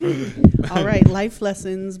All right, Life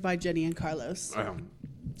Lessons by Jenny and Carlos.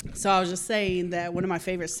 So I was just saying that one of my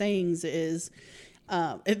favorite sayings is,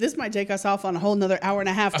 this might take us off on a whole nother hour and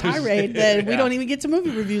a half tirade that we don't even get to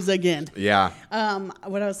movie reviews again. Yeah.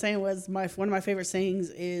 What I was saying was one of my favorite sayings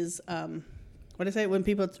is, what I say when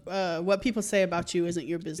people, what people say about you isn't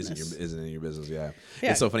your business. Isn't your business? Yeah. Yeah.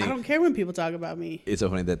 It's so funny. I don't care when people talk about me. It's so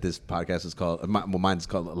funny that this podcast is called, mine's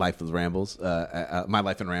called Life with Rambles, My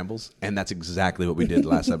Life in Rambles, and that's exactly what we did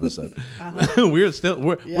last episode. We're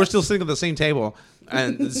still sitting at the same table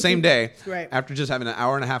and the same day, right, after just having an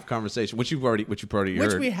hour and a half conversation, which you've already heard.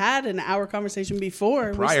 Which we had an hour conversation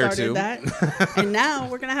before prior we started to that, and now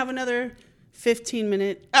we're gonna have another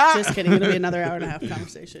 15-minute. Just kidding. It'll be another hour and a half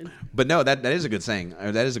conversation. But no, that is a good saying.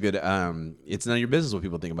 That is a good. It's none of your business what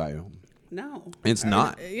people think about you. No, it's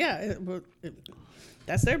not.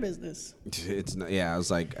 That's their business. It's not. Yeah, I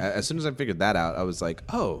was like, as soon as I figured that out, I was like,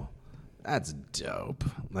 oh, that's dope.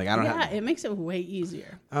 Like I don't. Yeah, it makes it way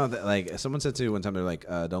easier. Oh, like someone said to me one time, they're like,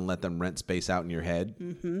 don't let them rent space out in your head.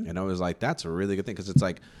 Mm-hmm. And I was like, that's a really good thing, because it's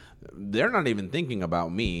like, they're not even thinking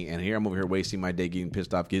about me, and here I'm over here wasting my day getting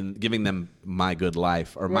pissed off, giving them my good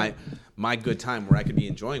life, or my good time where I could be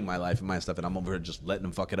enjoying my life and my stuff, and I'm over here just letting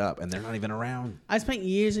them fuck it up, and they're not even around. I spent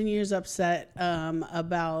years and years upset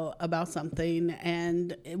about something,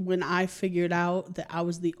 and when I figured out that I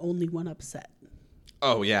was the only one upset.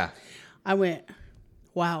 Oh yeah. I went,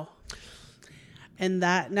 wow. And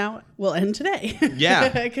that now will end today. Yeah.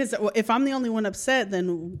 Because if I'm the only one upset,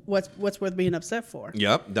 then what's worth being upset for?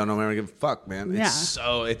 Yep. Don't know where to give a fuck, man. Yeah.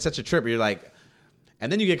 It's such a trip. You're like,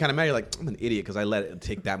 and then you get kind of mad. You're like, I'm an idiot because I let it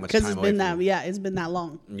take that much time away. Because it's been that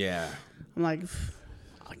long. Yeah. I'm like,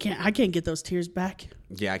 I can't get those tears back.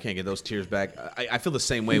 Yeah, I can't get those tears back. I feel the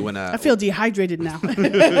same way when I feel dehydrated now. I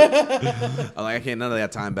can't none of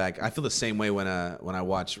that time back. I feel the same way when I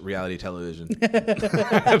watch reality television.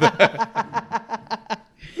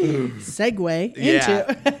 Segue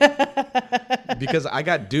into because I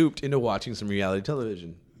got duped into watching some reality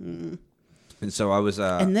television. And so I was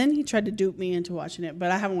and then he tried to dupe me into watching it,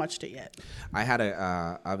 but I haven't watched it yet. I had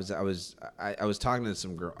I was talking to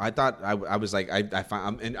some girl. I thought I was like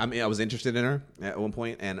I was interested in her at one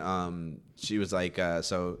point, and she was like,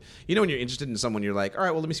 so you know when you're interested in someone, you're like, all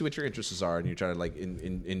right, well let me see what your interests are, and you try to like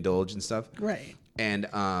indulge and stuff. Right. And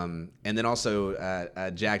then also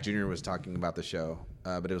Jack Jr. was talking about the show,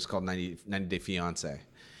 but it was called 90 Day Fiance.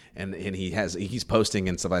 And he's posting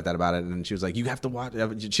and stuff like that about it, and she was like, you have to watch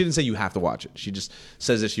it. She didn't say you have to watch it. She just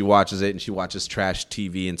says that she watches it, and she watches trash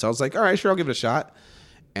TV. And so I was like, all right, sure, I'll give it a shot.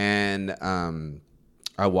 And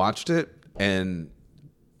I watched it, and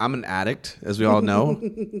I'm an addict, as we all know.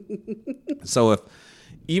 So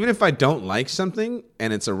even if I don't like something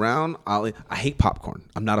and it's around, I hate popcorn.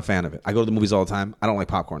 I'm not a fan of it. I go to the movies all the time. I don't like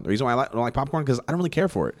popcorn. The reason why I don't like popcorn because I don't really care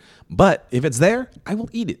for it. But if it's there, I will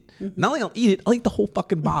eat it. Not only I'll eat it, I'll eat the whole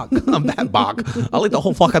fucking bog. I'm that bog. I'll eat the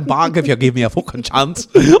whole fucking bog if you give me a fucking chance.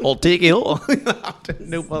 I'll take it. I'll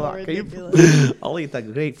eat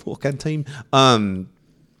that great fucking time.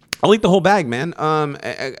 I'll eat the whole bag, man.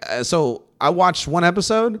 So I watched one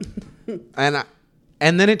episode,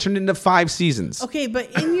 and then it turned into 5 seasons. Okay,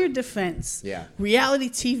 but in your defense, yeah, reality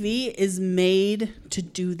TV is made to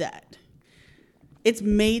do that. It's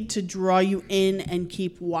made to draw you in and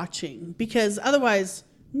keep watching, because otherwise,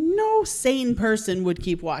 no sane person would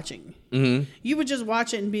keep watching. Mm-hmm. You would just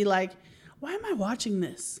watch it and be like, why am I watching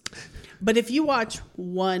this? But if you watch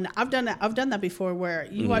one, I've done that before, where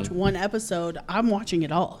you watch one episode, I'm watching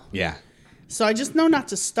it all. Yeah. So I just know not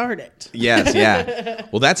to start it. Yes, yeah.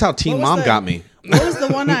 Well, that's how Teen Mom got me. What was the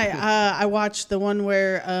one I watched? The one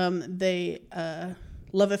where they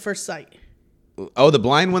Love at First Sight. Oh, the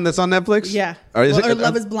blind one that's on Netflix? Yeah. Or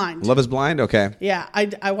Love is Blind. Love is Blind? Okay. Yeah,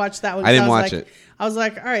 I watched that one. I didn't watch it. I was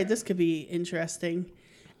like, all right, this could be interesting.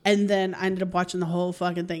 And then I ended up watching the whole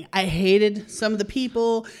fucking thing. I hated some of the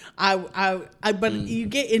people. But you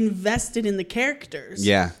get invested in the characters.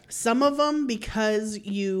 Yeah. Some of them because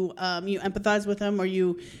you empathize with them, or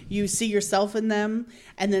you see yourself in them,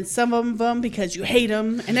 and then some of them because you hate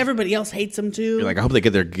them and everybody else hates them too. You're like, I hope they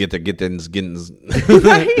get their gittins.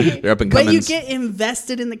 Right. They're up and coming. But you get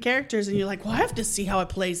invested in the characters, and you're like, well, I have to see how it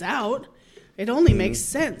plays out. It only makes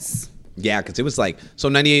sense. Yeah, because it was like, so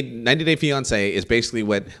 90 Day Fiance is basically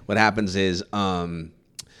what happens is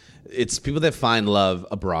it's people that find love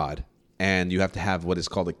abroad, and you have to have what is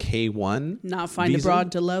called a K-1 Not find visa.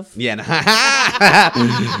 abroad to love. Yeah.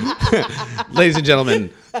 Ladies and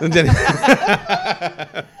gentlemen. Coming to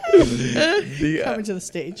the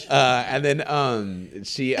stage. And then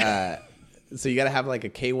so you got to have like a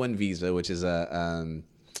K-1 visa, which is a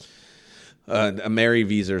a marry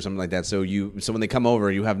visa or something like that. So when they come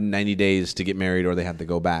over, you have 90 days to get married, or they have to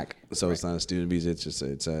go back. So it's not a student visa;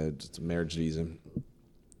 it's a marriage visa.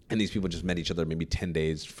 And these people just met each other maybe 10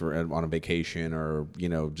 days on a vacation, or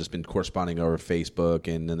just been corresponding over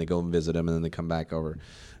Facebook, and then they go and visit them, and then they come back over.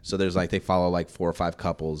 So there's they follow 4 or 5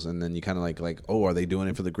 couples, and then you kind of like, oh, are they doing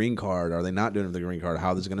it for the green card? Are they not doing it for the green card?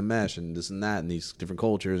 How this is going to mesh, and this and that, and these different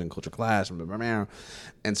cultures and culture clash, and blah, blah, blah.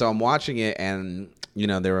 And so I'm watching it, and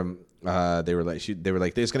they were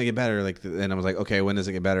like, it's gonna get better. And I was like, okay, when does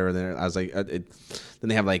it get better? And then I was like, then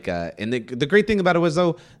they have and the great thing about it was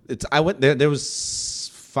though, there was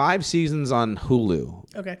 5 seasons on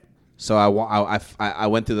Hulu. Okay. So I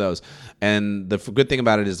went through those, and the good thing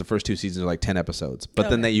about it is the first 2 seasons are 10 episodes. But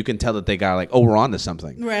then you can tell that they got oh, we're on to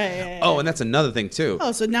something. Right. Oh, and that's another thing too.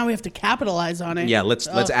 Oh, so now we have to capitalize on it. Yeah, let's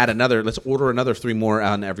add another. Let's order another 3 more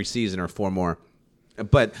on every season, or 4 more.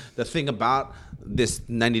 But the thing about this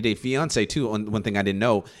 90 Day Fiancé too, one thing I didn't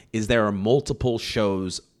know is there are multiple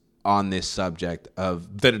shows on this subject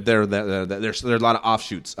of there's a lot of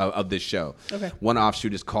offshoots of this show. Okay. One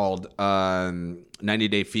offshoot is called 90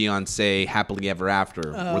 Day Fiancé Happily Ever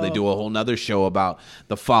After, where they do a whole nother show about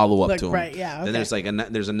the follow up to them. Right, yeah. Okay. Then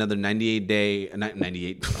there's another 98 day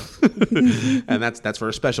 98 and that's for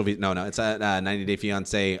a special no, it's a 90 Day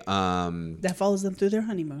Fiancé that follows them through their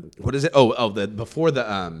honeymoon. What is it? Before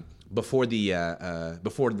the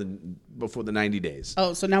 90 days.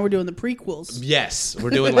 Oh, so now we're doing the prequels. Yes,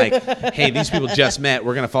 we're doing hey, these people just met.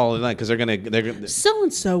 We're gonna follow the line because they're gonna. So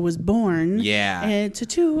and so was born. Yeah, and to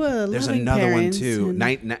 2 there's loving another parents one too. And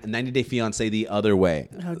 90 Day Fiancé the other way.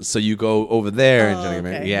 So you go over there and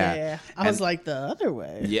okay. Yeah. I was like the other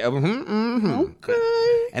way. Yeah. Mm-hmm.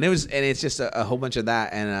 Okay. And it's just a whole bunch of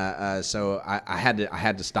that, and so I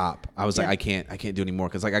had to stop. I was like, I can't do any more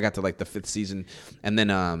because I got to the 5th season, and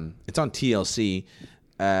then it's on TLC.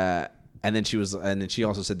 And then she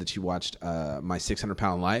also said that she watched My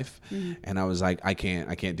 600-Pound Life, and I was like, I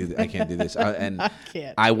can't do this. And I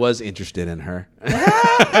can't. I was interested in her.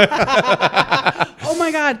 Oh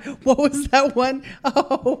my God, what was that one?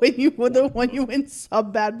 Oh, the one you went saw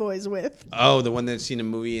Bad Boys with. Oh, the one that's seen a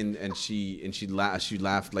movie and she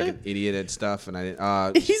laughed like an idiot at stuff, and I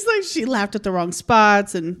didn't. He's like, she laughed at the wrong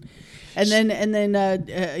spots, and then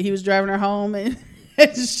he was driving her home and.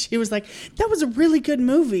 She was like, that was a really good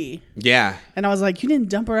movie. Yeah. And I was like, you didn't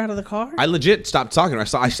dump her out of the car? I legit stopped talking to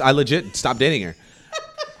her. I legit stopped dating her.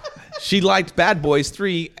 She liked Bad Boys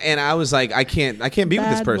 3, and I was like, I can't be with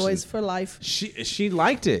this person. Bad Boys for life. She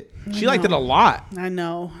liked it. She liked it a lot. I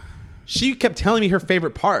know. She kept telling me her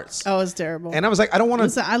favorite parts. Oh, it was terrible. And I was like, I don't want to.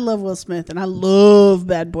 Listen, I love Will Smith, and I love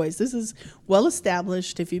Bad Boys. This is well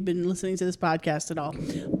established if you've been listening to this podcast at all.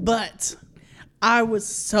 But I was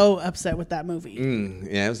so upset with that movie.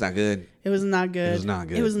 Yeah, it was not good. It was not good. It was not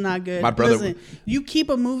good. It was not good. My brother. Listen, you keep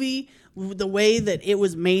a movie the way that it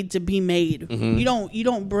was made to be made. Mm-hmm. You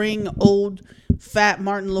don't bring old fat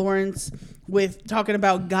Martin Lawrence with talking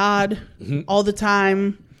about God all the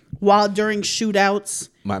time while during shootouts.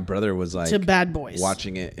 My brother was like to Bad Boys,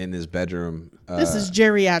 watching it in his bedroom. This is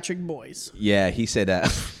geriatric boys. Yeah, he said.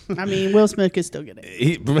 I mean, Will Smith could still get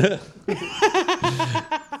it.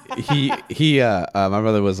 My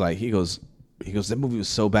brother was like, he goes, that movie was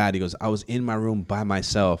so bad. He goes, I was in my room by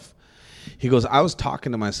myself. He goes, I was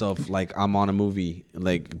talking to myself like I'm on a movie,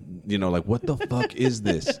 like what the fuck is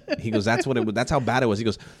this? He goes, that's how bad it was. He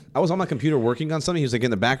goes, I was on my computer working on something. He was like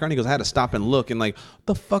in the background. He goes, I had to stop and look and what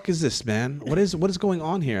the fuck is this, man? What is going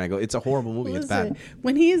on here? I go, it's a horrible movie. It's bad.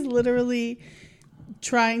 When he is literally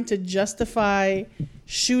trying to justify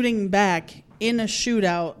shooting back in a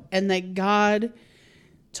shootout, and that God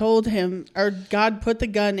told him, or God put the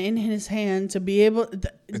gun in his hand to be able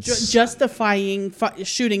justifying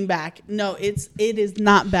shooting back. No, it is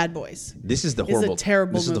not Bad Boys. This is the It's horrible. a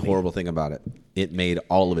terrible This is movie. the horrible thing about it. It made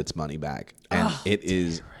all of its money back, and it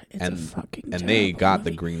is. It's a fucking and they terrible got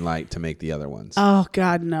movie. the green light to make the other ones. Oh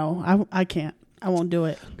God, no! I can't. I won't do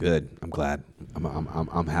it. Good. I'm glad.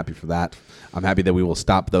 I'm happy for that. I'm happy that we will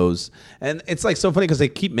stop those. And it's so funny because they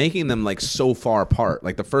keep making them so far apart.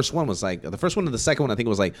 Like the first one and the second one, I think it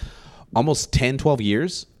was almost 10, 12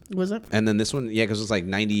 years. Was it? And then this one, yeah, because it was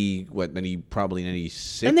probably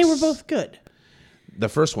 96. And they were both good. The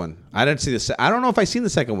first one, I didn't see I don't know if I seen the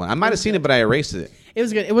second one. I might have seen it, but I erased it. It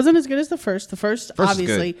was good. It wasn't as good as the first. The first is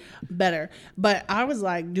obviously better. But I was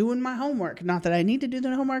doing my homework. Not that I need to do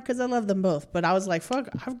the homework because I love them both. But I was like, fuck,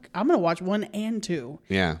 I'm going to watch 1 and 2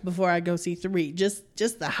 before I go see 3. Just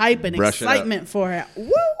the hype and excitement for it.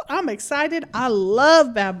 Woo! I'm excited. I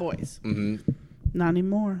love Bad Boys. Mm-hmm. Not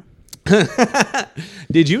anymore.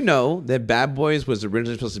 Did you know that Bad Boys was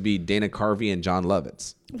originally supposed to be Dana Carvey and John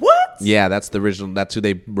Lovitz? What? Butts? Yeah, that's the original. That's who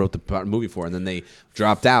they wrote the movie for, and then they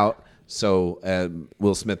dropped out. So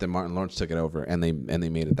Will Smith and Martin Lawrence took it over, and they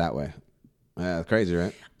made it that way. Crazy,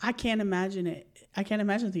 right? I can't imagine it. I can't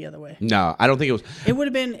imagine it the other way. No, I don't think it was. It would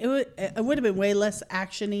have been. It would have been way less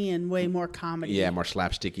actiony and way more comedy. Yeah, more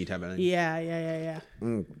slapsticky type of thing. Yeah.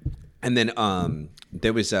 And then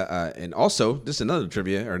there was and also just another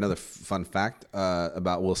trivia or another fun fact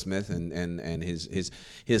about Will Smith and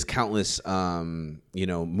his countless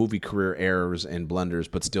movie career errors and blunders,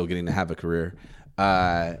 but still getting to have a career.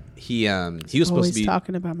 He was supposed to be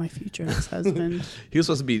talking about my future ex-husband. He was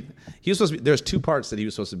supposed to be. There's two parts that he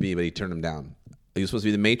was supposed to be, but he turned them down. He was supposed to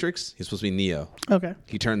be the Matrix. He was supposed to be Neo. Okay.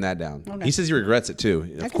 He turned that down. Okay. He says he regrets it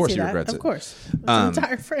too. Of course he regrets it. Of course. It's an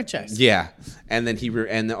entire franchise. Yeah, and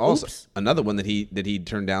then also another one that he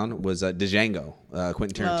turned down was Django.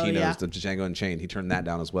 Quentin Tarantino's the Django Unchained. He turned that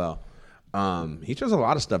down as well. He turns a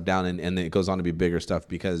lot of stuff down, and it goes on to be bigger stuff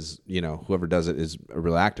because whoever does it is a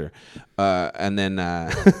real actor. And then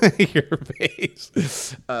your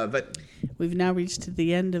face, but we've now reached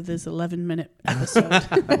the end of this 11-minute episode.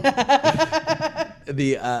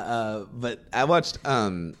 But I watched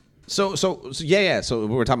So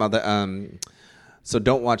we were talking about that. So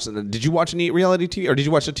don't watch. Did you watch any reality TV, or did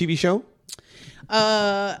you watch a TV show?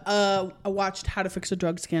 I watched How to Fix a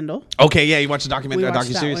Drug Scandal. Okay, yeah, you watched the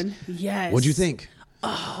docuseries. Yes. What'd you think?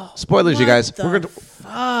 Oh, spoilers, you guys. We're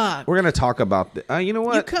gonna talk about. You know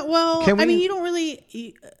what? I mean, you don't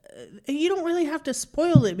really have to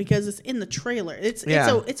spoil it because it's in the trailer. It's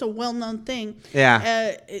a well-known thing.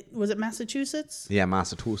 Yeah. Was it Massachusetts? Yeah,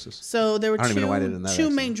 Massachusetts. So there were two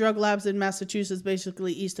main drug labs in Massachusetts,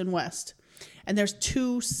 basically east and west, and there's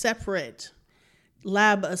two separate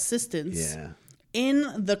lab assistants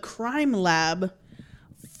in the crime lab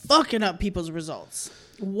fucking up people's results.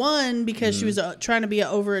 One, because she was trying to be an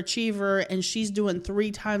overachiever, and she's doing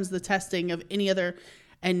 3 times the testing of any other,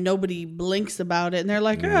 and nobody blinks about it. And they're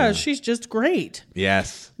like, she's just great.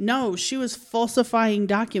 Yes. No, she was falsifying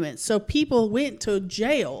documents. So people went to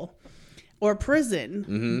jail or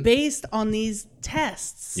prison based on these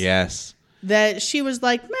tests. Yes. That she was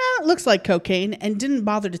like, it looks like cocaine, and didn't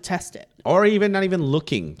bother to test it. Or even not even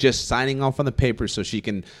looking, just signing off on the paper so she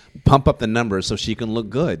can pump up the numbers so she can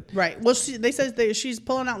look good. Right. Well, they said she's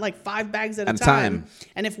pulling out like 5 bags at a time.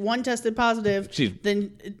 And if one tested positive,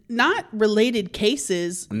 then not related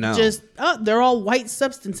cases. No. Just, they're all white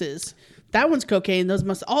substances. That one's cocaine. Those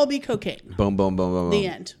must all be cocaine. Boom, boom, boom, boom, boom. The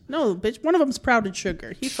end. No, bitch. One of them's powdered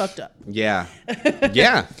sugar. He fucked up. Yeah.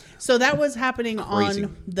 Yeah. So that was happening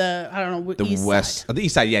on the east west side. The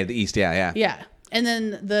east side. Yeah, the east. Yeah. Yeah. And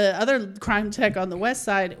then the other crime tech on the west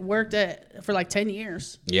side worked for like 10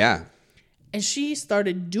 years. Yeah. And she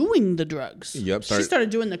started doing the drugs. Yep. She started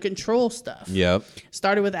doing the control stuff. Yep.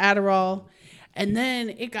 Started with Adderall. And then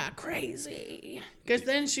it got crazy. Because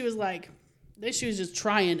then she was just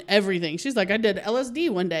trying everything. She's like, I did LSD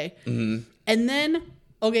one day. Mm-hmm. And then,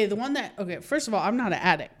 first of all, I'm not an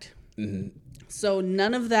addict. Mm-hmm. So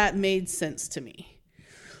none of that made sense to me.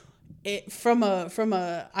 From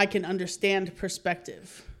a I can understand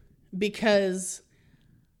perspective, because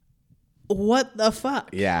what the fuck?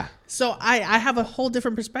 Yeah. So I have a whole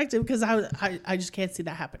different perspective because I just can't see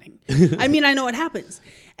that happening. I mean, I know it happens,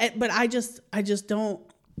 but I just don't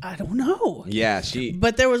know. Yeah,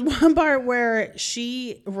 But there was one part where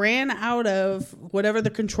she ran out of whatever the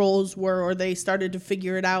controls were, or they started to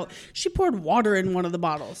figure it out. She poured water in one of the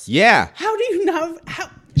bottles. Yeah. How do you know?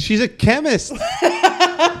 She's a chemist.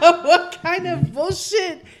 What kind of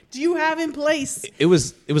bullshit do you have in place? It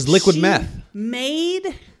was liquid meth.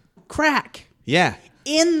 Made crack. Yeah.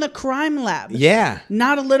 In the crime lab. Yeah.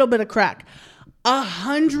 Not a little bit of crack.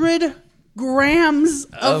 100 grams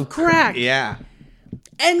of crack. Yeah.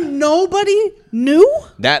 And nobody knew?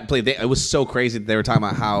 It was so crazy that they were talking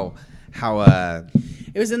about how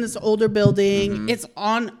it was in this older building. Mm-hmm. It's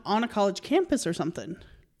on a college campus or something.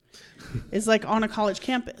 It's like on a college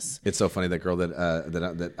campus. It's so funny, that girl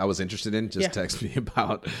that I was interested in just texted me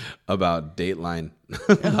about Dateline.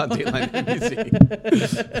 About Dateline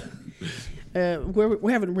NBC.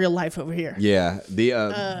 We're having real life over here. Yeah.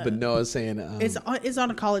 But no, I was saying it's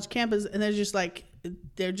on a college campus, and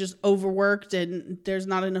they're just overworked, and there's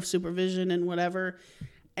not enough supervision and whatever.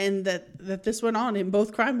 And that this went on in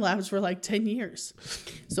both crime labs for like 10 years.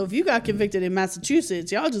 So if you got convicted in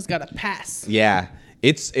Massachusetts, y'all just got to pass. Yeah.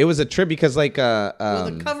 It was a trip because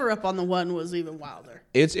the cover up on the one was even wilder.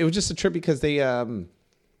 It was just a trip because they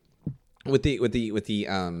with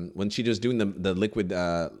the when she was doing the liquid,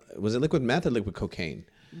 was it liquid meth or liquid cocaine?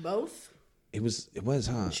 Both. It was,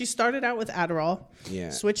 huh? She started out with Adderall, yeah,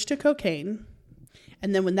 switched to cocaine,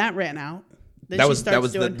 and then when that ran out, Then That she was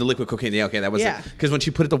starts doing, the liquid cocaine. Yeah, okay, that was Yeah. because when she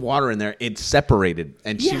put the water in there, it separated,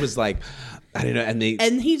 and she Yeah. was like, I don't know,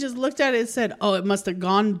 and he just looked at it and said, "Oh, it must have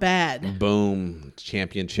gone bad." boom,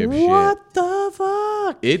 championship What shit. the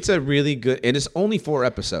fuck? It's a really good, and it's only 4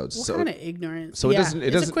 episodes. What so kind of ignorance? so it doesn't.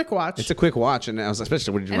 It's a quick watch. It's a quick watch, and I was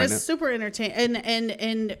especially what did you and right it's now? super entertaining,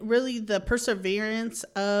 and really the perseverance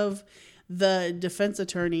of the defense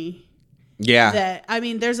attorney. Yeah, That I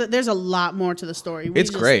mean, there's a lot more to the story. It's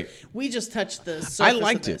great. We just touched the surface. I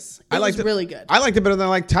liked of it. this. I liked was it. really good. I liked it better than I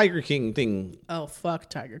like Tiger King thing. Oh fuck,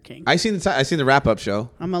 Tiger King. I seen the wrap up show.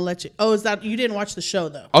 I'm gonna let you. Oh, is that you didn't watch the show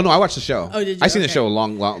though? Oh no, I watched the show. Oh, did you? I seen the Okay. show a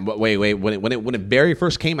long. Wait. When it very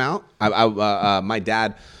first came out, my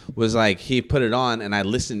dad was like, he put it on, and I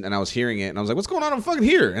listened, and I was hearing it, and I was like, "What's going on? I'm fucking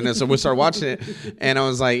here." And then so we started watching it, and I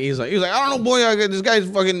was like, he's like, "I don't know, boy. This guy's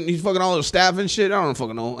fucking. He's fucking all his staff and shit. I don't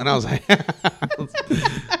fucking know." And I was like,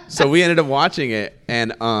 so we ended up watching it,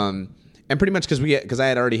 and pretty much because I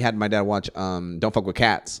had already had my dad watch Don't Fuck with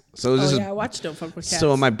Cats, so this is I watched Don't Fuck with Cats.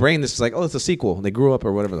 so in my brain this is like, oh, it's a sequel. They grew up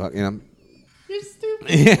or whatever the fuck, you know. You're stupid.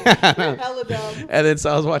 You're hella dumb. And then so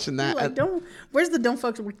I was watching that. Like, where's the Don't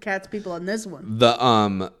Fuck with Cats people on this one?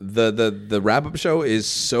 The wrap up show is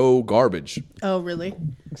so garbage. Oh, really?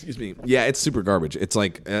 Excuse me. Yeah, it's super garbage. It's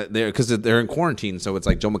like they're in quarantine, so it's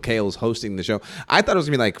like Joe McHale's hosting the show. I thought it was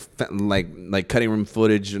gonna be like cutting room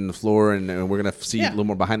footage in the floor, and we're gonna see a little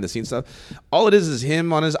more behind the scenes stuff. All it is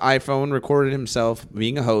him on his iPhone recorded himself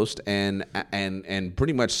being a host and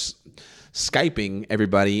pretty much Skyping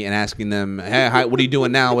everybody and asking them, "Hey, hi, what are you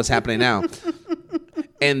doing now? What's happening now?"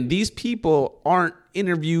 And these people aren't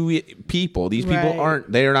interview people. These people aren't.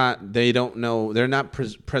 They're not. They don't know. They're not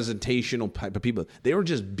presentational type of people. They were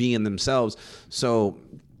just being themselves. So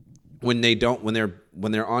when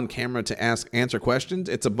they're on camera to answer questions,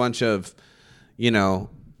 it's a bunch of,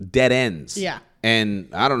 dead ends. Yeah. And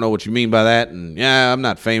I don't know what you mean by that. And yeah, I'm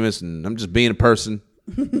not famous, and I'm just being a person.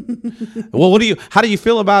 Well, how do you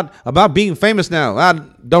feel about being famous now? I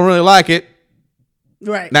don't really like it.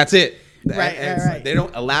 Right. That's it. Right. They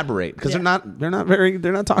don't elaborate because they're not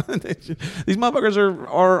talking. These motherfuckers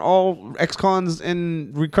are all ex-cons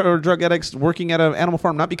and drug addicts working at an animal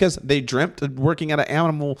farm, not because they dreamt of working at an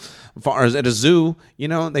animal farm or at a zoo.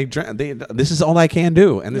 This is all I can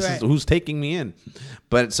do, and this is who's taking me in.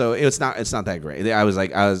 But so it's not that great.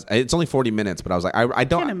 It's only 40 minutes, but I was like, I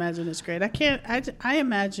don't. I can't imagine it's great. I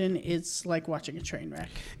imagine it's like watching a train wreck.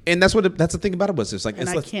 And that's the thing about it was. It's like,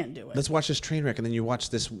 I can't do it. Let's watch this train wreck, and then you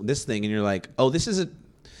watch this thing, and you're like, oh, this is it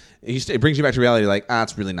brings you back to reality. Like,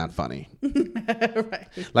 it's really not funny. Right.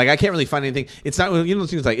 Like, I can't really find anything. It's not,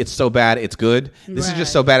 things like it's so bad it's good. This is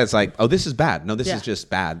just so bad it's like, oh, this is bad. No, this is just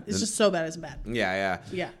bad. It's just so bad it's bad. Yeah.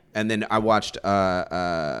 And then I watched.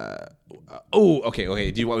 Okay.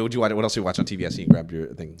 Would you watch? What else did you watch on TV? I see you grabbed your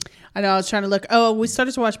thing. I know. I was trying to look. Oh, we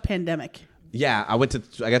started to watch Pandemic. Yeah, I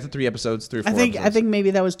got to 3 episodes, 3 or 4 episodes. I think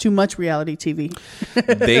maybe that was too much reality TV.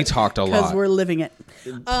 They talked a lot because we're living it.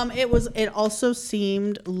 It also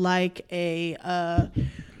seemed like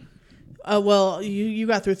well, you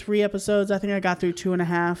got through 3 episodes. I think I got through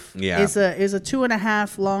 2.5. Yeah, it's a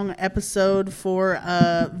 2.5 long episode for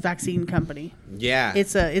a vaccine company. Yeah,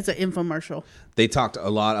 it's an infomercial. They talked a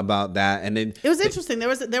lot about that, and then it was interesting.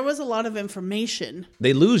 There was a lot of information.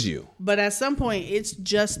 They lose you, but at some point, it's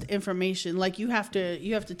just information. Like you have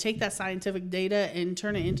to take that scientific data and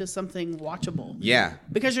turn it into something watchable. Yeah,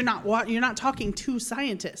 because you're not talking to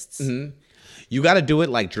scientists. Mm-hmm. You got to do it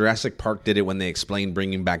like Jurassic Park did it when they explained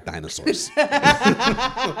bringing back dinosaurs.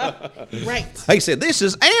 Right. They said, "This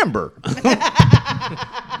is amber.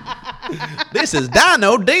 This is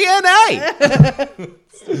dino DNA."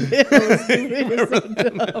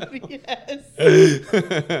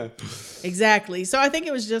 Yes. Exactly. So I think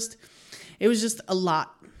it was just a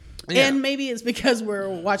lot. Yeah. And maybe it's because we're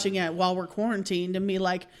watching it while we're quarantined and be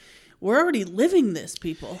like, we're already living this,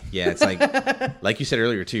 people. Yeah, it's like you said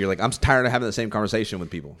earlier too. You're like, I'm tired of having the same conversation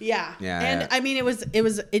with people. Yeah. And I mean, it was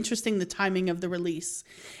interesting, the timing of the release,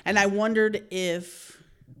 and I wondered if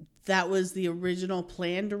that was the original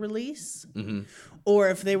plan to release, or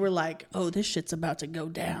if they were like, "Oh, this shit's about to go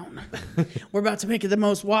down. We're about to make it the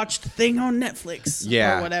most watched thing on Netflix,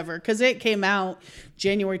 or whatever." Because it came out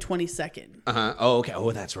January 22nd. Oh, okay.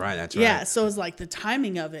 Oh, that's right. That's right. Yeah. So it's like the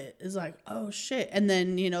timing of it is like, oh shit. And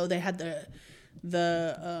then they had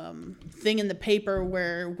the thing in the paper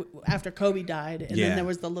where after Kobe died, and then there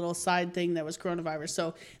was the little side thing that was coronavirus.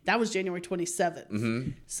 So that was January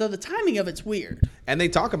 27th. So the timing of it's weird. And they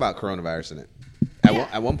talk about coronavirus in it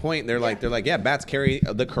At one point, they're like, yeah, bats carry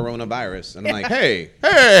the coronavirus, and I'm like, hey.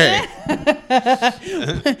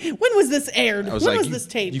 When was this aired? I was when like, was this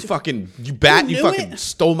taped? You bat, you fucking it?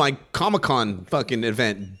 stole my Comic-Con fucking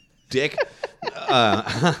event, dick.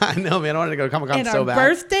 I know, man. I wanted to go to Comic-Con and so our bad.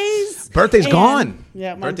 Birthdays Gone.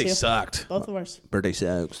 Yeah, mine birthday too. sucked. Both of ours. Birthday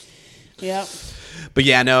sucks. Yep. But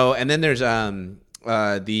yeah, no. And then there's the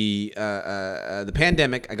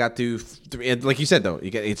pandemic. I got through, like you said though.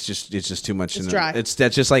 It's just too much. It's dry. That's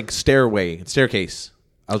just like staircase.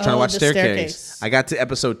 I was trying to watch the Staircase. I got to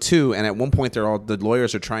episode 2, and at one point the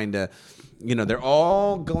lawyers are trying to, they're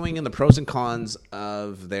all going in the pros and cons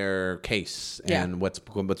of their case and what's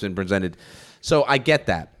been presented. So I get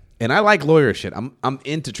that, and I like lawyer shit. I'm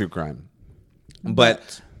into true crime,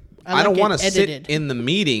 but I don't want to sit in the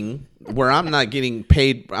meeting where I'm not getting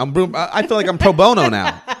paid. I feel like I'm pro bono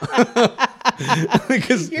now.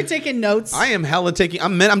 Because you're taking notes. I am hella taking.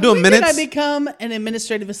 I'm doing minutes. I become an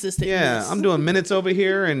administrative assistant. Yeah, I'm doing minutes over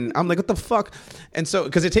here, and I'm like, what the fuck? And so,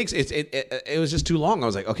 because it was just too long. I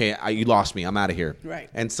was like, okay, you lost me. I'm out of here. Right.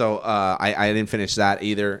 And so I didn't finish that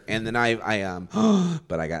either. And then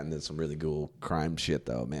but I got into some really cool crime shit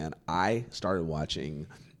though, man. I started watching.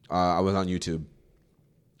 I was on YouTube,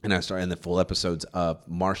 and I started in the full episodes of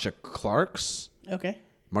Marcia Clark's. Okay.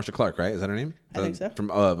 Marcia Clark, right? Is that her name? I think so. From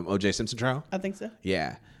O.J. Simpson trial? I think so.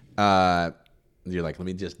 Yeah. You're like, let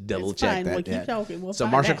me just double check that. We'll keep talking. So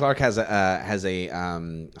Marcia Clark has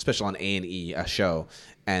a special on A&E, a show,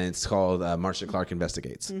 and it's called Marcia Clark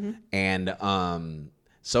Investigates. Mm-hmm. And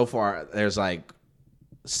so far, there's like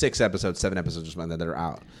 7 episodes or something that are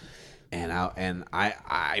out. And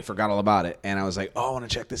I forgot all about it. And I was like, oh, I want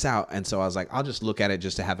to check this out. And so I was like, I'll just look at it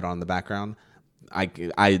just to have it on the background. I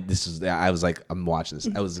was like, I'm watching this.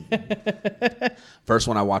 I was first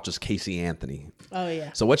one I watched was Casey Anthony. Oh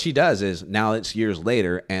yeah. So what she does is, now it's years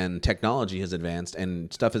later and technology has advanced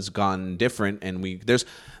and stuff has gone different, and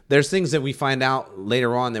there's things that we find out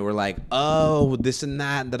later on that we're like, oh, this and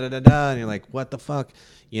that, da da da da, and you're like, what the fuck,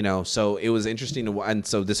 So it was interesting and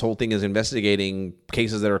so this whole thing is investigating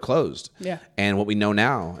cases that are closed. Yeah. And what we know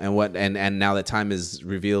now, and now that time has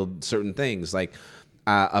revealed certain things like.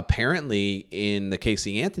 Apparently, in the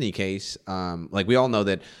Casey Anthony case, like we all know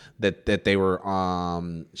that they were,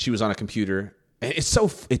 she was on a computer. It's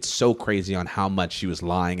so crazy on how much she was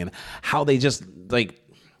lying and how they just like,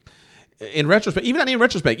 in retrospect,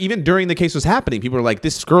 even during the case was happening, people were like,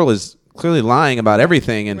 this girl is clearly lying about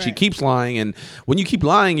everything, and she keeps lying. And when you keep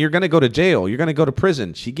lying, you're going to go to jail. You're going to go to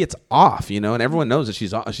prison. She gets off, and everyone knows that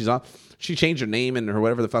she's off. She changed her name and her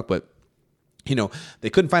whatever the fuck, but they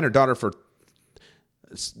couldn't find her daughter for.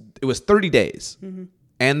 It was 30 days. Mm-hmm.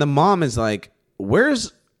 And the mom is like,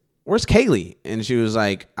 where's Kaylee? And she was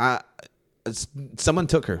like, someone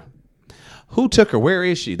took her. Who took her? Where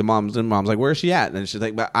is she? The mom's like, where is she at? And she's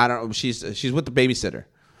like, but I don't know. She's with the babysitter.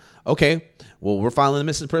 Okay. Well, we're filing the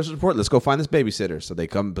missing person report. Let's go find this babysitter. So they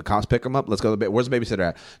come, the cops pick them up. Let's go. Where's the babysitter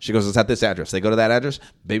at? She goes, it's at this address. They go to that address.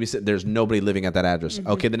 There's nobody living at that address.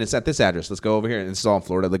 Mm-hmm. Okay, then it's at this address. Let's go over here. And it's all in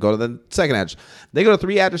Florida. They go to the second address. They go to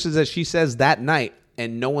 3 addresses that she says that night,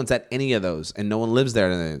 and no one's at any of those, and no one lives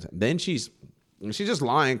there. Then she's just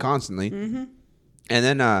lying constantly. Mm-hmm.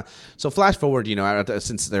 And then, so flash forward,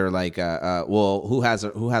 since they're like, well, who has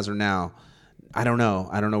her now? I don't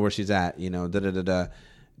know where she's at, da da da da.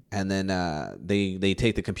 And then they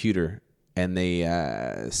take the computer and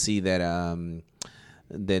they see that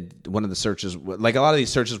that one of the searches, like a lot of these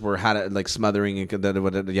searches were how to, like, smothering and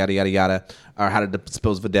yada yada yada, or how to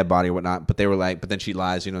dispose of a dead body or whatnot. But they were like, but then she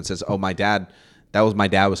lies, and says, oh, my dad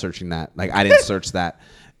was searching that. Like, I didn't search that.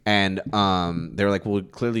 And they were like, well,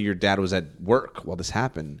 clearly your dad was at work while this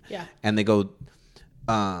happened. Yeah. And they go,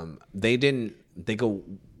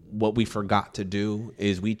 what we forgot to do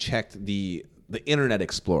is we checked the Internet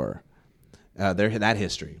Explorer, that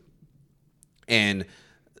history. And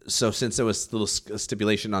so since there was a little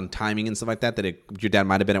stipulation on timing and stuff like that, your dad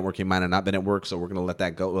might have been at work, he might have not been at work, so we're going to let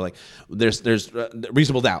that go. We're like, there's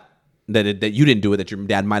reasonable doubt that you didn't do it, that your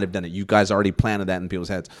dad might have done it. You guys already planted that in people's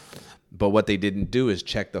heads. But what they didn't do is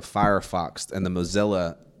check the Firefox and the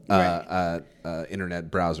Mozilla internet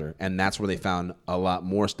browser, and that's where they found a lot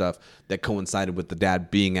more stuff that coincided with the dad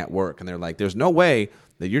being at work. And they're like, there's no way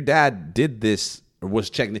that your dad did this or was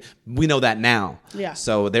checking. We know that now. Yeah.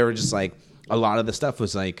 So they were just like, a lot of the stuff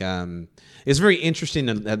was like, it's very interesting.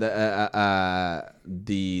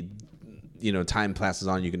 Time passes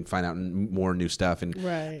on, you can find out more new stuff,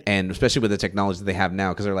 and especially with the technology that they have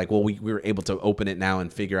now, because they're like, well, we were able to open it now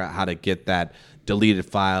and figure out how to get that deleted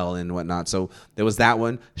file and whatnot. So there was that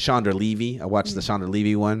one. Chandra Levy. I watched the Chandra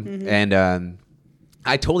Levy one, and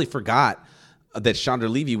I totally forgot that Chandra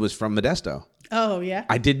Levy was from Modesto. Oh yeah.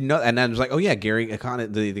 I didn't know, and I was like, oh yeah, Gary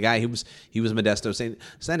Conant, the guy he was Modesto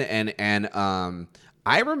Senate, and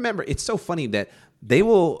I remember it's so funny that they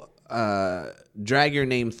will drag your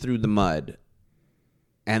name through the mud,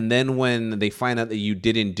 and then when they find out that you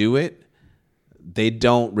didn't do it, they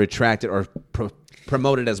don't retract it or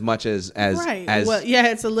promote it as much as right. Well, yeah,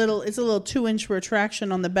 it's a little 2-inch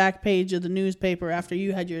retraction on the back page of the newspaper after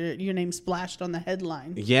you had your name splashed on the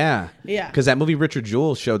headline. Yeah. Because that movie Richard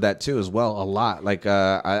Jewell showed that too as well a lot. Like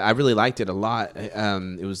I really liked it a lot.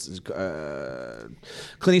 It was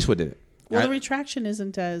Clint Eastwood did it. Well, the retraction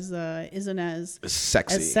isn't as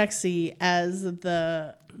sexy as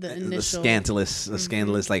the initial the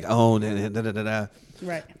scandalous like da, da, da, da, da.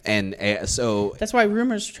 Right. And so that's why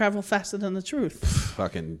rumors travel faster than the truth.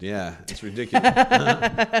 Fucking yeah, it's ridiculous.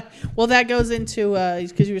 Well, that goes into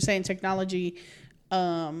because you were saying technology,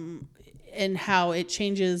 and how it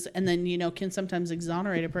changes, and then can sometimes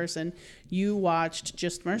exonerate a person. You watched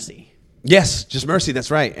Just Mercy. Yes, Just Mercy. That's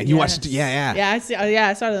right. And you watched it. Yeah. Yeah, I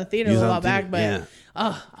saw it in the theater a while back, but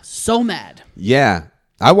I was so mad. Yeah,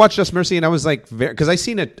 I watched Just Mercy, and I was like, because I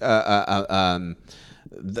seen it a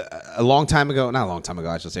long time ago. Not a long time ago,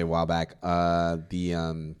 I should say a while back.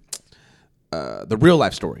 The Real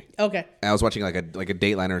Life Story. Okay. And I was watching like a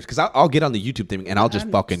Dateliner because I'll get on the YouTube thing and I'll just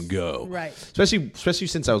fucking go. Right. Especially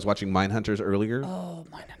since I was watching Mindhunters earlier. Oh,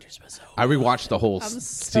 Mindhunters was so. I rewatched the whole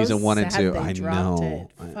season 1 and 2. I know.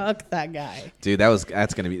 Fuck that guy. Dude, that was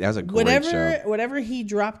a great show. Whatever he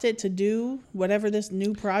dropped it to do, whatever this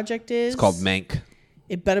new project is. It's called Mank.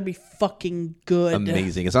 It better be fucking good.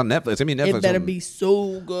 Amazing. It's on Netflix. I mean, Netflix. It better be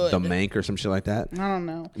so good. The Mank or some shit like that. I don't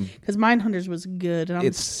know. Because Mindhunters was good. And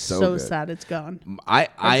I'm so sad it's gone. It's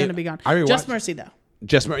going to be gone. Just Mercy, though.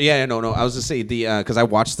 Yeah, no. I was to say because I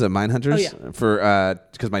watched the Mindhunters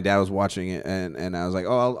because my dad was watching it and I was like,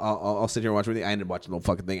 oh, I'll sit here and watch with you. I ended up watching the whole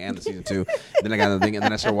fucking thing and the season 2. Then I got the thing and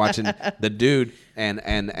then I started watching the dude and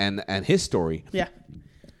his story. Yeah.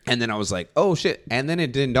 And then I was like, oh, shit. And then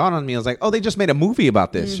it didn't dawn on me. I was like, oh, they just made a movie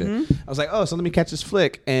about this shit. I was like, oh, so let me catch this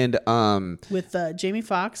flick. And with Jamie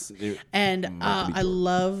Foxx. And I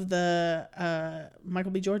love the Michael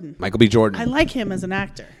B. Jordan. I like him as an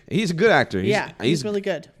actor. He's a good actor. He's really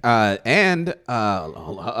good. And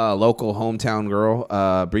local hometown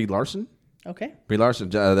girl, Brie Larson. Okay. Brie Larson.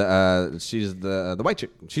 She's the white chick.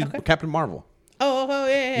 She's Captain Marvel. Oh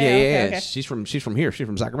yeah. Okay. She's from here. She's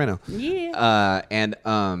from Sacramento. Yeah. And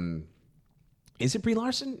is it Brie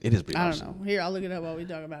Larson? It is Brie Larson. I don't know. Here, I'll look it up while we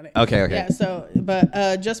talk about it. Okay. Yeah. So,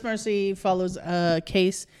 but Just Mercy follows a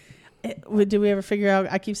case. Did we ever figure out?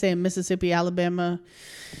 I keep saying Mississippi, Alabama.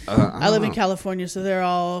 I live in California, so they're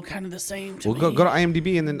all kind of the same. We'll go to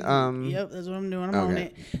IMDb and then. Yep, that's what I'm doing. I'm on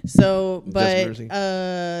it. So, but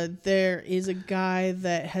there is a guy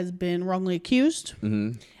that has been wrongly accused.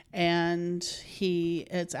 Mm-hmm. And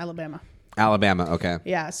it's Alabama. Okay.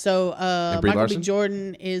 Yeah. So Michael B.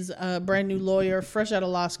 Jordan is a brand new lawyer, fresh out of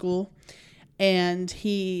law school, and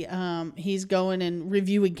he's going and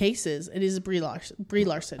reviewing cases. It is Brie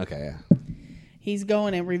Larson. Okay. Yeah. He's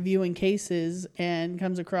going and reviewing cases and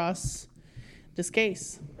comes across this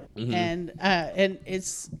case, and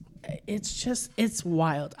it's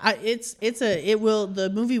wild.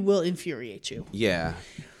 The movie will infuriate you. Yeah.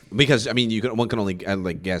 Because one can only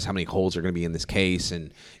guess how many holes are going to be in this case,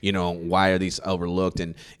 and why are these overlooked,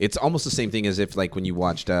 and it's almost the same thing as if when you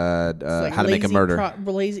watched How to Make a Murder.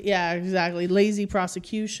 Yeah, exactly. Lazy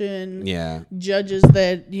prosecution. Yeah. Judges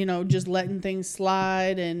that just letting things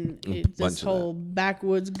slide, and this whole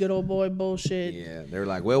backwoods good old boy bullshit. Yeah, they're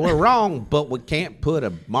like, well, we're wrong, but we can't put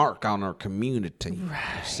a mark on our community.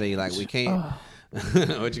 Right. See, we can't.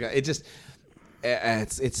 What you got? It just.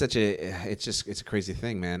 It's a crazy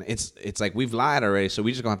thing, man. It's like we've lied already, so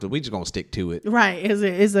we just gonna stick to it. Right.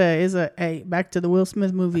 Is a back to the Will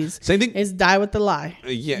Smith movies. Same thing. Is die with the lie.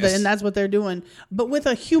 Yes. And that's what they're doing, but with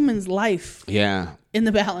a human's life. Yeah. In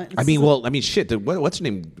the balance. Shit. What's her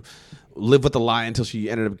name? Live with the lie until she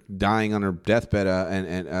ended up dying on her deathbed.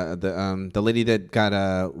 The lady that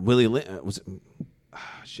got Willie was it.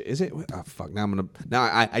 Is it? Oh, fuck. Now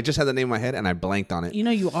I just had the name in my head and I blanked on it.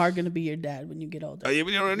 You are going to be your dad when you get older. Every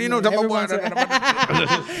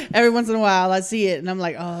once in a while I see it and I'm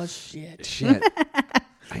like, oh, shit.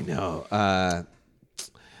 I know.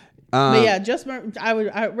 But yeah,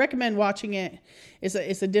 I recommend watching it.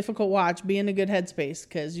 It's a difficult watch. Be in a good headspace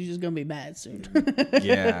because you're just gonna be mad soon.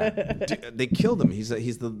 Yeah, they killed him. He's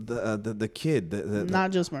the kid.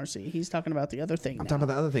 Not Just Mercy. He's talking about the other thing. I'm talking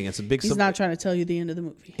about the other thing. It's a big. He's not trying to tell you the end of the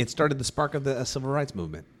movie. It started the spark of the civil rights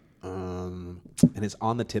movement. and it's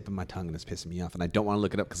on the tip of my tongue, and it's pissing me off, and I don't want to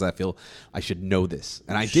look it up because I feel I should know this,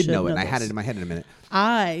 and I did know it, and I had it in my head in a minute.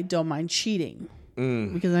 I don't mind cheating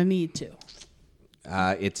because I need to.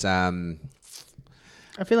 It's I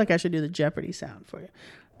feel like I should do the Jeopardy sound for you.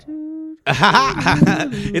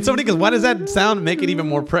 It's so funny because why does that sound make it even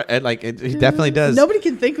more like it definitely does. Nobody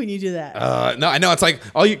can think when you do that. No, I know it's like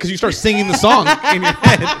all you because you start singing the song in your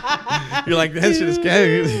head. You're like, that shit is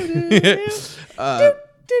good.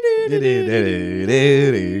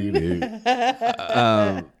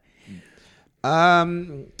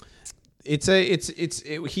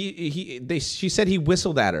 She said he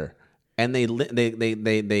whistled at her. And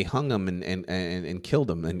they hung him and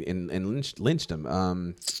killed him and lynched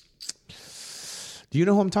him. Do you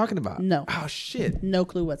know who I'm talking about? No. Oh shit. No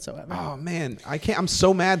clue whatsoever. Oh man, I can't. I'm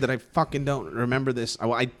so mad that I fucking don't remember this.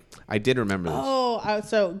 I did remember this. Oh,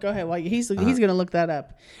 so go ahead. While he's gonna look that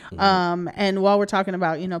up. Mm-hmm. And while we're talking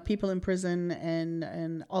about people in prison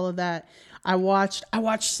and all of that, I watched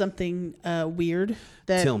something weird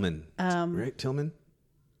that Tillman. Right, Tillman.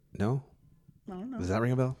 No. I don't know. Does that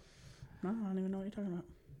ring a bell? No, I don't even know what you're talking about.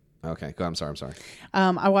 Okay, go. I'm sorry.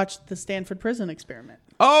 I watched the Stanford Prison Experiment.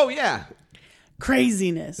 Oh yeah,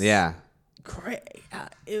 craziness. Yeah,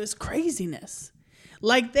 it was craziness.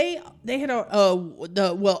 Like they had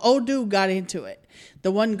old dude got into it.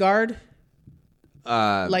 The one guard.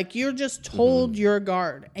 Like you're just told you're a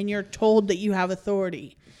guard, and you're told that you have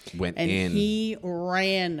authority. He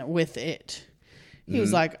ran with it. He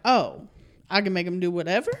was like, "Oh, I can make him do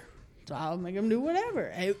whatever." So I'll make him do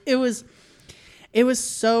whatever. It was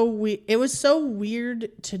so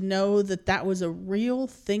weird to know that was a real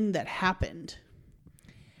thing that happened,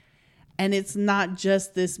 and it's not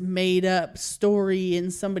just this made up story in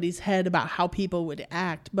somebody's head about how people would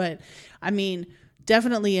act. But I mean,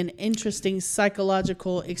 definitely an interesting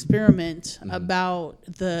psychological experiment about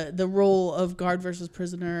the role of guard versus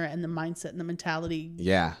prisoner and the mindset and the mentality.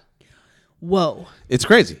 Yeah. Whoa. It's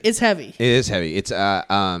crazy. It's heavy. It is heavy. It's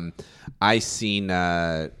I seen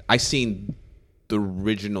the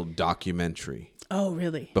original documentary. Oh,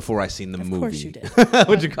 really? Before I seen the movie. Of course you did.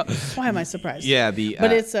 What'd you call it? Why am I surprised? Yeah,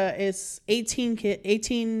 but it's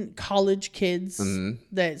 18 college kids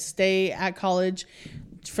that stay at college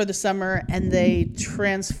for the summer, and they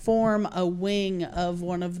transform a wing of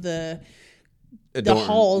one of the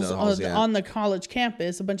halls on the college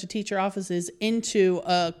campus, a bunch of teacher offices, into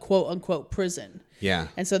a quote unquote prison. Yeah.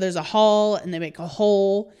 And so there's a hall, and they make a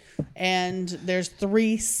hole, and there's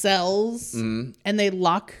 3 cells, and they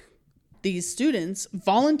lock these students,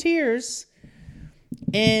 volunteers,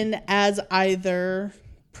 in as either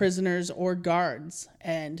prisoners or guards.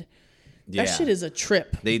 And that shit is a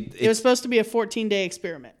trip. It was supposed to be a 14-day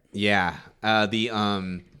experiment. Yeah. By the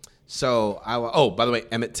way,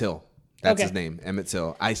 Emmett Till. That's his name, Emmett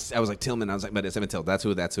Till. I was like Tillman. I was like, but it's Emmett Till. That's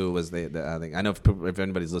who it was. The thing. I know if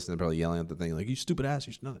anybody's listening, they're probably yelling at the thing like, "You stupid ass,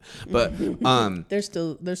 you should know that." But they're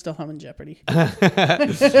still humming Jeopardy.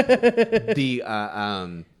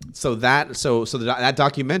 So that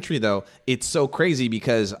documentary though, it's so crazy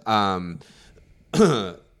because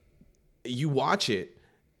you watch it.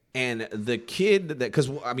 And the kid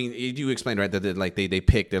because I mean you explained right that they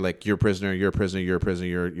pick, they're like, you're a prisoner, you're a prisoner, you're a prisoner,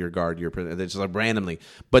 you're a guard, you're a prisoner. They're just like randomly.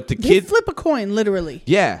 But the kid flip a coin literally.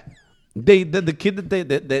 Yeah, the kid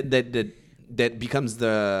that becomes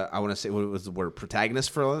the, I want to say, what was the word,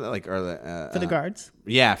 protagonist for the guards.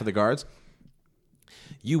 Yeah, for the guards.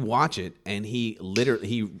 You watch it, and he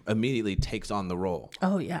immediately takes on the role.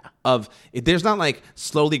 Oh yeah. There's not like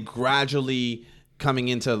slowly, gradually coming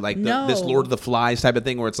into like this Lord of the Flies type of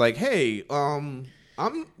thing where it's like, hey, I'm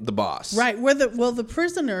the boss. Right. The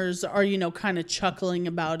prisoners are, kind of chuckling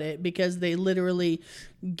about it because they literally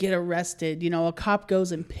get arrested. A cop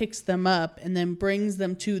goes and picks them up and then brings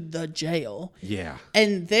them to the jail. Yeah.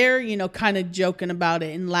 And they're, kind of joking about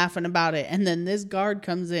it and laughing about it. And then this guard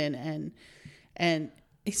comes in and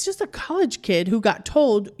it's just a college kid who got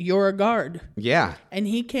told, you're a guard. Yeah. And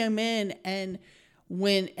he came in, and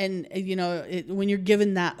when you're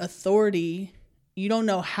given that authority, you don't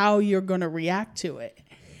know how you're going to react to it.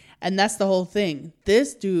 And that's the whole thing.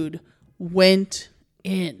 This dude went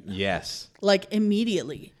in. Yes. Like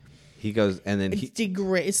immediately. He goes, and then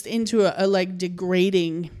it's into a like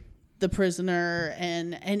degrading the prisoner,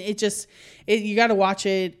 and you got to watch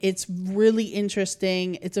it. It's really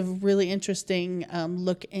interesting. It's a really interesting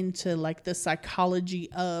look into like the psychology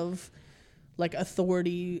of like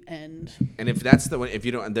authority and if that's the one, if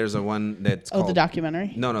you don't, there's a one that's called the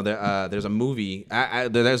documentary. No, there's a movie.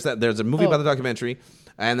 There's a movie about the documentary.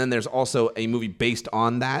 And then there's also a movie based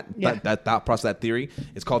on that thought process, that theory.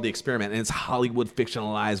 It's called The Experiment, and it's Hollywood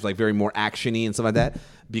fictionalized, like very more actiony and stuff like that.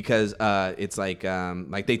 Because it's like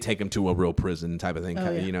they take him to a real prison type of thing,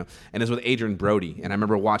 you know. And it's with Adrian Brody. And I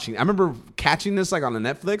remember catching this like on the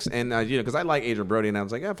Netflix, and you know, because I like Adrian Brody, and I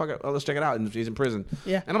was like, yeah, fuck it, let's check it out. And he's in prison.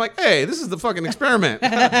 Yeah. And I'm like, hey, this is the fucking experiment.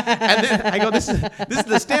 And then I go, this is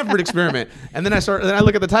the Stanford experiment. And then I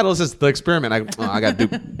look at the title, it says The Experiment. I got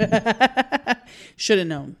duped. Should have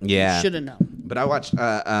known. Yeah. Should have known. But I watched.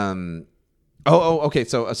 Okay.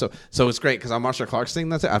 So it's great because on Marsha Clark's thing.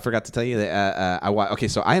 That's it. I forgot to tell you that Okay,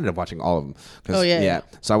 so I ended up watching all of them. Yeah.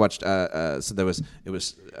 So I watched. So it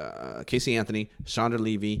was Casey Anthony, Chandra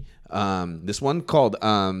Levy. This one called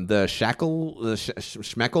the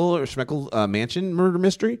Schmeckel Mansion Murder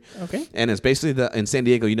Mystery. Okay. And it's basically in San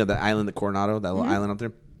Diego. You know the island, the Coronado, that little island up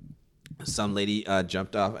there. Some lady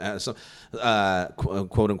jumped off,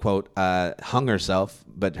 quote unquote, hung herself,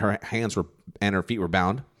 but her hands and her feet were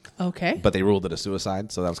bound. Okay. But they ruled it a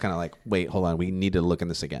suicide, so that was kind of like, wait, hold on, we need to look in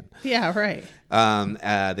this again. Yeah, right.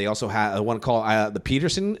 They also had one called the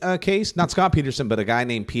Peterson case, not Scott Peterson, but a guy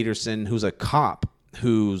named Peterson who's a cop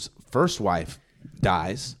whose first wife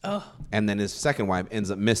dies, and then his second wife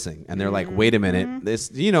ends up missing, and they're like, wait a minute,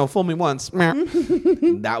 this, you know, fool me once.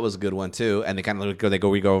 That was a good one too, and they kind of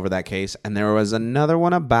go over that case. And there was another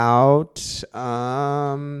one about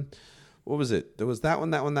what was it? There was that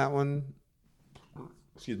one.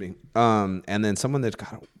 Excuse me. And then someone that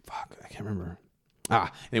I can't remember.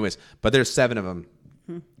 Anyways, but there's 7 of them.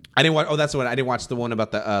 I didn't watch. Oh, that's the one. I didn't watch the one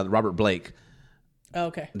about the Robert Blake. Oh,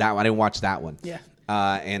 okay. That one, I didn't watch that one. Yeah.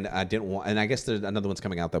 And I didn't want. And I guess there's another one's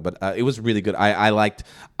coming out though. But it was really good. I liked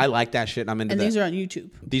that shit. I'm into. And these are on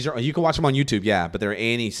YouTube. You can watch them on YouTube. Yeah, but they're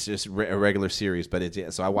just a regular series.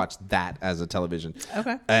 But so I watched that as a television.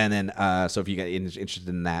 Okay. And then so if you get interested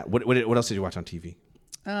in that, what else did you watch on TV?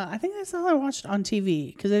 I think that's all I watched on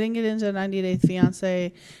TV because I didn't get into 90 Day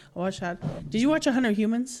Fiance. I watched that. Did you watch 100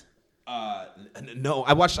 Humans? No,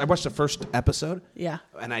 I watched the first episode. Yeah,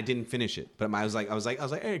 and I didn't finish it. But I was like,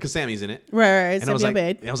 hey, because Sammy's in it. Right. And I was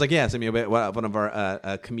like, yeah, Sammy Obeid, one of our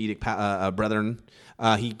comedic brethren.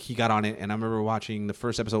 He got on it, and I remember watching the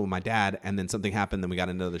first episode with my dad, and then something happened, then we got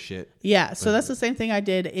into other shit. Yeah, so that's the same thing I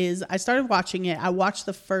did. Is I started watching it. I watched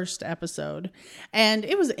the first episode, and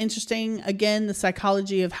it was interesting. Again, the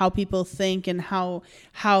psychology of how people think and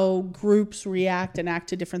how groups react and act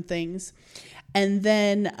to different things. And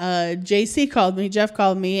then Jeff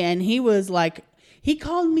called me, and he was like, he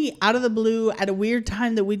called me out of the blue at a weird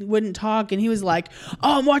time that we wouldn't talk. And he was like,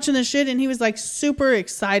 oh, I'm watching this shit. And he was like super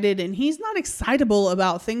excited, and he's not excitable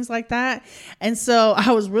about things like that. And so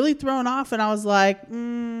I was really thrown off, and I was like,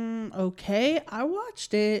 okay, I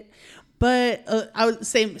watched it. But I was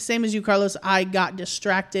same as you, Carlos. I got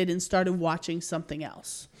distracted and started watching something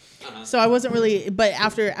else. So I wasn't really, but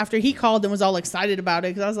after he called and was all excited about it,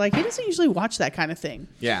 because I was like, he doesn't usually watch that kind of thing.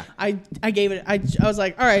 Yeah. I gave it, I was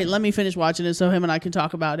like, all right, let me finish watching it so him and I can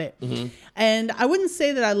talk about it. Mm-hmm. And I wouldn't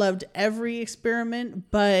say that I loved every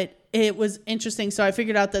experiment, but it was interesting. So I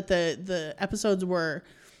figured out that the episodes were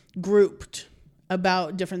grouped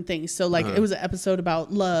about different things. So like it was an episode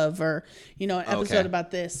about love, or an episode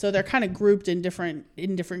about this. So they're kind of grouped in different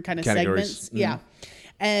kind of categories. Segments. Mm-hmm. Yeah.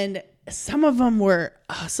 And some of them are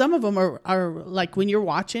like, when you're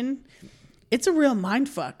watching, it's a real mind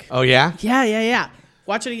fuck. Oh yeah? Yeah.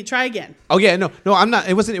 Watch it again. Try again. Oh yeah, no, I'm not.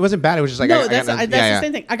 It wasn't bad. It was just like that's the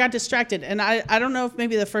same thing. I got distracted, and I don't know if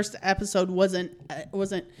maybe the first episode wasn't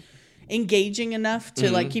engaging enough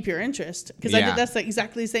to like keep your interest, because I did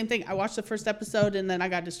exactly the same thing. I watched the first episode and then I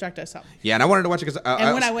got distracted. Yeah, and I wanted to watch it because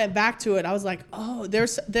when I went back to it, I was like, oh,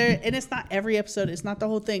 there's and it's not every episode, it's not the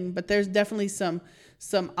whole thing, but there's definitely some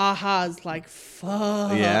ahas, like,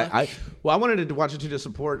 fuck. Yeah, I wanted to watch it too, to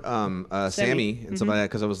support Sammy and stuff like that,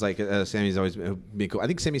 because I was like, Sammy's always been cool. I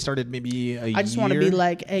think Sammy started maybe a year. I just want to be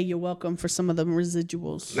like, hey, you're welcome for some of the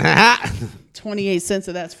residuals. 28 cents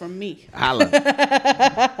of that's from me. Holla.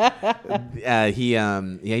 He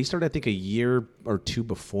started, I think, a year or two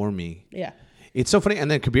before me. Yeah. It's so funny. And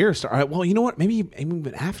then Kabir started. Well, you know what? Maybe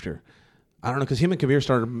even after. I don't know, because him and Kabir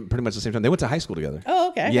started pretty much the same time. They went to high school together. Oh,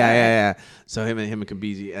 okay. Yeah. So him and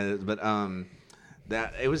Kabizi,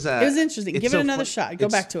 it was interesting. Give it another shot. Go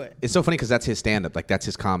back to it. It's so funny because that's his stand-up. Like, that's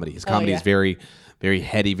his comedy. His comedy is very, very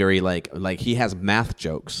heady, very like he has math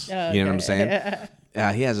jokes. You know what I'm saying?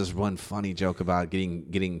 He has this one funny joke about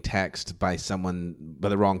getting text by someone by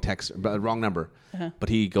the wrong number, but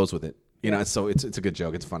he goes with it. You know, it's a good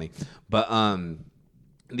joke. It's funny, but I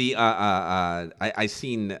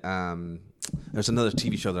seen there's another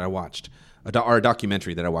TV show that I watched. a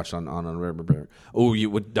documentary that I watched on.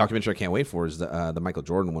 What documentary I can't wait for is the Michael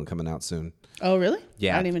Jordan one coming out soon. Oh, really?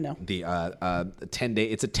 Yeah, I didn't even know. The 10-day.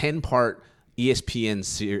 It's a 10-part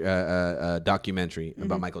ESPN documentary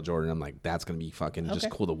about Michael Jordan. I'm like, that's gonna be fucking just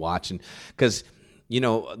cool to watch, and because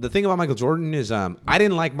the thing about Michael Jordan is I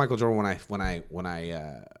didn't like Michael Jordan when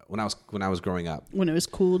I was growing up. When it was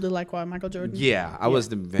cool to like Michael Jordan. Yeah, I was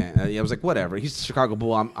the man. I was like, whatever. He's the Chicago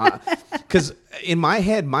Bull. Because in my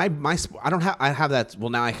head, I have that. Well,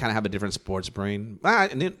 now I kind of have a different sports brain. I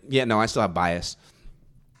still have bias.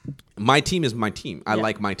 My team is my team. I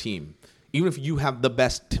like my team. Even if you have the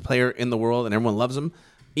best player in the world and everyone loves him,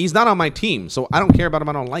 he's not on my team, so I don't care about him.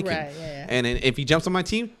 I don't like him. Yeah. And if he jumps on my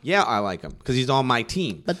team, I like him because he's on my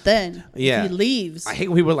team. But then, if he leaves, I hate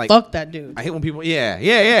when people are like, "Fuck that dude." I hate when people, I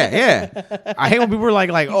hate when people are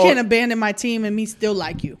like, you can't abandon my team and me still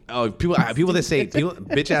like you. Oh, people that say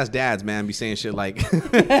bitch ass dads, man, be saying shit like,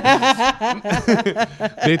 bitch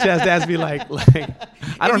ass dads be like,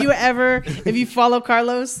 if you follow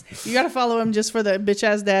Carlos, you gotta follow him just for the bitch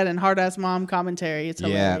ass dad and hard ass mom commentary. It's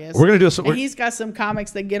hilarious. We're gonna do and he's got some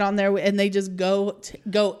comics that get on there and they just go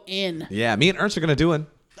in. Yeah, me and Ernst are gonna do it.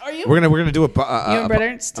 Are you? We're gonna do a. You and Brett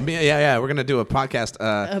Ernst? Yeah. We're gonna do a podcast.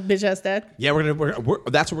 Bitch ass dad. Yeah,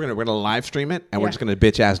 that's what we're gonna live stream it, and we're just gonna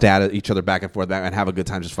bitch ass dad at each other back and forth and have a good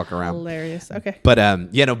time, just fuck around. Hilarious. Okay. But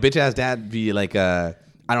bitch ass dad be like, I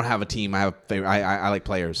don't have a team. I have a favorite. I like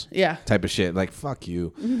players. Yeah. Type of shit. Like fuck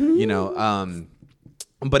you.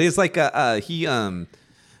 But it's like he I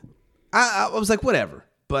was like whatever.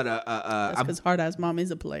 But that's because hard ass mom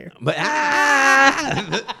is a player. But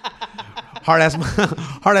hard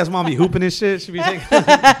ass mom be hooping and shit. She be saying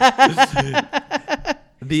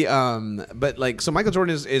but like so Michael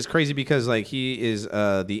Jordan is crazy because like he is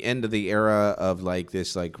the end of the era of like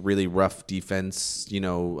this like really rough defense,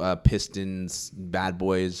 Pistons bad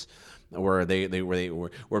boys. Where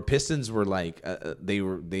where Pistons were like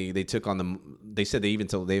they took on them. They said they even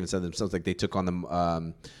said themselves like they took on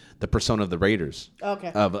them the persona of the Raiders.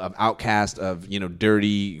 Okay. Of outcast, of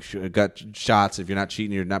dirty gut shots. If you're not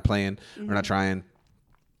cheating, you're not playing or not trying.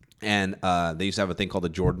 And they used to have a thing called the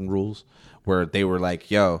Jordan rules, where they were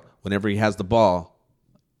like, "Yo, whenever he has the ball,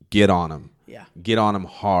 get on him. Yeah. Get on him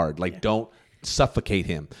hard. Like don't suffocate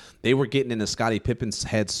him." They were getting into Scottie Pippen's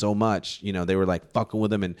head so much, they were like fucking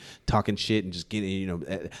with him and talking shit and just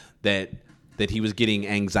getting, that he was getting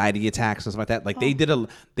anxiety attacks and stuff like that. Like they did a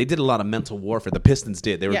lot of mental warfare. The Pistons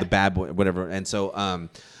did. They were the bad boy, whatever. And so,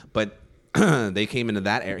 but they came into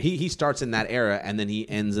that era. He starts in that era, and then he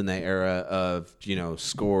ends in the era of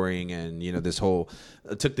scoring and this whole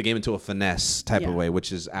took the game into a finesse type of way,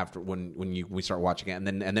 which is after when we start watching it, and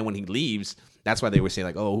then when he leaves. That's why they always say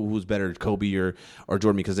like, oh, who's better, Kobe or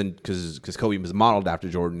Jordan? Because Kobe was modeled after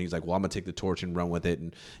Jordan. He's like, well, I'm gonna take the torch and run with it,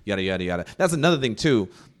 and yada yada yada. That's another thing too.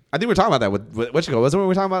 I think we were talking about that with what you go. Wasn't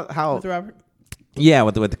we talking about how with Robert? Yeah,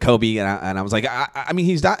 with the Kobe, and I was like, I mean,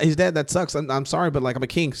 he's dead. That sucks. I'm sorry, but like, I'm a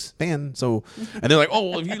Kings fan, so. And they're like, oh,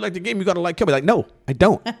 well, if you like the game, you gotta like Kobe. Like, no, I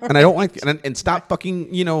don't, and I don't like, and stop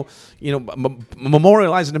fucking,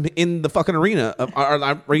 memorializing him in the fucking arena of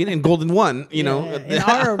our arena in Golden One, in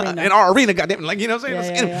our arena, in our arena. Goddamn, like what I'm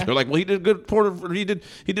saying. Yeah. They're like, well, he did good for he did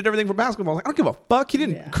everything for basketball. Like, I don't give a fuck. He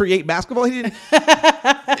didn't create basketball. He didn't.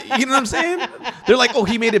 You know what I'm saying? They're like, oh,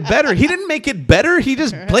 he made it better. He didn't make it better. He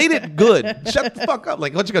just played it good. Shut the fuck up.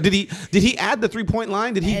 Like, let you go. Did he add the 3-point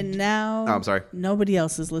line? Did he? And now, I'm sorry. Nobody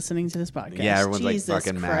else is listening to this podcast. Yeah, everyone's Jesus like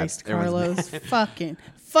fucking Christ, mad. Carlos, fuck the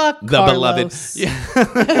Carlos. beloved. Yeah.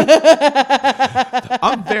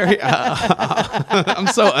 I'm very. I'm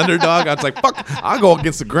so underdog. I was like, fuck. I'll go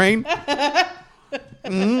against the grain.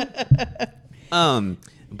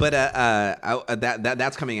 But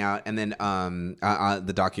that's coming out, and then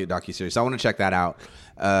the docu series. So I want to check that out.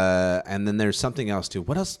 And then there's something else too.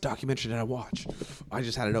 What else documentary did I watch? I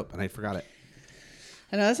just had it up and I forgot it.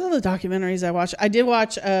 I know that's all the documentaries I watched. I did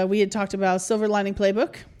watch. We had talked about Silver Lining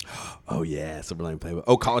Playbook. Oh yeah, Silver Lining Playbook.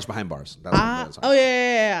 Oh, College Behind Bars. Oh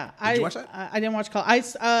yeah. Did you watch that? I didn't watch College.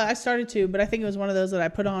 I started to, but I think it was one of those that I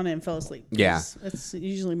put on and fell asleep. Yeah, it's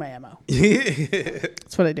usually my MO.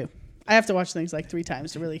 That's what I do. I have to watch things like 3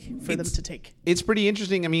 times to really for them to take. It's pretty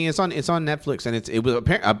interesting. I mean, it's on Netflix, and it was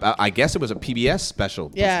I guess it was a PBS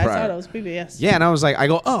special. Yeah, I thought it was PBS. Yeah, and I was like, I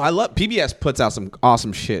love PBS puts out some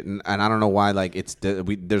awesome shit, and I don't know why like they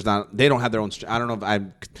don't have their own. I don't know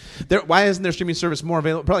if why isn't their streaming service more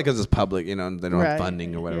available? Probably because it's public, they don't have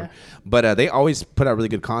funding or whatever. Yeah. But they always put out really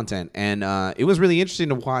good content, and it was really interesting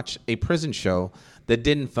to watch a prison show that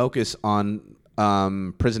didn't focus on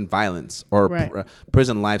prison violence or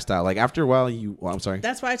prison lifestyle. Like after a while, I'm sorry.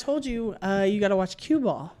 That's why I told you you got to watch Cue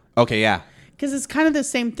Ball. Okay, yeah. because it's kind of the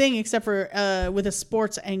same thing, except for with a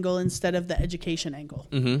sports angle instead of the education angle.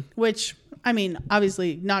 Mm-hmm. Which, I mean,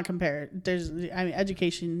 obviously not compared.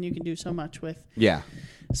 Education, you can do so much with. Yeah.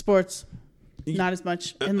 Sports, not as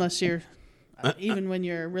much unless you're, even when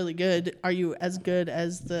you're really good, are you as good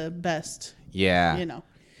as the best? Yeah. You know.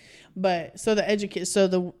 But so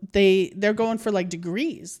they're going for like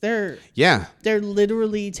degrees. They're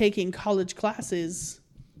literally taking college classes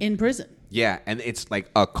in prison. Yeah, and it's like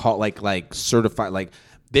a call, like certified, like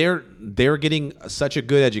they're getting such a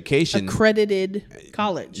good education, accredited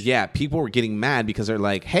college. Yeah, people were getting mad because they're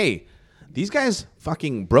like, hey, these guys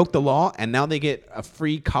fucking broke the law, and now they get a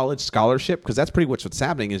free college scholarship, because that's pretty much what's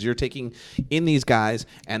happening. Is you're taking in these guys,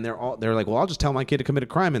 and they're like, well, I'll just tell my kid to commit a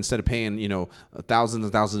crime instead of paying thousands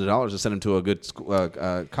and thousands of dollars to send him to a good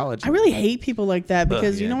college. I really hate people like that,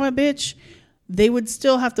 because you know what, bitch. They would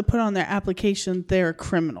still have to put on their application they're a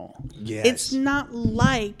criminal. Yes. It's not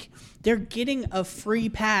like they're getting a free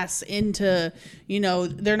pass into,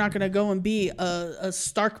 they're not going to go and be a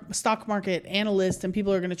stock market analyst and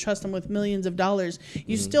people are going to trust them with millions of dollars.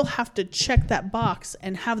 You still have to check that box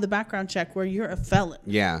and have the background check where you're a felon.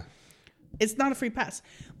 Yeah. It's not a free pass.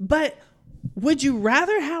 But would you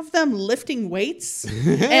rather have them lifting weights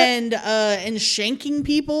and shanking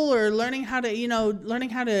people, or learning how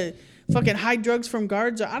to fucking hide drugs from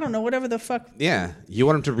guards, or I don't know, whatever the fuck. Yeah, you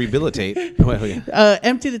want them to rehabilitate.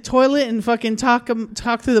 Empty the toilet and fucking talk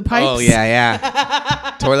through the pipes. Oh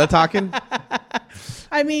yeah. Toilet talking.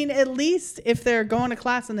 I mean, at least if they're going to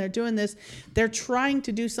class and they're doing this, they're trying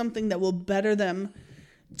to do something that will better them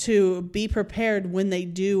to be prepared when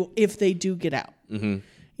if they do get out. Mm-hmm.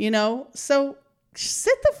 So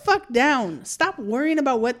sit the fuck down. Stop worrying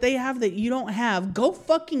about what they have that you don't have. Go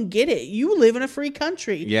fucking get it. You live in a free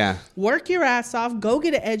country. Yeah. Work your ass off. Go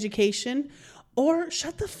get an education, or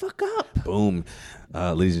shut the fuck up. Boom.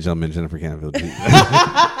 Ladies and gentlemen, Jennifer Canfield.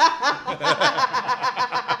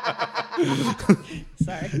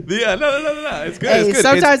 Sorry. Yeah, no. It's good. Hey, it's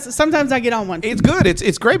good. Sometimes I get on one. It's good.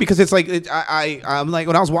 It's great, because it's like I'm like,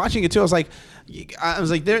 when I was watching it too, I was like,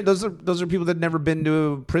 those are people that never been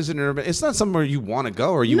to a prison, or it's not somewhere you want to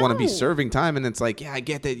go or you want to be serving time. And it's like, yeah, I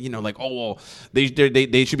get that, like, oh well, they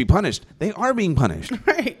should be punished. They are being punished,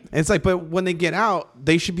 right? And it's like, but when they get out,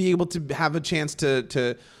 they should be able to have a chance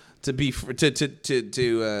to be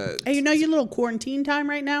Hey, your little quarantine time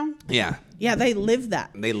right now? Yeah, they live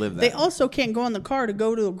that. They also can't go in the car to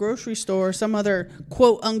go to a grocery store or some other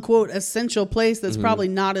quote unquote essential place that's probably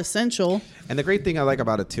not essential. And the great thing I like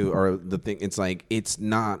about it too, or the thing, it's like, it's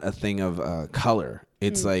not a thing of color.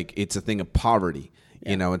 It's like, it's a thing of poverty.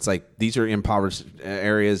 Yeah. It's like, these are impoverished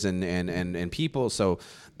areas and people, so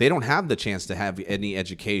they don't have the chance to have any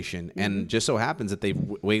education, and just so happens that they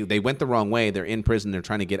went the wrong way. They're in prison. They're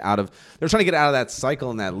trying to get out of that cycle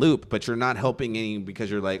and that loop. But you're not helping any, because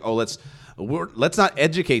you're like, oh, let's not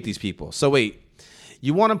educate these people. So wait,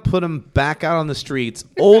 you want to put them back out on the streets,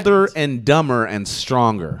 older and dumber and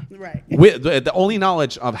stronger, right? With the only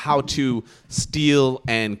knowledge of how to steal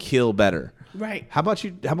and kill better. Right. How about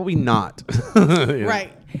we not?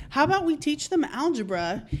 Right. How about we teach them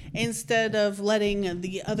algebra instead of letting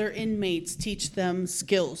the other inmates teach them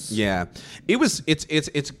skills? Yeah.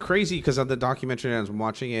 It's crazy, because of the documentary, I was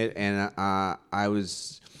watching it, and I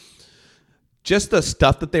was just the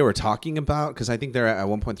stuff that they were talking about, because I think at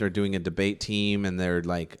one point they're doing a debate team, and they're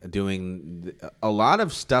like doing a lot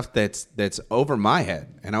of stuff that's over my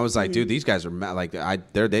head, and I was like, dude, these guys are like,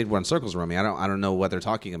 they run circles around me. I don't know what they're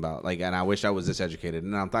talking about, like, and I wish I was this educated.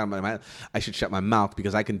 And I'm talking about I should shut my mouth,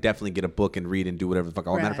 because I can definitely get a book and read and do whatever the fuck.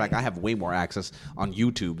 Matter of fact, I have way more access on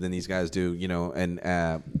YouTube than these guys do, and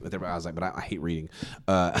I was like, but I hate reading.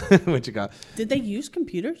 What you got? Did they use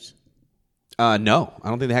computers? No, I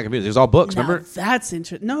don't think they had computers. It was all books. Now, remember? That's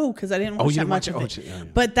interesting. No, because I didn't watch that much of it. Yeah.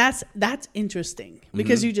 But that's interesting,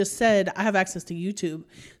 because you just said I have access to YouTube,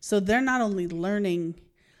 so they're not only learning,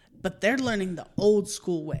 but they're learning the old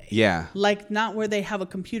school way. Yeah, like not where they have a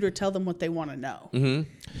computer tell them what they want to know. Mm-hmm.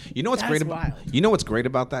 You know what's great about what's great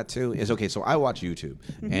about that too is, okay, so I watch YouTube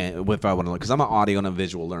and if I want to learn, because I'm an audio and a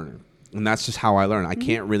visual learner. And that's just how I learn. I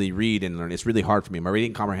can't really read and learn. It's really hard for me. My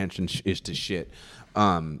reading comprehension is to shit.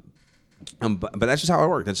 But that's just how I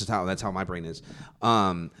work. That's how my brain is.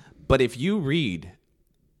 But if you read,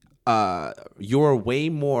 you're way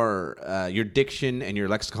more. Your diction and your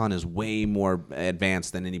lexicon is way more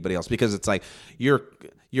advanced than anybody else, because it's like you're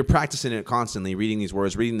practicing it constantly, reading these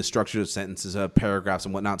words, reading the structure of sentences, paragraphs,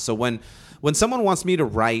 and whatnot. So when someone wants me to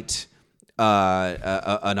write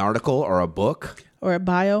an article or a book or a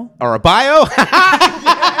bio,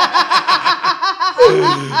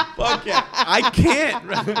 Fuck yeah. I can't.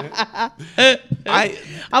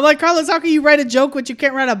 I'm like, Carlos, how can you write a joke but you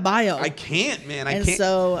can't write a bio? I can't, man. I and can't.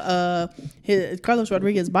 So Carlos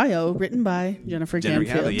Rodriguez bio, written by Jennifer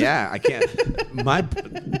Canfield. Yeah, I can't.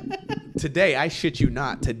 Today, I shit you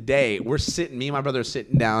not. Today, me and my brother are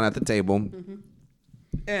sitting down at the table,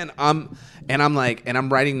 and I'm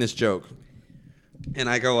writing this joke, and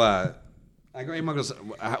I go, hey, Mom goes,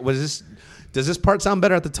 what is this? Does this part sound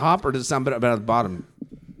better at the top or does it sound better at the bottom?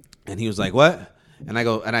 And he was like, what? And I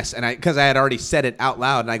go, because I had already said it out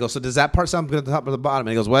loud, and I go, so does that part sound good at the top or the bottom? And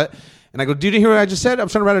he goes, what? And I go, did you hear what I just said? I'm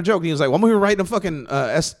trying to write a joke. And he was like, well, we were writing a fucking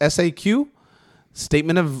SAQ,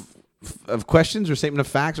 statement of questions or statement of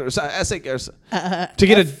facts or to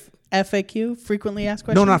get a FAQ, frequently asked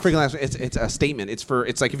questions. No, not frequently asked. It's a statement. It's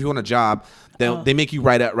like if you want a job, they make you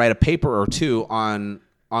write a paper or two on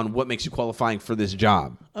what makes you qualifying for this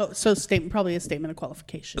job. Oh, so probably a statement of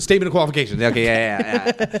qualification. A statement of qualifications. Okay,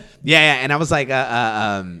 yeah. And I was like,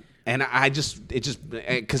 and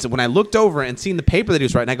because when I looked over and seen the paper that he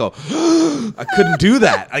was writing, I go, I couldn't do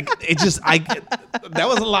that. That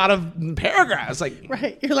was a lot of paragraphs. Like,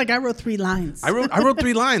 right, you're like, I wrote 3 lines. I wrote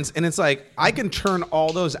 3 lines, and it's like I can turn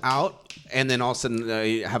all those out. And then all of a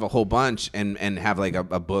sudden have a whole bunch and have like a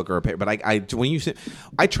book or a paper. But I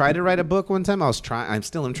tried to write a book one time. I'm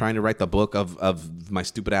still trying to write the book of my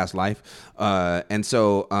stupid ass life. And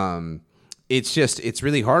so it's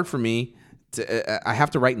really hard for me to, I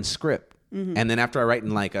have to write in script. Mm-hmm. And then after I write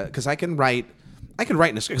in cause I can write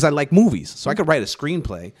in a script because I like movies. So I could write a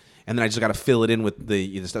screenplay. And then I just got to fill it in with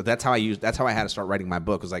the stuff. That's how I had to start writing my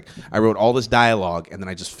book. Was like I wrote all this dialogue and then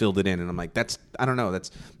I just filled it in. And I'm like, I don't know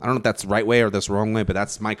if that's the right way or that's the wrong way, but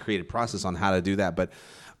that's my creative process on how to do that. But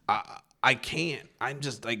I can't. I'm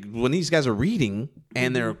just like when these guys are reading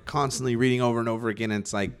and they're constantly reading over and over again. And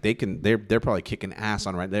it's like they're probably kicking ass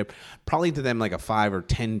on They're probably to them like a 5 or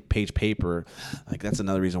 10 page paper. Like that's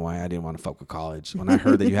another reason why I didn't want to fuck with college. When I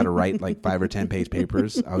heard that you had to write like 5 or 10 page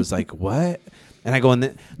papers, I was like, what? And I go,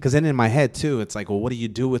 because then in my head too, it's like, well, what do you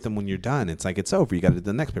do with them when you're done? It's like, it's over. You got to do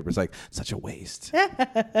the next paper. It's like, such a waste.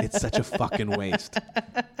 It's such a fucking waste.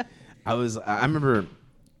 I remember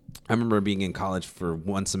being in college for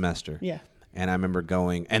 1 semester. Yeah. And I remember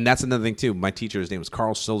going, and that's another thing too. My teacher, his name was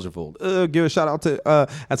Carl Silverfold. Give a shout out to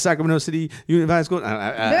at Sacramento City Unified School. So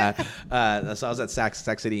I was at Sac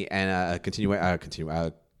City and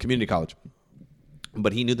community college.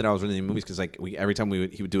 But he knew that I was really into movies because like every time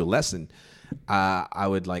he would do a lesson.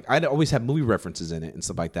 I'd always have movie references in it and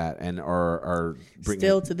stuff like that, and or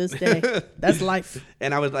still to this day, that's life.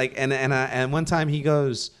 And I would like, and one time he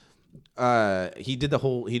goes, he did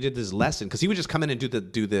this lesson because he would just come in and how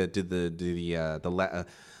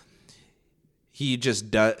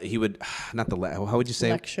would you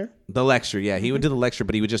say lecture? The lecture, yeah. He would do the lecture,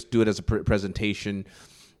 but he would just do it as a presentation.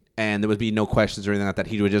 And there would be no questions or anything like that.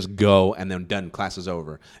 He would just go and then done, class is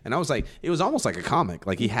over. And I was like, it was almost like a comic.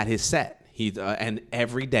 Like he had his set. And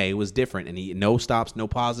every day was different. And he no stops, no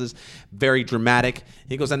pauses, very dramatic.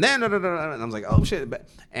 He goes, and then, and I was like, oh shit.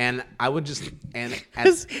 And I would just,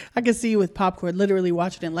 I could see you with popcorn, literally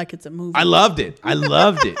watching it like it's a movie. I loved it.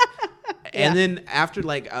 Yeah. And then after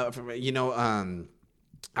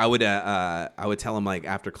I would tell him like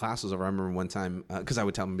after class was over. I remember one time because I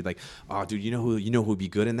would tell him, be like, "Oh, dude, you know who would be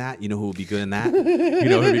good in that? You know who would be good in that? You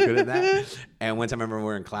know who would be good in that?" And one time I remember we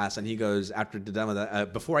were in class, and he goes after the done with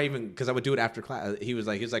that. Before I even because I would do it after class. He was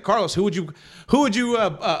like, Carlos, who would you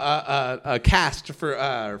cast for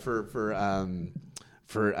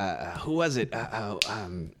who was it? Now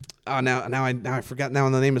I forgot now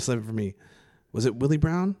the name is slipping for me. Was it Willie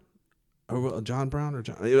Brown? Or John Brown or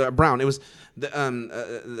John Brown. It was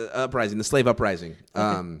the uprising, the slave uprising.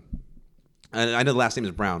 Okay. And I know the last name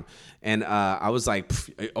is Brown. And I was like,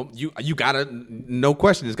 you gotta, no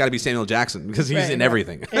question, it's got to be Samuel Jackson because he's in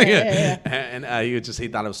everything. Yeah. And he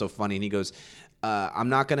thought it was so funny. And he goes, I'm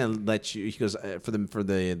not gonna let you. He goes for the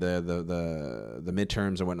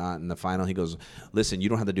midterms and whatnot and the final. He goes, listen, you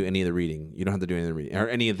don't have to do any of the reading. You don't have to do any of the reading or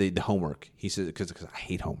any of the homework. He says because I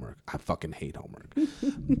hate homework. I fucking hate homework.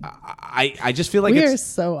 I just feel like we are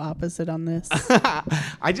so opposite on this.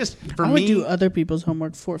 I would do other people's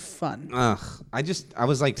homework for fun. I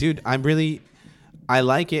was like, dude, I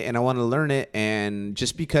like it and I want to learn it, and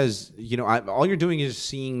just because all you're doing is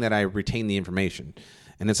seeing that I retain the information.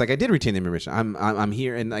 And it's like I did retain the information. I'm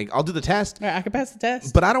here, and like I'll do the test. All right, I can pass the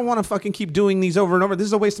test, but I don't want to fucking keep doing these over and over. This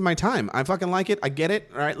is a waste of my time. I fucking like it. I get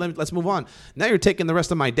it. All right, let's move on. Now you're taking the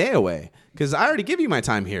rest of my day away because I already give you my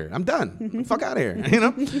time here. I'm done. Fuck out of here.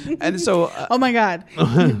 And so. Oh my God,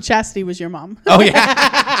 Chastity was your mom. Oh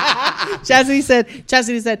yeah. Chastity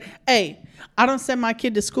said, "Hey, I don't send my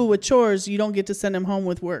kid to school with chores. You don't get to send him home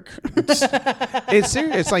with work. It's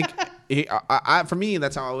serious. It's like, for me,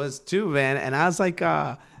 that's how I was too, man. And I was like,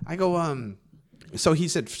 I go, so he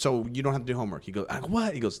said, so you don't have to do homework. He goes, I go,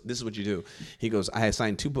 what? He goes, this is what you do. He goes, I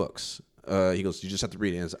assigned 2 books. He goes, you just have to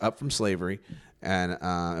read it. It's Up From Slavery and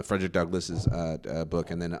Frederick Douglass's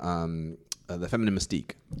book, and then The Feminine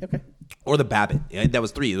Mystique. Okay. Or The Babbitt. Yeah, that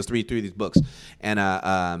was 3. It was three of these books.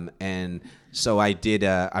 And so I did.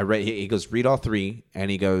 I read. He goes, read all 3,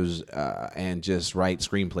 and he goes, and just write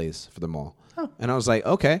screenplays for them all. Oh. And I was like,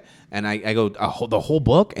 okay. And I go, the whole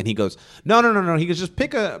book, and he goes, no. He goes, just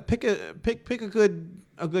pick a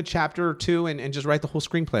good chapter or 2 and just write the whole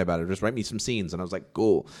screenplay about it. Just write me some scenes. And I was like,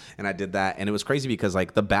 cool. And I did that. And it was crazy because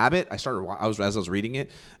like The Babbitt, as I was reading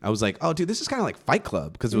it, I was like, oh dude, this is kind of like Fight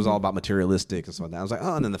Club, because it was all about materialistic and stuff like that. I was like,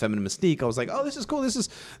 oh, and then The Feminine Mystique, I was like, oh, this is cool. This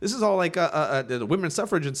is all like the women's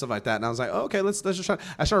suffrage and stuff like that. And I was like, oh, okay, let's just try.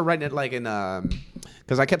 I started writing it like in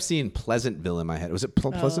because I kept seeing Pleasantville in my head. Was it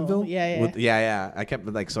Pleasantville? Yeah. Yeah. I kept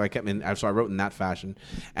like, so I wrote in that fashion.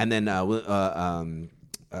 And then Up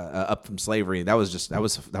From Slavery, that was just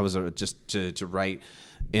to write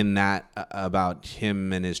in that about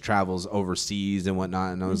him and his travels overseas and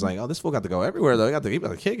whatnot. And I was like, oh, this fool got to go everywhere though. He got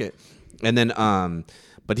to kick it. And then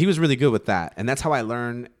but he was really good with that, and that's how I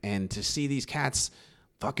learned. And to see these cats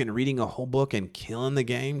fucking reading a whole book and killing the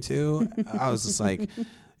game too, I was just like,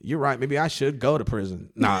 you're right, maybe I should go to prison.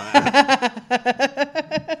 Nah.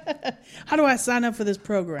 How do I sign up for this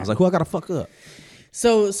program? I was like, who I gotta fuck up?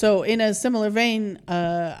 So in a similar vein,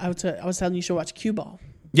 I was telling you should watch Cue Ball.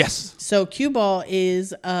 Yes. So Cue Ball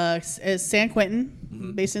is San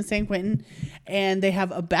Quentin, based in San Quentin, and they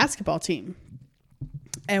have a basketball team.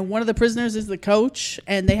 And one of the prisoners is the coach,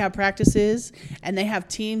 and they have practices, and they have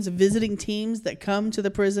visiting teams that come to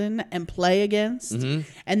the prison and play against. Mm-hmm.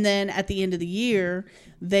 And then at the end of the year,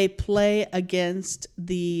 they play against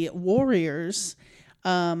the Warriors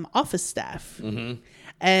office staff. Mm-hmm.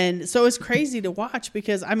 And so it's crazy to watch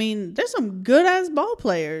because, I mean, there's some good ass ball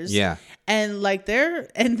players. Yeah. And like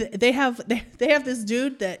they have this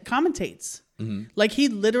dude that commentates. Mm-hmm. Like he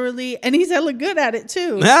literally, and he's hella good at it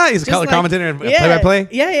too. Yeah, he's a color commentator and play-by-play.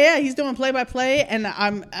 Yeah, he's doing play-by-play, and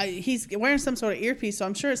he's wearing some sort of earpiece, so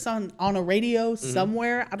I'm sure it's on a radio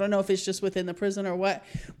somewhere. I don't know if it's just within the prison or what,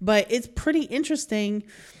 but it's pretty interesting.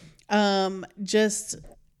 Just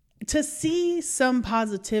to see some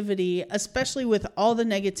positivity, especially with all the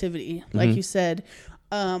negativity, like you said,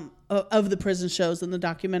 of the prison shows and the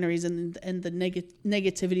documentaries and the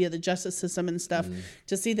negativity of the justice system and stuff,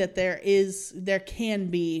 to see that there can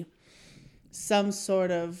be some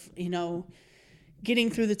sort of,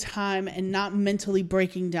 getting through the time and not mentally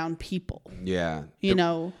breaking down people. Yeah.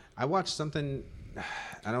 I watched something,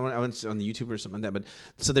 I went on the YouTube or something like that,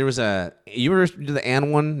 but so there was you ever do the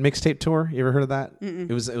AND1 mixtape tour? You ever heard of that? Mm-mm.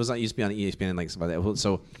 It used to be on ESPN and like stuff like that.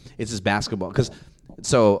 So it's this basketball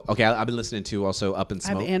okay, I've been listening to also Up in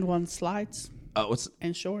Smoke. I have AND1 slides.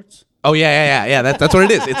 And shorts. Oh yeah. That's what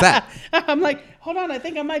it is. It's that. I'm like, hold on, I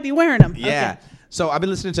think I might be wearing them. Yeah. Okay. So I've been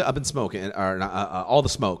listening to Up in Smoke, All the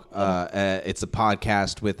Smoke. It's a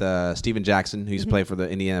podcast with Steven Jackson, who used to play for the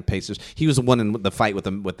Indiana Pacers. He was the one in the fight with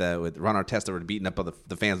Ron Artest that were beating up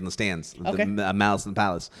the fans in the stands, the Malice in the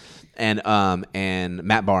Palace, and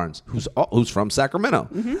Matt Barnes, who's from Sacramento,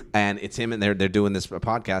 and it's him, and they're doing this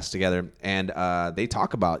podcast together, and they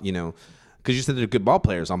talk about because you said they're good ball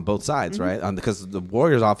players on both sides, right? Because the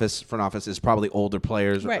Warriors' front office is probably older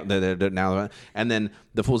players, right? They're now, and then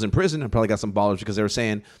the fools in prison have probably got some ballers, because they were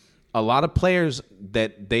saying a lot of players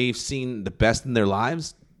that they've seen the best in their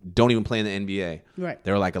lives don't even play in the NBA. Right.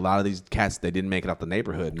 They were like, a lot of these cats, they didn't make it out the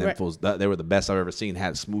neighborhood, and them fools, they were the best I've ever seen.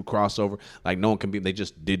 Had smooth crossover, like no one can be. They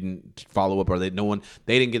just didn't follow up, or they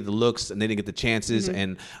didn't get the looks and they didn't get the chances.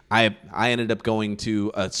 And I ended up going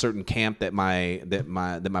to a certain camp that my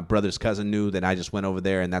brother's cousin knew, that I just went over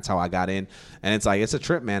there, and that's how I got in. And it's like, it's a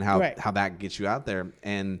trip, man. How that gets you out there.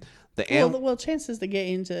 And the chances to get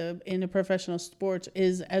into professional sports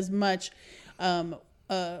is as much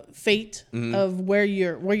fate of where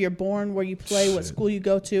you're born, where you play, what school you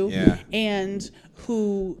go to, and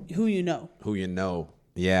who you know.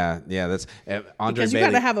 Yeah. That's Andre because you got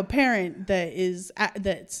to have a parent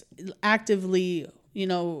that's actively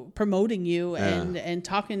promoting you and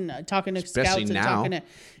talking to especially scouts and now, talking to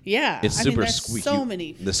it's super squeaky. So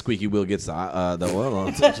many. The squeaky wheel gets the oil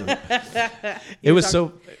on. It was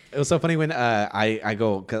so funny when I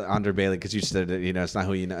go Andre Bailey, because you said it's not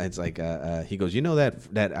who you know. It's like he goes,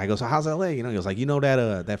 that I go, so how's LA? He goes like,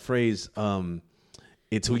 that phrase,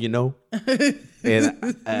 it's who you know. And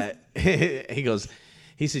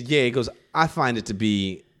he said, yeah, he goes, I find it to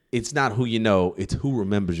be it's not who you know, it's who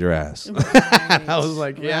remembers your ass. Right. I was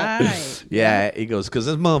like, yeah. Right. Yeah. He goes, because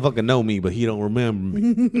this motherfucker know me, but he don't remember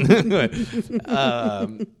me.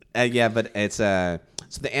 Yeah, but it's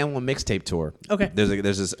the Animal Mixtape Tour. Okay.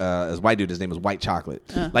 There's this white dude, his name is White Chocolate.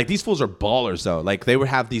 Like, these fools are ballers, though. Like, they would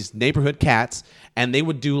have these neighborhood cats, and they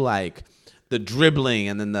would do, like, the dribbling,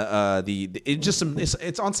 and then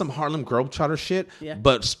it's on some Harlem Globetrotter shit,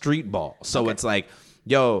 but street ball. So it's like,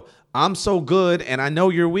 yo, I'm so good, and I know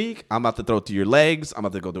you're weak. I'm about to throw it to your legs. I'm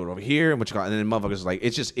about to go do it over here, and and then motherfuckers like,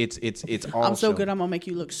 it's all. I'm so good. I'm gonna make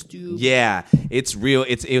you look stupid. Yeah, it's real.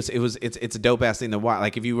 It's a dope ass thing to watch.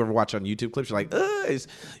 Like, if you ever watch on YouTube clips, you're like,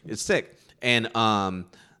 it's sick. And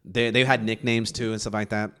they had nicknames too and stuff like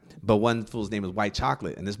that. But one fool's name was White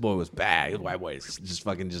Chocolate, and this boy was bad. He was white boy,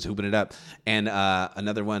 just hooping it up. And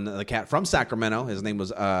another one, the cat from Sacramento, his name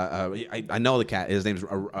was I know the cat. His name's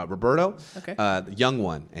Roberto, the young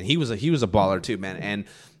one, and he was a baller too, man.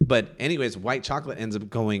 But anyways, White Chocolate ends up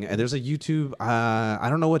going. And there's a YouTube. I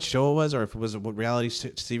don't know what show it was, or if it was what reality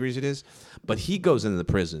series it is, but he goes into the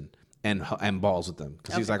prison and balls with them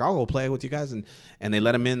because he's like, I'll go play with you guys, and they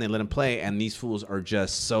let him in, they let him play, and these fools are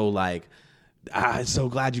just so like. I'm so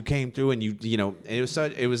glad you came through, and you know, and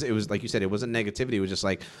it was like you said, it wasn't negativity. It was just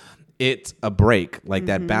like, it's a break. Like,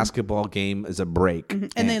 that basketball game is a break.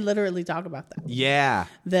 And they literally talk about that. Yeah.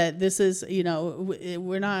 That this is, you know,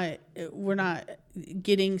 we're not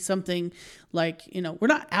getting something like, you know, we're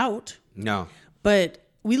not out. No. But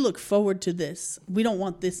we look forward to this. We don't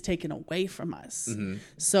want this taken away from us.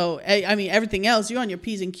 So, I mean, everything else, you're on your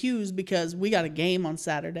P's and Q's because we got a game on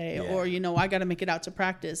Saturday, or, you know, I got to make it out to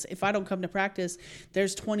practice. If I don't come to practice,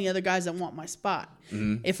 there's 20 other guys that want my spot.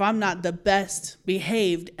 If I'm not the best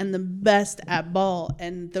behaved and the best at ball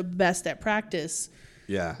and the best at practice,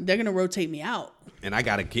 they're going to rotate me out. And I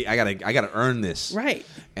gotta earn this. Right.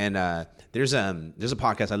 And there's a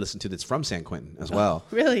podcast I listen to that's from San Quentin as well.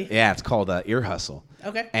 Really? Yeah, it's called Ear Hustle.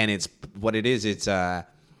 Okay. And it's what it is. It's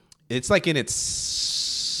like in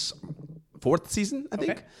its 4th season, I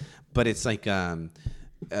think. But it's like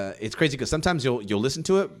it's crazy because sometimes you'll listen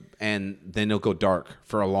to it and then it'll go dark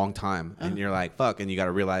for a long time, and you're like, fuck, and you got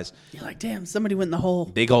to realize, you're like, damn, somebody went in the hole.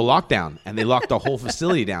 They go lockdown, and they lock the whole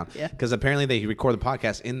facility down Yeah. because apparently they record the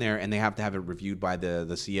podcast in there, and they have to have it reviewed by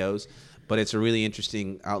the COs. But it's a really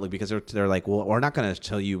interesting outlook because they're like, well, we're not going to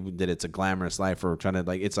tell you that it's a glamorous life, or trying to,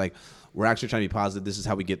 like, it's like, we're actually trying to be positive. This is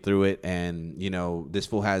how we get through it. And, you know, this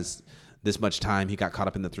fool has this much time. He got caught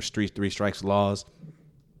up in the three strikes laws,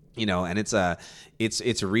 you know, and it's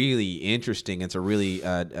really interesting. It's a really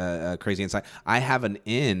crazy insight. I have an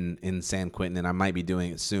in San Quentin, and I might be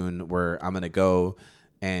doing it soon, where I'm going to go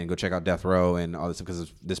check out Death Row and all this stuff,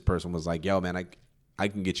 because this person was like, yo, man, I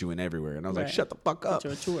can get you in everywhere. And I was like, shut the fuck up.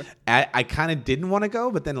 Get you a tour. I kind of didn't want to go,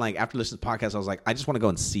 but then, like, after listening to the podcast, I was like, I just want to go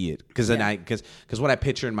and see it. Because then because what I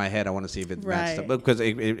picture in my head, I want to see if it matches up. Because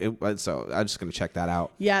so I'm just going to check that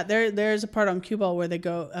out. Yeah, there's a part on Cue Ball where they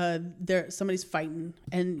go, somebody's fighting,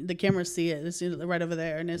 and the cameras see it. It's right over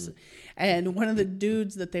there. And one of the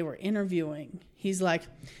dudes that they were interviewing, he's like,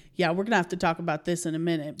 yeah, we're going to have to talk about this in a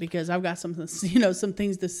minute because I've got some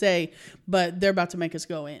things to say, but they're about to make us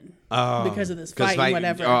go in because of this fight and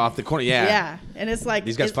whatever. Off the corner, yeah. Yeah, and it's like...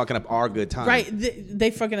 These guys fucking up our good time. Right,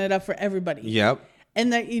 they fucking it up for everybody. Yep.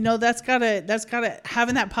 And that, you know, that's gotta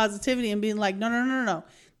having that positivity and being like, no.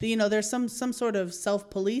 You know, there's some sort of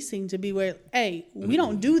self-policing to be where, hey, we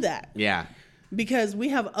don't do that. Yeah. Because we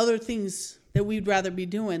have other things that we'd rather be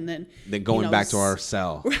doing than going back to our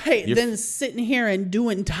cell. Right. Than sitting here and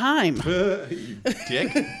doing time. You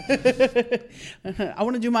dick. I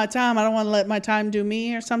want to do my time. I don't want to let my time do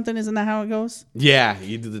me or something. Isn't that how it goes? Yeah.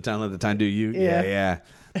 You do the time, let the time do you. Yeah.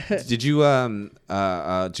 Did you do you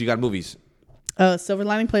got movies? Silver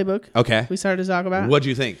Lining Playbook. Okay. We started to talk about. What'd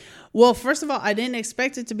you think? Well, first of all, I didn't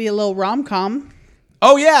expect it to be a little rom-com.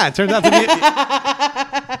 Oh yeah, it turns out to be.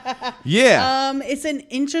 Yeah. It's an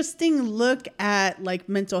interesting look at like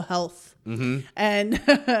mental health, and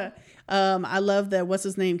I love that. What's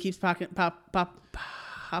his name keeps popping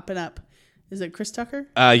up? Is it Chris Tucker?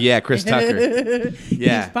 Yeah, Chris Tucker.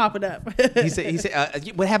 Yeah, keeps popping up. he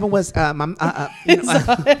said, what happened was, it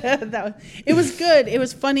was good. It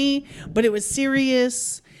was funny, but it was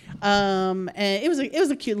serious. And it was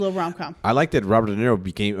a cute little rom-com. I like that Robert De Niro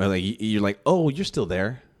became like, you're like, oh, you're still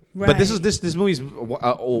there. Right. But this movie's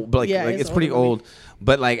old, but like it's pretty old.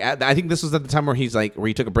 But like I think this was at the time where he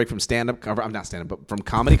took a break from stand-up. I'm not stand-up, but from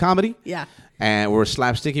comedy. Yeah. And we're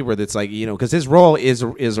slapsticky, where it's like, you know, because his role is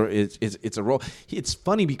it's a role. It's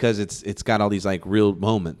funny because it's got all these like real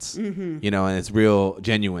moments, you know, and it's real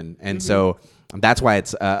genuine, and so that's why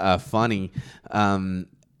it's funny.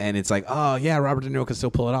 And it's like, oh yeah, Robert De Niro could still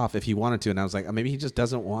pull it off if he wanted to. And I was like, maybe he just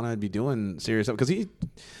doesn't want to be doing serious stuff because he's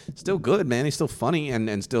still good, man. He's still funny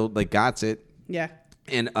and still like got it. Yeah.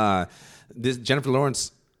 And this Jennifer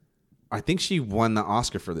Lawrence, I think she won the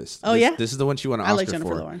Oscar for this. Oh yeah, this is the one she won an Oscar for. I like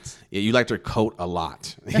Jennifer Lawrence. Yeah, you liked her coat a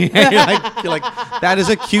lot. you're like, that is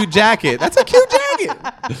a cute jacket. That's a cute jacket.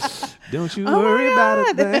 Don't you worry about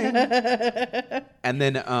a thing. And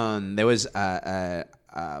then there was my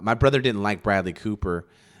brother didn't like Bradley Cooper,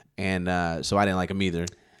 and so I didn't like him either.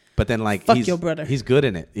 But then, like, Fuck your brother. He's good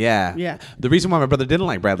in it. Yeah. Yeah. The reason why my brother didn't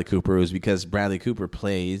like Bradley Cooper was because Bradley Cooper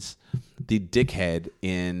plays the dickhead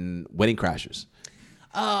in Wedding Crashers.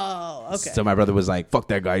 Oh, okay. So my brother was like, "Fuck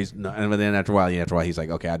that guy." And then after a while, he's like,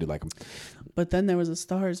 "Okay, I do like him." But then there was A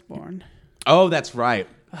Star Is Born. Oh, that's right.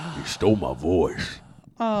 You stole my voice.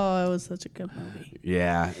 Oh, it was such a good movie.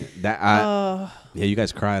 Yeah, yeah, you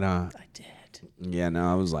guys cried, huh? I did. Yeah,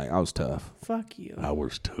 no, I was tough. Fuck you. I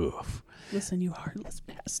was tough. Listen, you heartless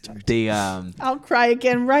bastard. I'll cry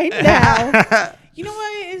again right now. You know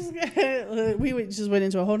what? We just went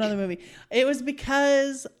into a whole nother movie. It was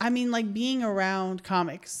because, I mean, like, being around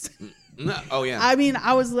comics. Oh, yeah. I mean,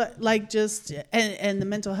 I was like just, and the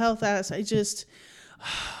mental health aspect,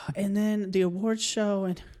 and then the awards show,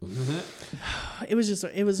 and it was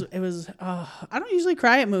I don't usually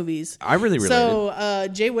cry at movies. I really related. So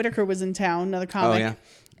Jay Whitaker was in town, another comic. Oh, yeah.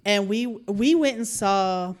 And we went and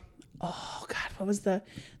saw, oh God, what was the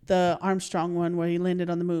Armstrong one where he landed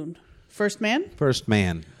on the moon? First Man? First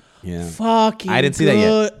Man. Yeah. Fucking I didn't see that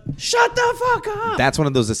yet. Shut the fuck up. That's one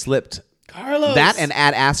of those that slipped. Carlos. That and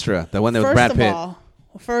Ad Astra, the one that was Brad Pitt.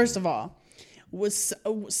 First of all, was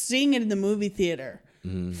seeing it in the movie theater.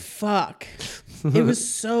 Fuck. It was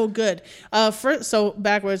so good. So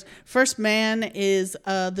backwards. First Man is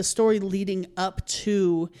the story leading up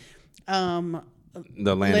to the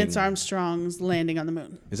landing. Lance Armstrong's landing on the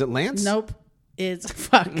moon. Is it Lance? Nope. It's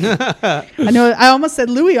fuck. I know. I almost said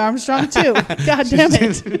Louis Armstrong too. God damn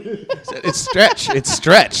it. It's Stretch. It's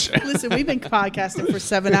Stretch. Listen, we've been podcasting for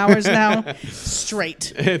 7 hours now,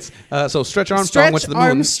 straight. It's so Stretch Armstrong went to the moon.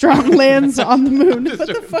 Armstrong lands on the moon. What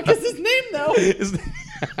the fuck is his name though?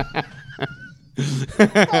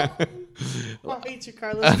 I hate you,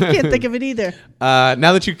 Carlos. I can't think of it either.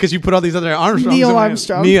 Now that because you put all these other Armstrongs. Neil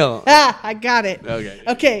Armstrong. Neil. I got it.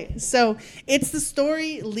 Okay. So it's the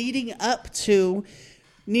story leading up to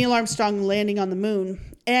Neil Armstrong landing on the moon,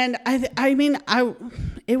 and I mean,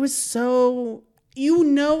 it was so. You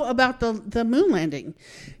know about the moon landing,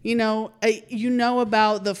 you know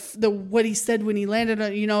about the what he said when he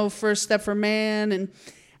landed. First step for man,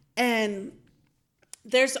 and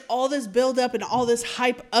there's all this buildup and all this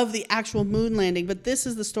hype of the actual moon landing, but this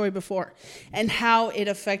is the story before and how it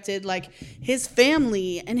affected like his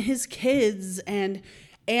family and his kids and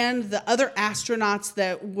the other astronauts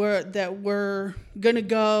that were gonna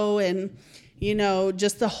go, and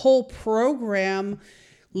just the whole program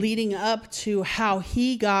leading up to how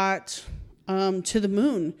he got to the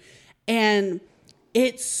moon. And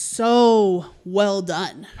it's so well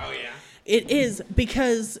done. Oh yeah. It is,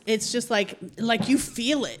 because it's just like you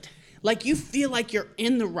feel it. Like you feel like you're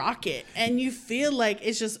in the rocket, and you feel like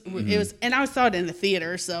it's just, it was, and I saw it in the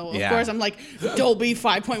theater. So of course I'm like Dolby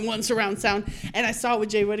 5.1 surround sound, and I saw it with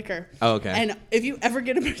Jay Whitaker. Oh, okay. And if you ever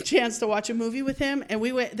get a chance to watch a movie with him, and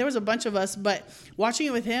there was a bunch of us, but watching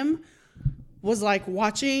it with him was like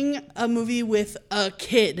watching a movie with a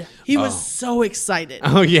kid. He was so excited.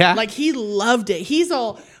 Oh yeah. Like he loved it. He's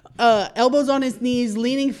all elbows on his knees,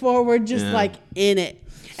 leaning forward, just like in it.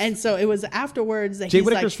 And so it was afterwards that Jay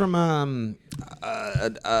Whitaker's from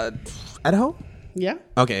Idaho? Yeah.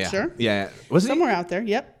 Okay, yeah. Sure. Yeah. Was somewhere out there.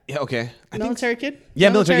 Yep. Yeah, okay. Military kid? Yeah,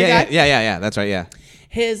 military. guy? Yeah. That's right, yeah.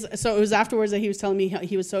 So it was afterwards that he was telling me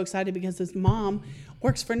he was so excited because his mom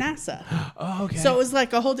works for NASA. Oh, okay. So it was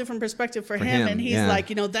like a whole different perspective for him. And he's like,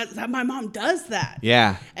 that my mom does that.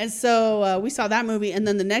 Yeah. And so we saw that movie. And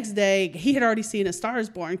then the next day, he had already seen A Star Is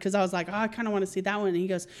Born, because I was like, I kind of want to see that one. And he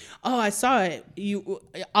goes, I saw it.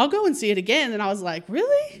 I'll go and see it again. And I was like,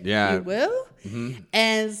 really? Yeah. You will? Mm-hmm.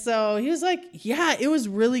 And so he was like, yeah, it was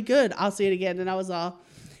really good. I'll see it again. And I was all,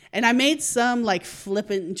 and I made some like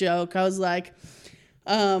flippant joke. I was like,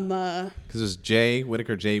 because it was Jay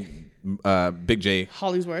Whitaker, Big J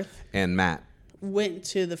Hollingsworth, and Matt went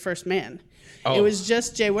to The First Man. It was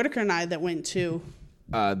just Jay Whitaker and I that went to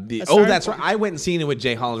that's right. I went and seen it with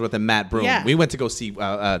Jay Hollingsworth and Matt Broom. Yeah. We went to go see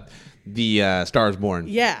the Star Is Born.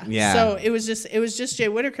 Yeah. So it was just Jay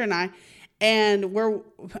Whitaker and I, and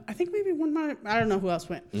I think maybe one more, I don't know who else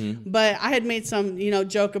went, but I had made some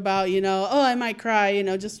joke about I might cry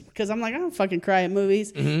just because I'm like, I don't fucking cry at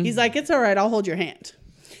movies. He's like, it's all right, I'll hold your hand.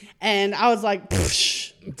 And I was like,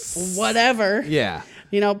 psh, whatever. Yeah.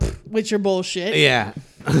 You know, with your bullshit. Yeah.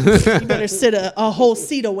 You better sit a whole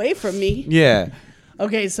seat away from me. Yeah.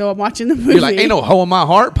 Okay, so I'm watching the movie. You're like, ain't no hoe in my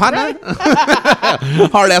heart, partner.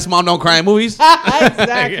 Hard ass mom don't cry in movies.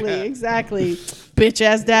 Exactly. Bitch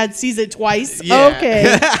ass dad sees it twice. Yeah.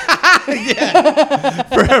 Okay.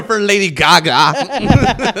 Yeah. For Lady Gaga.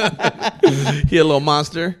 He a little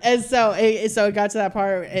monster. And so it got to that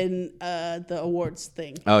part in the awards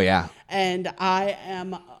thing. Oh yeah. And I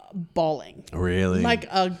am bawling. Really? Like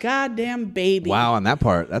a goddamn baby. Wow, on that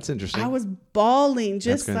part. That's interesting. I was bawling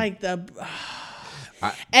just like the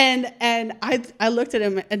and I looked at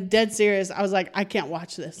him and dead serious. I was like, I can't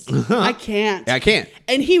watch this. I can't. I can't.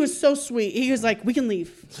 And he was so sweet. He was like, we can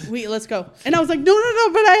leave. Let's go. And I was like, no,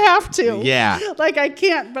 but I have to. Yeah. Like I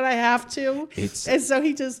can't, but I have to. It's... And so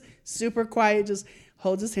he just super quiet, just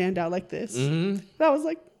holds his hand out like this. Mm-hmm. And I was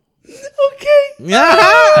like, okay. Yeah.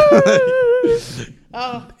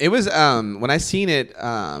 Oh. It was when I seen it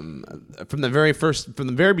from the very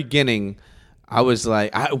beginning. I was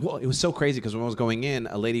like, it was so crazy because when I was going in,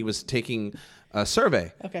 a lady was taking a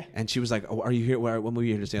survey. Okay. And she was like, "Oh, are you here? What movie are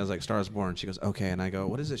you here to see?" I was like, "Star is Born." She goes, "Okay." And I go,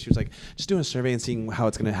 "What is it?" She was like, "Just doing a survey and seeing how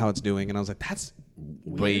it's doing." And I was like, "That's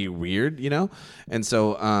way weird, you know?" And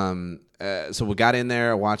so, so we got in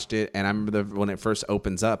there, I watched it, and I remember when it first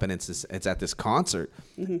opens up, and it's at this concert,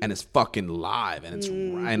 and it's fucking live, and it's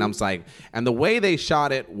and I'm like, and the way they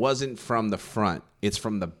shot it wasn't from the front. It's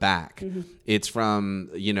from the back. Mm-hmm. It's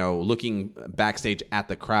from, looking backstage at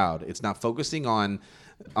the crowd. It's not focusing on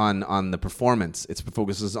the performance. It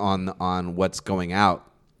focuses on what's going out.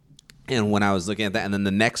 And when I was looking at that, and then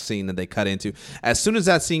the next scene that they cut into, as soon as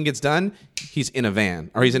that scene gets done, he's in a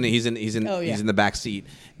van, or he's in the back seat,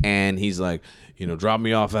 and he's like, drop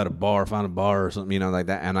me off at a bar, find a bar or something, like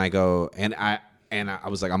that. And I go, and I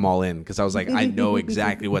was like, I'm all in, because I was like, I know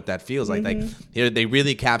exactly what that feels like. Mm-hmm. Like they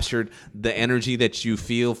really captured the energy that you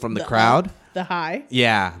feel from the crowd. The high.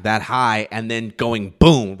 Yeah, that high, and then going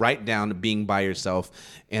boom right down to being by yourself,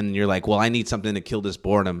 and you're like, well, I need something to kill this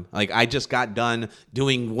boredom. Like I just got done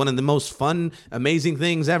doing one of the most fun, amazing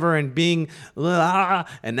things ever, and being,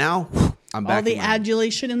 and now I'm back. All the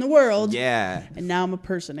adulation in the world. Yeah. And now I'm a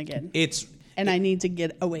person again. And I need to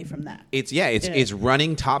get away from that. It's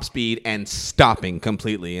running top speed and stopping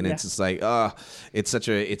completely, and it's just like,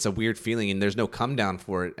 it's a weird feeling, and there's no come down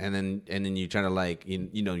for it, and then you try to like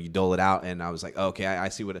you dole it out, and I was like, okay, I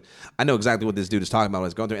see I know exactly what this dude is talking about, what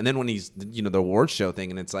he's going through, and then when he's the awards show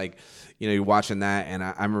thing, and it's like you're watching that, and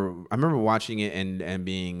I remember watching it and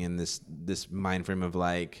being in this mind frame of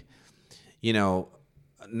like,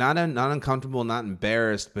 not uncomfortable, not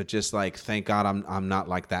embarrassed, but just like, thank God I'm not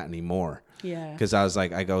like that anymore. Yeah. Because I was like,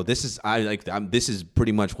 this is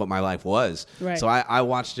pretty much what my life was. Right. So I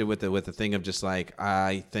watched it with the thing of just like,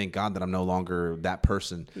 I thank God that I'm no longer that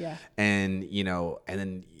person. Yeah. And and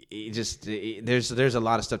then there's a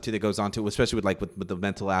lot of stuff too that goes on to, especially with the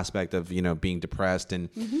mental aspect of being depressed and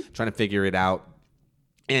trying to figure it out.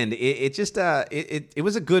 And it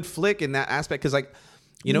was a good flick in that aspect, because like.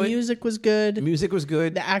 Music was good. Music was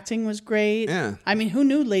good. The acting was great. Yeah. I mean, who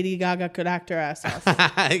knew Lady Gaga could act her ass off?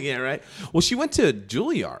 Yeah, right. Well, she went to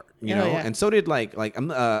Juilliard, and so did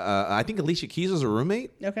I think Alicia Keys was a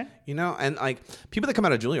roommate. Okay. And like people that come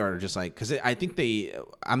out of Juilliard are just like, because I think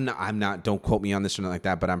I'm not. Don't quote me on this or nothing like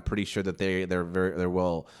that, but I'm pretty sure that they're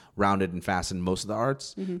well rounded and fast in most of the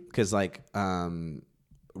arts, because like Robin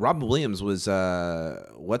Williams was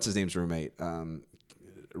what's his name's roommate,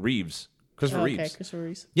 Reeves. Christopher Reeves. Okay, Christopher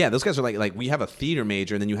Reeves. Yeah, those guys are like we have a theater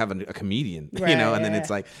major, and then you have a comedian, right, and then it's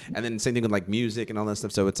like, and then same thing with like music and all that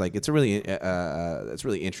stuff. So it's like it's really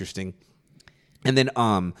interesting. And then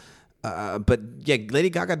but yeah, Lady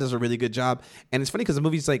Gaga does a really good job, and it's funny because the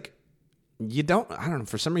movie's like I don't know,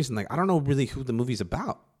 for some reason, like I don't know really who the movie's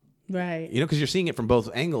about, right? Because you're seeing it from both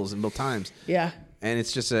angles and both times. Yeah. And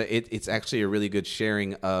it's just it's actually a really good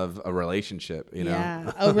sharing of a relationship,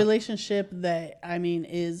 Yeah, a relationship that, I mean,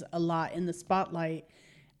 is a lot in the spotlight,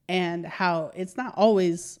 and how it's not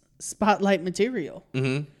always spotlight material.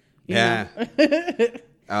 Mm-hmm. Yeah.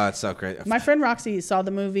 Oh, it's so great. My friend Roxy saw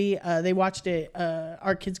the movie. They watched it.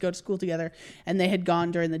 Our kids go to school together, and they had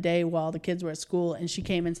gone during the day while the kids were at school. And she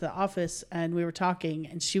came into the office, and we were talking,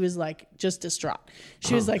 and she was like just distraught.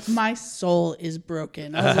 She was like, "My soul is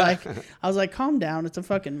broken." I was like, "Calm down. It's a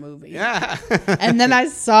fucking movie." Yeah. And then I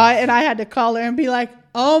saw it, and I had to call her and be like,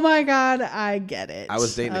 "Oh my God, I get it." I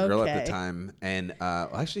was dating a girl at the time, and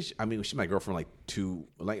actually, she's my girlfriend it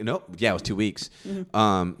was 2 weeks.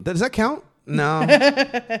 Mm-hmm. Does that count? No.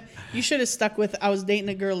 You should have stuck with I was dating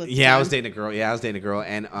a girl at the time. I was dating a girl.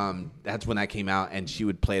 And that's when that came out, and she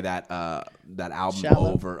would play that that album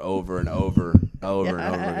Shallow. over and over and over and over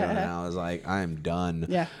again. And I was like, I am done.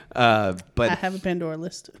 Yeah. But I have a Pandora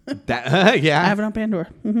list. that yeah, I have it on Pandora.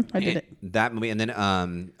 I did it. That movie, and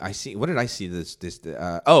then I see. What did I see?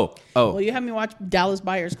 Well, you had me watch Dallas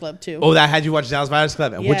Buyers Club too. Oh, that had you watch Dallas Buyers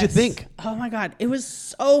Club. And what'd you Yes. think? Oh my God, it was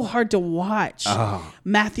so hard to watch. Oh.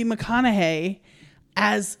 Matthew McConaughey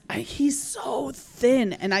he's so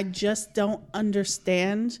thin, and I just don't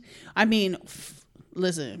understand. I mean,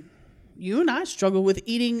 listen, you and I struggle with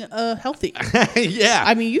eating healthy. Yeah.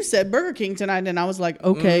 I mean, you said Burger King tonight, and I was like,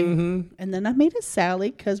 okay. And then I made a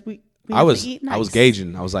salad because we I have was to eat nice. I was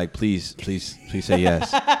gauging. I was like, please say yes.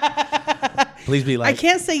 Please be I like.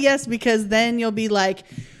 can't say yes because then you'll be like,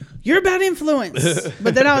 you're about influence.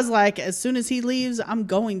 But then I was like, as soon as he leaves, I'm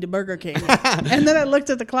going to Burger King. And then I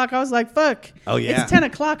looked at the clock. I was like, fuck. Oh, yeah. It's 10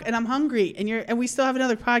 o'clock and I'm hungry. And we still have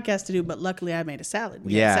another podcast to do. But luckily I made a salad.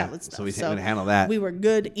 We had salad stuff. So we can handle that. We were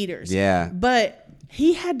good eaters. Yeah. But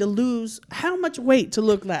he had to lose how much weight to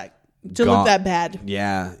look like, Gone. look that bad.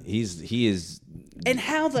 Yeah, he is. And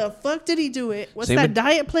how the fuck did he do it? What's Same that with-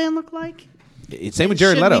 diet plan look like? Same with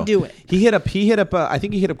Jared Should we Leto. do it? He hit up. I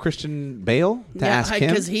think he hit up Christian Bale to ask him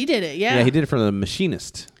because he did it. Yeah. Yeah, he did it for The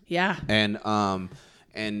Machinist. Yeah. And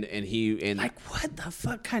he Like, what the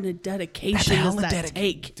fuck kind of dedication That's does hella that dedication.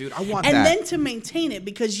 take? Dude, I want and that. then to maintain it,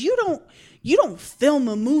 because you don't film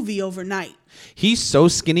a movie overnight. He's so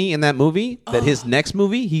skinny in that movie that his next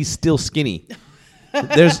movie he's still skinny.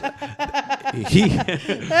 There's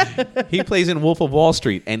he plays in Wolf of Wall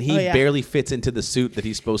Street and he barely fits into the suit that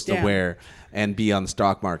he's supposed to wear and be on the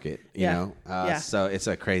stock market. You know, so it's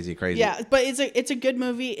a crazy. Yeah, but it's a good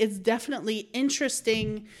movie. It's definitely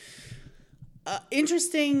interesting.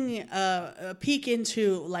 Peek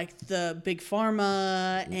into like the big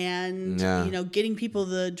pharma and getting people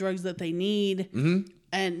the drugs that they need,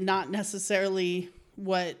 and not necessarily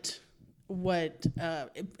what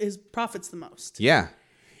is profits the most. Yeah.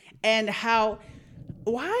 And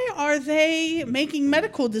why are they making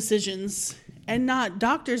medical decisions and not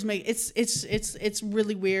doctors make it's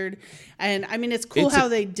really weird. And I mean, it's cool how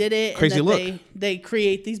they did it. Crazy and that look. They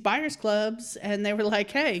create these buyers clubs, and they were like,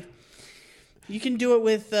 hey, you can do it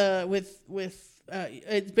with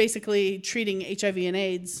it's basically treating HIV and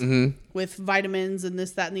AIDS with vitamins and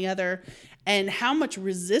this, that, and the other, and how much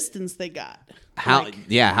resistance they got.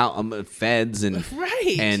 Feds and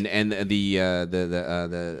Right. and the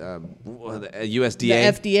USDA, The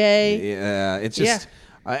FDA. Yeah, it's just.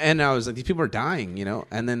 And I was like, these people are dying,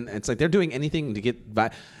 and then it's like they're doing anything to get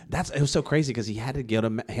by. It was so crazy because he had to go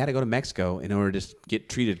to Mexico in order to get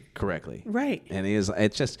treated correctly, Right? And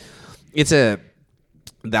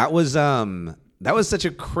that was such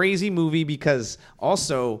a crazy movie because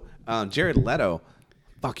also Jared Leto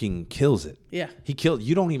fucking kills it. Yeah. He killed.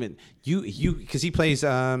 You don't even because he plays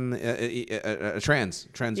a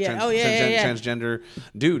transgender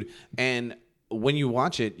dude. And when you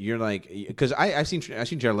watch it, you're like, because I've seen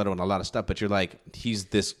Jared Leto in a lot of stuff, but you're like, he's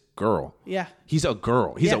this girl. Yeah. He's a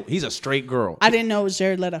girl. He's a straight girl. I didn't know it was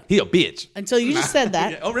Jared Leto He's a bitch. until you just said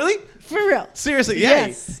that. Oh, really? For real. Seriously, yeah.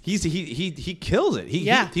 Yes. He kills it.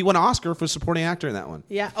 He won an Oscar for supporting actor in that one.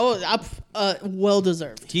 Yeah. Oh, well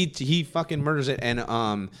deserved. He fucking murders it,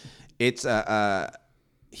 and it's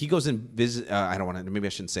he goes and visit. I don't want to. Maybe I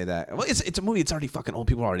shouldn't say that. Well, it's a movie. It's already fucking old.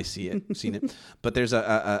 People already seen it. But there's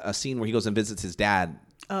a scene where he goes and visits his dad.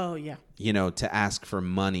 Oh yeah. To ask for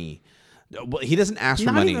money. Well, he doesn't ask for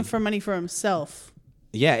Not money. even for money for himself.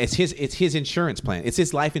 Yeah, it's his insurance plan. It's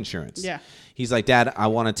his life insurance. Yeah. He's like, Dad, I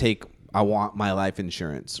want my life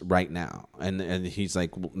insurance right now, and he's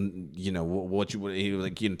like, what he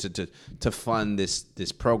like, to fund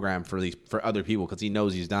this program for other people because he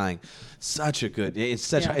knows he's dying.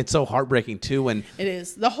 It's so heartbreaking too, and it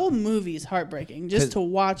is. The whole movie is heartbreaking just to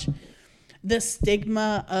watch the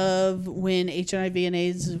stigma of when HIV and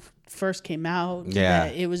AIDS first came out. Yeah,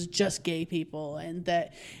 that it was just gay people, and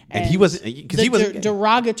he wasn't because he wasn't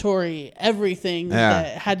derogatory everything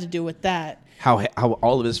that had to do with that. How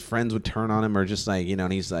all of his friends would turn on him, or just like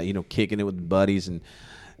and he's like kicking it with buddies, and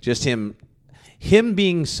just him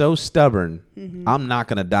being so stubborn. Mm-hmm. I'm not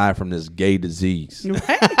gonna die from this gay disease.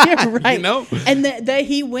 Right, you're right. And that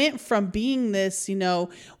he went from being this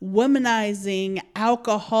womanizing,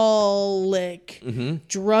 alcoholic,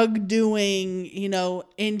 drug doing,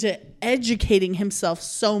 into educating himself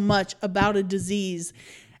so much about a disease,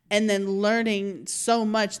 and then learning so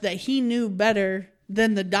much that he knew better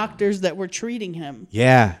than the doctors that were treating him.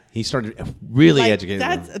 Yeah, he started really Like, educating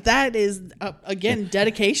them. that is again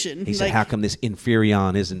dedication. He said, "How come this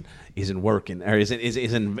Inferion isn't working or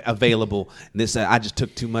isn't available? And this I just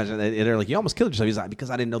took too much." And they're like, "You almost killed yourself." He's like, "Because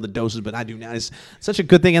I didn't know the doses, but I do now." It's such a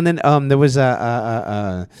good thing. And then there was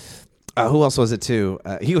who else was it too?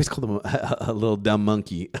 He always called him a little dumb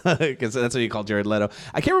monkey because that's what he called Jared Leto.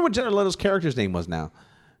 I can't remember what Jared Leto's character's name was now.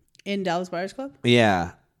 In Dallas Buyers Club.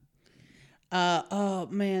 Yeah. Oh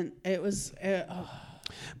man, it was.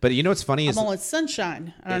 But you know what's funny is I'm all it's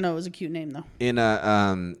Sunshine. I don't know. It was a cute name though. in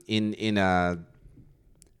the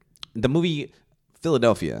movie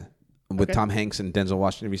Philadelphia with Okay. Tom Hanks and Denzel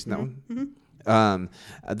Washington. Have you seen that one? Mm-hmm.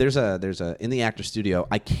 There's a in the actor studio.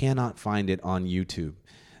 I cannot find it on YouTube,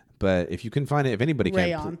 but if you can find it, if anybody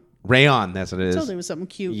Rayon. can, Rayon. That's what it I is. told you it was something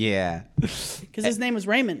cute. Yeah, Because his name was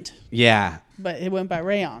Raymond, yeah, but it went by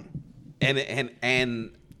Rayon.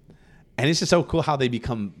 and it's just so cool how they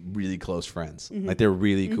become really close friends. Mm-hmm. Like they're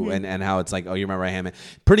really cool, and how it's like, oh, you're my right hand man.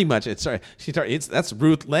 Pretty much, that's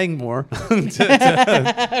Ruth Langmore. Right.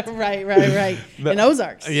 In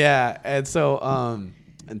Ozarks. Yeah, and so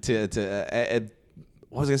what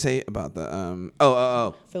was I gonna say about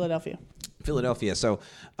the Philadelphia. So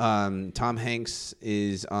Tom Hanks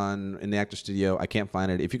is in the actor studio. I can't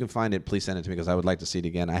find it. If you can find it, please send it to me because I would like to see it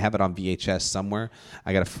again. I have it on VHS somewhere.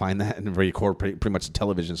 I gotta find that and record pretty much a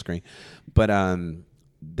television screen. But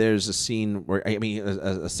there's a scene where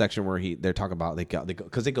a section where they're talking about they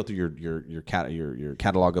go through your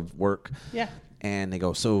catalog of work. Yeah. And they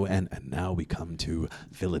go, so, and now we come to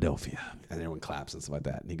Philadelphia. And everyone claps and stuff like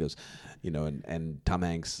that. And he goes, and Tom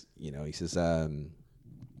Hanks, he says,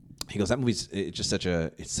 he goes, that movie's it's such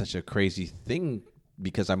a crazy thing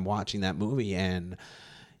because I'm watching that movie. And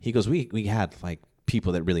he goes, we had like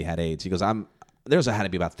people that really had AIDS. He goes, had to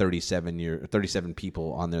be about 37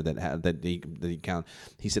 people on there that he count.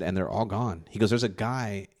 He said, and they're all gone. He goes, there's a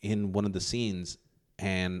guy in one of the scenes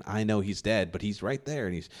and I know he's dead, but he's right there.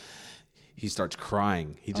 And he starts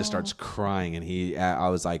crying. He just starts crying, and I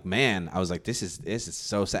was like, man, this is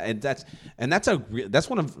so sad. And that's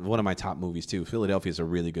one of my top movies too. Philadelphia is a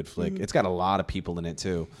really good flick. Mm-hmm. It's got a lot of people in it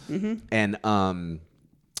too, and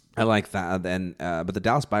I like that. And but the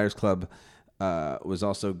Dallas Buyers Club was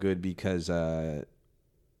also good because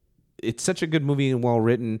it's such a good movie and well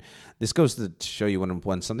written. This goes to show you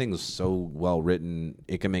when something is so well written,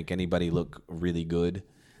 it can make anybody look really good.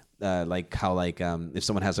 Like how if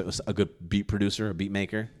someone has a good beat producer, a beat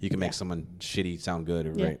maker, you can make someone shitty sound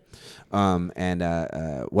good, right?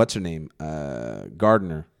 And what's her name?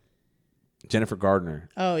 Jennifer Gardner.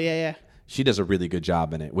 Oh yeah. She does a really good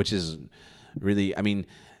job in it, which is really,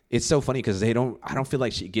 it's so funny because I don't feel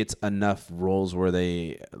like she gets enough roles where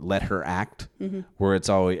they let her act, where it's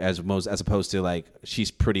always as opposed to like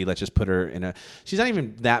she's pretty. Let's just put her in she's not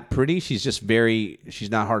even that pretty. She's just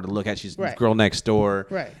she's not hard to look at. She's girl next door,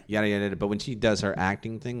 right? Yada yada. But when she does her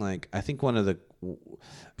acting thing, like I think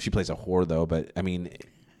she plays a whore though. But and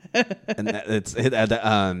it's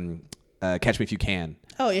Catch Me If You Can.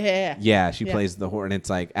 Oh yeah. Yeah, she plays the whore, and it's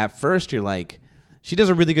like at first you're like, she does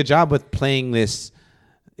a really good job with playing this.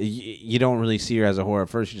 You don't really see her as a whore at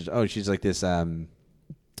first. She's like this a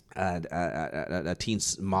teen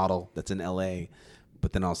model that's in LA,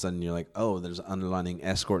 but then all of a sudden you're like, oh, there's an underlining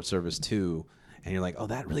escort service too, and you're like, oh,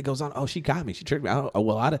 that really goes on. Oh, she got me. She tricked me. I'd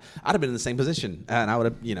have been in the same position, and I would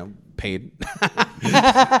have paid.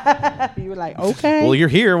 You were like, okay. Well, you're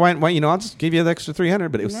here. Why? I'll just give you the extra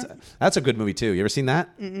 $300. But that's a good movie too. You ever seen that?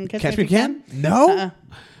 Catch Me If You Can? No.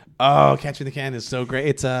 Oh, Catch Me If You Can is so great.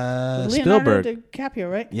 It's Leonardo Spielberg.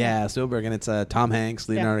 DiCaprio, right? Yeah, Spielberg, and it's Tom Hanks,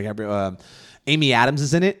 Leonardo DiCaprio. Amy Adams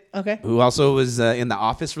is in it. Okay. Who also was in The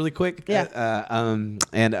Office really quick. Yeah.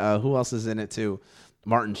 And who else is in it too?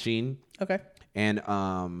 Martin Sheen. Okay. And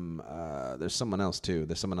there's someone else too.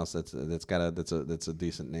 There's someone else that's a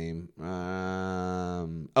decent name.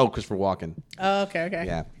 Christopher Walken. Oh, okay.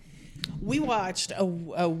 Yeah. We watched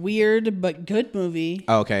a weird but good movie.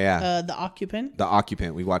 Oh, okay, yeah. The Occupant. The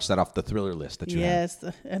Occupant. We watched that off the thriller list that you had. Yes,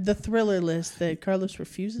 the thriller list that Carlos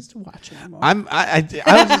refuses to watch anymore. I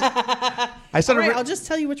started. All right, I'll just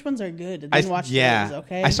tell you which ones are good and then watch those,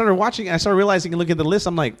 okay? I started watching. I started realizing and looking at the list.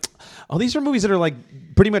 I'm like, oh, these are movies that are like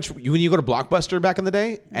pretty much when you go to Blockbuster back in the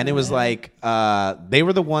day, and it was like they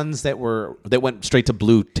were the ones that went straight to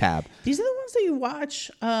Blue tab. These are the ones that you watch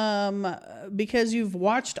because you've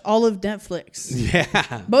watched all of Netflix.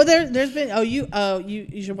 Yeah. But there's been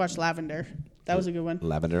you should watch Lavender. That was a good one.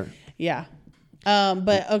 Lavender. Yeah.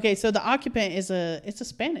 But okay, so The Occupant it's a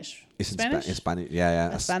Spanish It's Spanish? Spanish.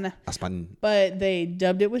 Yeah. España. España. But they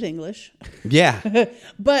dubbed it with English. Yeah.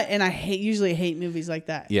 And I usually hate movies like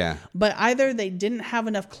that. Yeah. But either they didn't have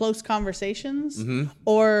enough close conversations,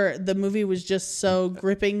 or the movie was just so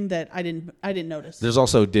gripping that I didn't notice. There's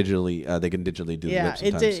also digitally, they can digitally do the Yeah, lips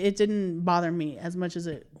sometimes. it didn't bother me as much as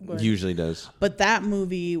it would. Usually does. But that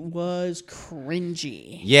movie was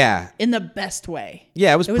cringy. Yeah. In the best way.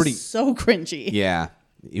 Yeah, it was It pretty. was so cringy. Yeah.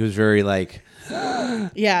 He was very like,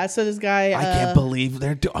 Yeah, so this guy I can't believe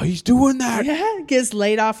he's doing that. gets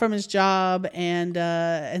laid off from his job and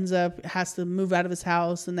has to move out of his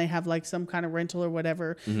house, and they have like some kind of rental or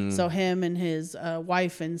whatever. So him and his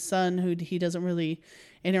wife and son, who he doesn't really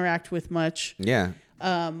interact with much, Yeah.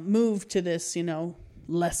 move to this,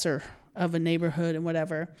 lesser of a neighborhood and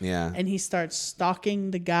whatever. Yeah. And he starts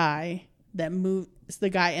stalking the guy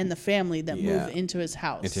and the family that move into his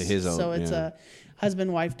house. Into his own, So it's a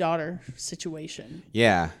husband, wife, daughter situation.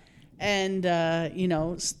 Yeah. And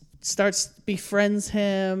befriends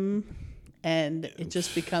him, and it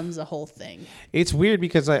just becomes a whole thing. It's weird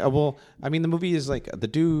because the movie is like the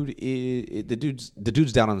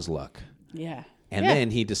dude's down on his luck. Yeah. And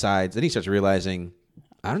then he starts realizing,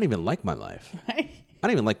 I don't even like my life. Right? I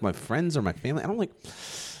don't even like my friends or my family.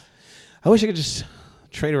 I wish I could just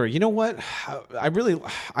trade her. You know what?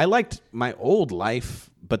 I liked my old life,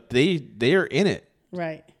 but they're in it.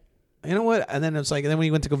 Right. You know what? And then it's like, and then when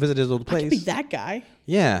he went to go visit his old place. I could be that guy.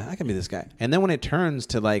 Yeah, I can be this guy. And then when it turns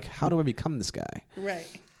to like, how do I become this guy? Right.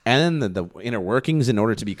 And then the inner workings in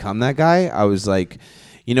order to become that guy, I was like,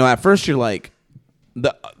 at first you're like,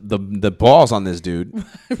 the balls on this dude.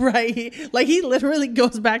 Right. He literally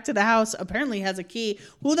goes back to the house, apparently has a key.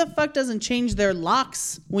 Who the fuck doesn't change their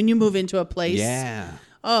locks when you move into a place? Yeah.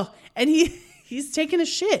 Oh, and he's taking a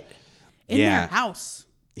shit in their house.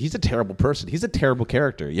 He's a terrible person. He's a terrible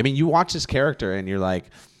character. I mean, you watch this character and you're like,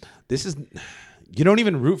 you don't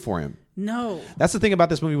even root for him. No. That's the thing about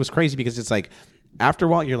this movie was crazy because it's like, after a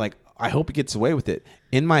while, you're like, I hope he gets away with it.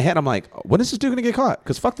 In my head, I'm like, when is this dude gonna get caught?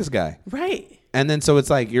 Because fuck this guy. Right. And then so it's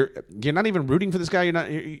like you're not even rooting for this guy.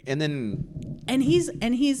 And he's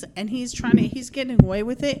getting away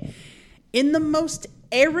with it in the most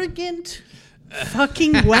arrogant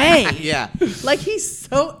fucking way. Yeah. Like he's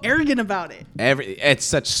so arrogant about it. It's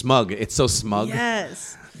such smug. It's so smug.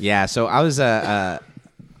 Yes. Yeah. So I was I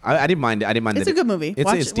didn't mind it. It's a good movie.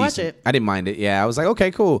 Watch it. I didn't mind it. Yeah. I was like,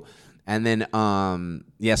 okay, cool. And then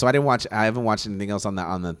so I haven't watched anything else on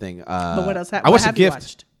the thing. But what else I watched The Gift.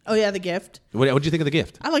 Watched? Oh yeah, The Gift. What did you think of The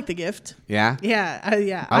Gift? I like The Gift. Yeah?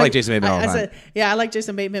 Yeah. I like Jason Bateman all the time. I like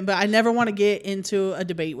Jason Bateman, but I never want to get into a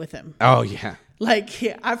debate with him. Oh, yeah.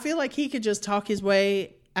 I feel like he could just talk his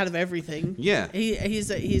way out of everything. Yeah.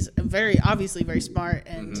 He's very obviously very smart,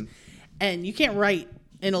 and you can't write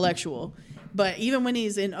intellectual. But even when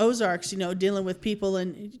he's in Ozarks, dealing with people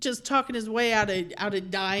and just talking his way out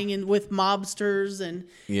of dying and with mobsters, and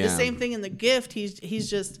the same thing in The Gift. He's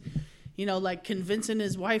just convincing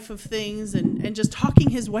his wife of things and just talking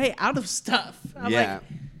his way out of stuff. I'm like,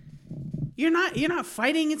 you're not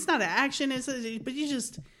fighting. It's not an action. But you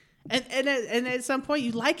just and at some point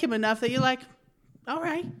you like him enough that you're like, all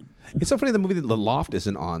right. It's so funny the movie The Loft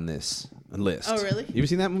isn't on this list. Oh really? You ever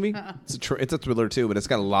seen that movie? It's a thriller too, but it's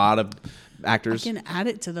got a lot of actors. I can add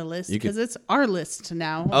it to the list because it's our list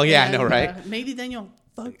now. Oh yeah, I know, right? Maybe then you'll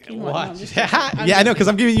fucking watch. Yeah, I know because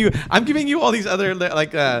I'm giving you all these other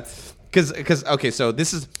like because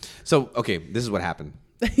this is what happened.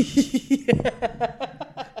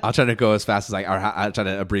 I'll try to go as fast as I'll try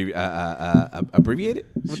to abbreviate it.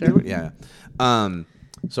 Sure. Yeah.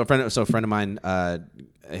 So a friend of mine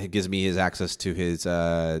gives me his access to his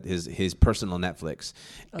personal Netflix,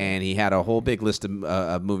 and he had a whole big list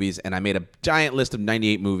of movies, and I made a giant list of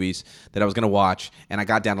 98 movies that I was gonna watch, and I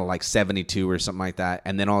got down to like 72 or something like that,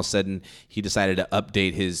 and then all of a sudden he decided to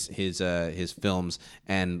update his films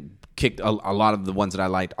and kicked a lot of the ones that I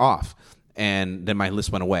liked off, and then my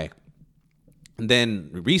list went away. And then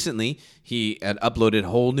recently he had uploaded a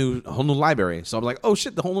whole new library. So I'm like, oh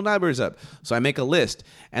shit, the whole new library's up. So I make a list.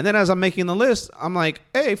 And then as I'm making the list, I'm like,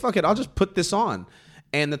 hey, fuck it, I'll just put this on.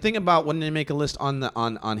 And the thing about when you make a list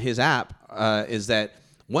on his app is that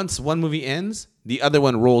once one movie ends, the other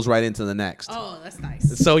one rolls right into the next. Oh, that's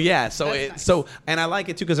nice. So yeah, and I like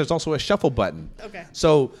it too because there's also a shuffle button. Okay.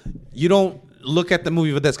 So you don't look at the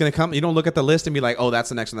movie that's going to come. You don't look at the list and be like, oh, that's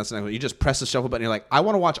the next one, that's the next one. You just press the shuffle button. You're like, I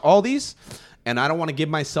want to watch all these, and I don't want to give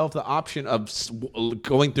myself the option of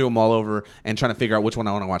going through them all over and trying to figure out which one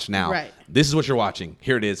I want to watch now. Right. This is what you're watching.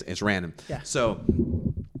 Here it is. It's random. Yeah. So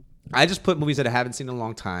I just put movies that I haven't seen in a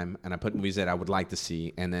long time, and I put movies that I would like to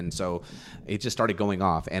see, and then so it just started going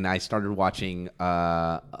off, and I started watching.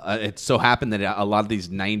 It so happened that a lot of these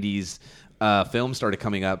 '90s films started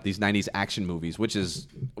coming up, these '90s action movies, which is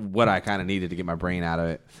what I kind of needed to get my brain out of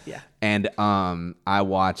it. Yeah. And I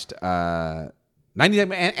watched 90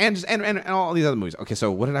 and all these other movies. Okay,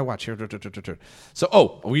 so what did I watch here?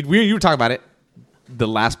 So you were talking about it, The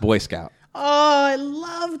Last Boy Scout. Oh, I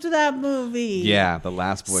loved that movie. Yeah, The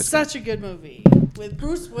Last Boy Scout. Such a good movie with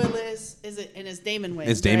Bruce Willis. And it's Damon Wayans.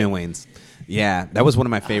 It's Damon right? Wayans. Yeah, that was one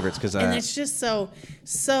of my favorites because and it's just so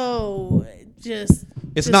it's just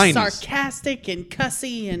 90s. sarcastic and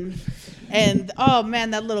cussy and oh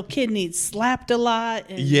man, that little kid needs slapped a lot.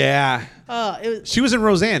 And, yeah. She was in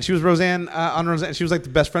Roseanne. She was Roseanne on Roseanne. She was like the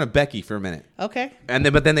best friend of Becky for a minute. Okay. And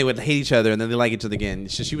then they would hate each other, and then they like each other again.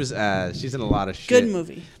 She's in a lot of shit. Good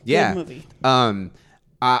movie. Yeah. Good movie.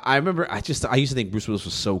 I remember I used to think Bruce Willis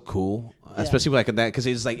was so cool, especially like that because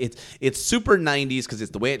it's like it's super 90s because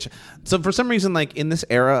it's the way it. So for some reason, like in this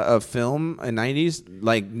era of film in 90s,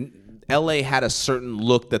 like LA had a certain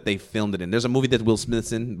look that they filmed it in. There's a movie that Will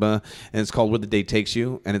Smith's in, and it's called Where the Day Takes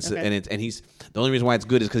You, and he's the only reason why it's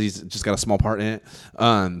good is because he's just got a small part in it.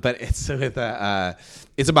 But it's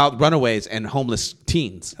about runaways and homeless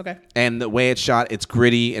teens. Okay. And the way it's shot, it's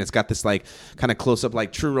gritty, and it's got this like kind of close up,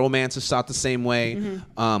 like True Romance is shot the same way.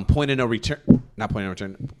 Mm-hmm. Point of No Return.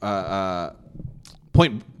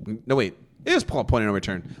 It is called Point of No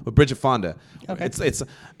Return with Bridget Fonda. Okay.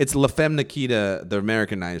 It's La Femme Nikita, the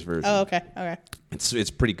Americanized version. Oh, okay. Okay.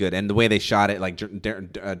 It's pretty good, and the way they shot it, like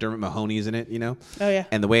Dermot Mahoney is in it, you know. Oh yeah.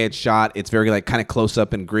 And the way it's shot, it's very like kind of close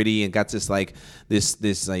up and gritty, and got this like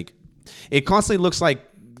this like, it constantly looks like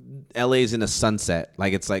LA's in a sunset,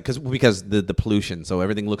 like it's like because the pollution, so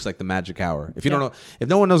everything looks like the magic hour. If you don't know, if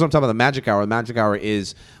no one knows what I'm talking about, the magic hour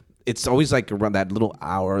is. It's always like around that little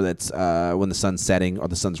hour that's when the sun's setting or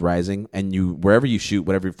the sun's rising, and wherever you shoot,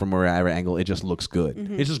 from wherever angle, it just looks good.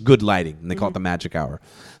 Mm-hmm. It's just good lighting, and they call it the magic hour.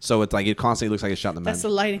 So it's like it constantly looks like it's shot in the magic. That's the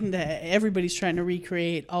lighting that everybody's trying to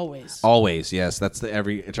recreate always. Always, yes. That's trying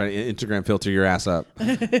to Instagram filter your ass up.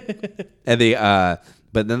 And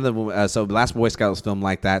but then so the Last Boy Scout was filmed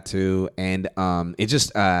like that too, and it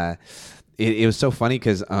just it was so funny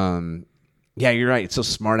because yeah, you're right. It's so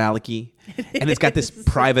smart alecky. And it's got this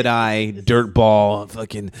private eye, dirtball,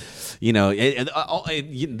 fucking, you know,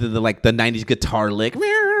 like the 90s guitar lick.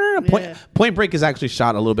 Point Break is actually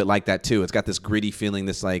shot a little bit like that too. It's got this gritty feeling,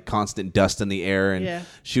 this like constant dust in the air and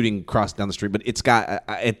shooting across down the street. But it's got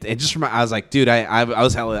it just reminded. I was like, dude, I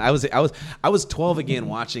was 12 again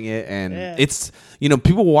watching it, and it's, you know,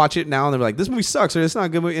 people watch it now and they're like, this movie sucks or it's not a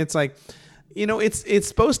good movie. It's like, you know, it's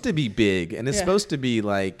supposed to be big, and it's supposed to be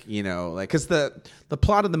like, you know, like, because the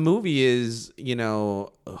plot of the movie is, you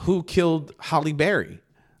know, who killed Halle Berry?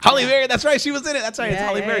 Halle Berry, that's right, she was in it. That's right, it's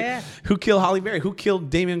Halle Berry. Yeah. Who killed Halle Berry? Who killed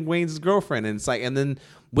Damon Wayans' girlfriend? And it's like, and then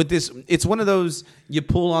with this, it's one of those you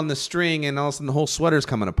pull on the string, and all of a sudden the whole sweater's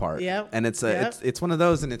coming apart. Yep. And it's one of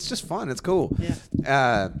those, and it's just fun. It's cool.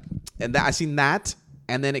 Yeah. And I seen that,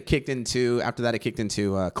 and then after that it kicked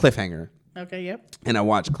into Cliffhanger. Okay, yep. And I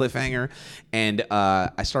watched Cliffhanger, and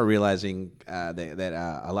I started realizing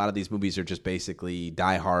that a lot of these movies are just basically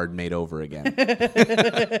Die Hard made over again.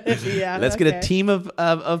 Let's get a team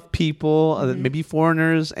of people, maybe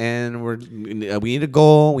foreigners, and we need a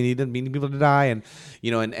goal. We need people to die, and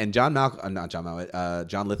you know, and John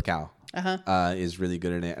Lithgow. Is really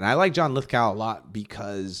good in it. And I like John Lithgow a lot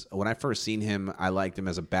because when I first seen him, I liked him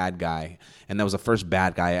as a bad guy. And that was the first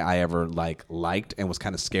bad guy I ever liked and was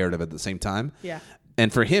kind of scared of at the same time. Yeah.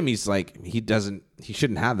 And for him, he's like, he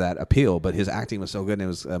shouldn't have that appeal, but his acting was so good. And it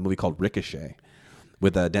was a movie called Ricochet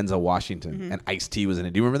with Denzel Washington, and Ice-T was in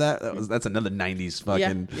it. Do you remember that? That's another 90s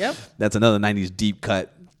fucking, that's another 90s deep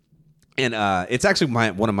cut. And it's actually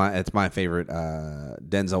my favorite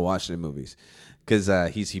Denzel Washington movies.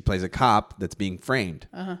 Because he plays a cop that's being framed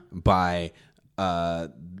by a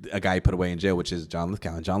guy he put away in jail, which is John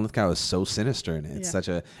Lithgow. And John Lithgow is so sinister, and it's such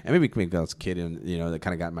a, and maybe I was a kid, and you know, that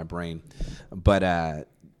kind of got in my brain. But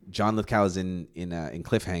John Lithgow is in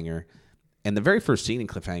Cliffhanger, and the very first scene in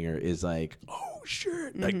Cliffhanger is like, oh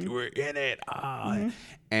shit, like we're in it,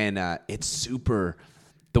 and it's super.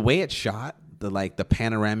 The way it's shot, the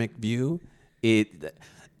panoramic view,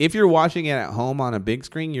 if you're watching it at home on a big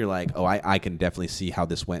screen, you're like, oh, I can definitely see how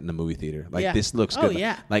this went in the movie theater. Like, this looks good.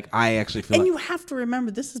 Like, I actually feel. And you have to remember,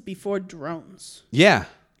 this is before drones. Yeah.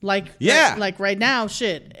 Like right now,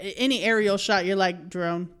 shit. Any aerial shot, you're like,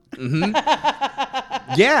 drone.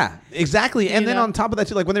 Mm-hmm. Yeah, exactly. And then on top of that,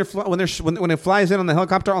 too, like when it flies in on the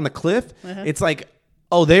helicopter on the cliff, it's like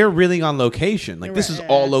oh, they're really on location. Like this is Right.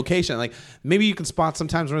 all location. Like maybe you can spot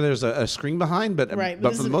sometimes where there's a screen behind, but Right.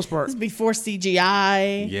 but for the most part, this is before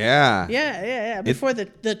CGI. yeah, Yeah. Before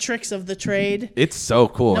the tricks of the trade. it's so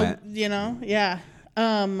cool. No, man. you know, yeah.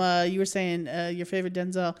 You were saying your favorite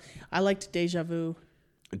Denzel. I liked Deja Vu.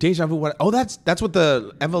 Deja Vu. What? Oh, that's what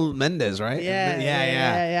the Eva Mendes, right?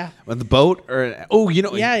 Yeah. With the boat or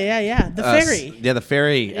Yeah. The ferry. Yeah, the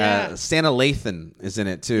ferry. Yeah. Santa Lathan is in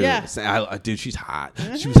it too. Yeah. Dude, she's hot.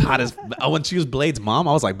 She was hot as when she was Blade's mom.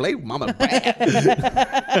 I was like, Blade mama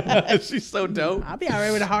bad. She's so dope. I'll be all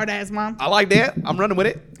right with a hard ass mom. I like that. I'm running with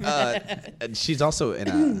it. And she's also in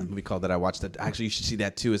a movie called that I watched. That actually you should see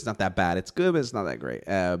that too. It's not that bad. It's good, but it's not that great.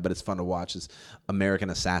 But it's fun to watch. It's American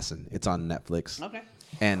Assassin. It's on Netflix. Okay.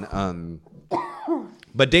 And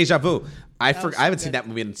but Deja Vu, I haven't seen good. that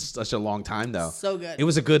movie in such a long time though. So good. It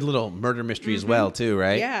was a good little murder mystery as well too,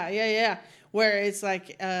 right? Yeah. Where it's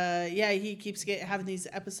like, he keeps having these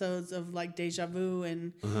episodes of like deja vu,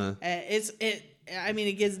 and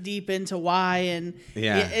it gets deep into why, and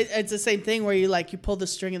it's the same thing where you pull the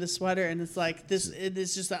string of the sweater, and it's like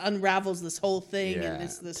it's just unravels this whole thing, and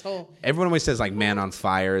it's this whole. Everyone always says like Man on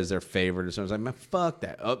Fire is their favorite, or something. I was like, man, fuck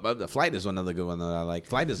that. The Flight is another good one that I like.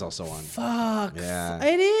 Flight is also on. Fuck. Yeah.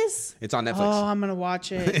 It is. It's on Netflix. Oh, I'm gonna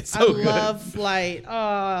watch it. It's so good. I love Flight.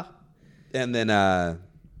 Oh. And then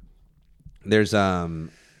there's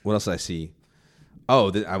what else did I see?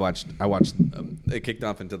 Oh, I watched. It kicked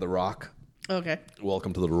off into The Rock. Okay.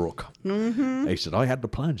 Welcome to The Rock. Mm-hmm. He said, I had the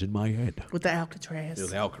plunge in my head. With the Alcatraz. It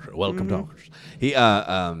was Alcatraz. Welcome to Alcatraz. He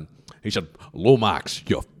said, Lomax,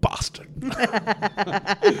 you bastard.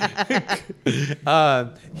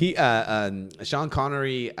 Sean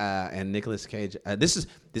Connery and Nicolas Cage. This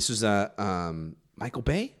was Michael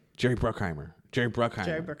Bay, Jerry Bruckheimer. Yeah,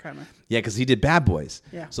 because he did Bad Boys.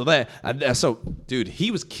 Yeah. So dude, he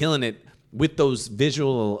was killing it with those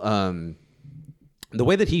visual. The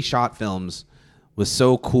way that he shot films was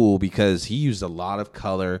so cool because he used a lot of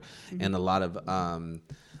color and a lot of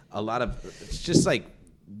it's just like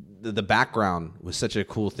the background was such a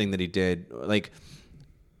cool thing that he did. Like,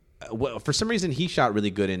 for some reason, he shot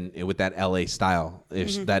really good in with that LA style,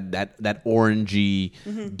 that orangey,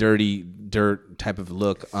 dirty dirt type of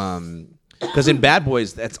look. Because in Bad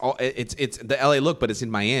Boys, that's all. It's the LA look, but it's in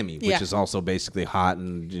Miami, which is also basically hot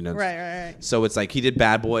and Right. So it's like he did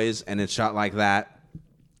Bad Boys, and it's shot like that,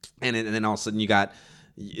 and then all of a sudden you got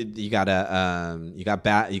Bad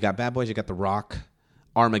Boys, you got The Rock,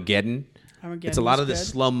 Armageddon. It's a lot of this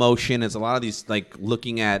slow motion. It's a lot of these like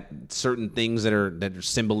looking at certain things that are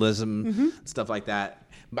symbolism, stuff like that.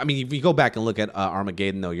 I mean, if you go back and look at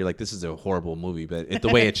Armageddon, though, you're like, this is a horrible movie, but the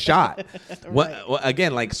way it's shot,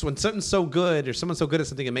 again, like when something's so good or someone's so good at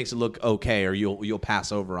something, it makes it look okay, or you'll pass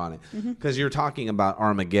over on it because you're talking about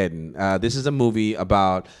Armageddon. This is a movie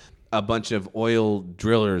about a bunch of oil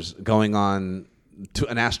drillers going on to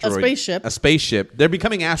an asteroid, a spaceship. They're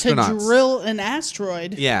becoming astronauts to drill an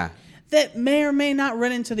asteroid. Yeah. That may or may not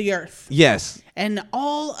run into the Earth. Yes. And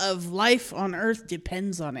all of life on Earth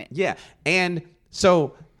depends on it. Yeah. And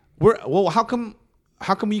so how come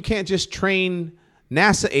you can't just train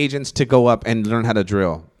NASA agents to go up and learn how to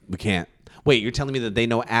drill? We can't. Wait, you're telling me that they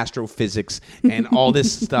know astrophysics and all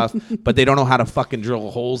this stuff, but they don't know how to fucking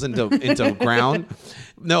drill holes into ground?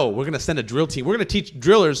 No, we're going to send a drill team. We're going to teach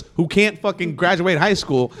drillers who can't fucking graduate high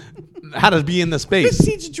school how to be in the space.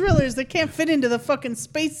 Teach drillers that can't fit into the fucking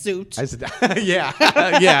spacesuit. I said, yeah.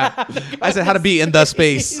 I said how to be in the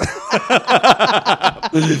space.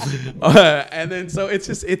 And then so it's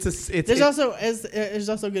just there's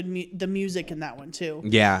also good the music in that one too.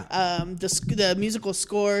 Yeah. The musical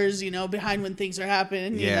scores, behind when things are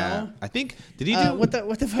happening. Yeah. You know? I think did he do what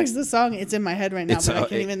the fuck's the song? It's in my head right now, but I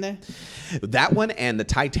can't even. That one and the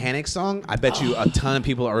Titanic song. I bet you a ton of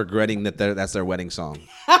people are regretting that's their wedding song.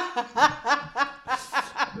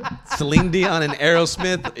 Celine Dion and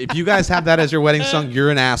Aerosmith. If you guys have that as your wedding song, you're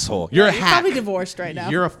an asshole. You're a hack. Probably divorced right now.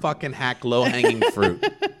 You're a fucking hack, low hanging fruit.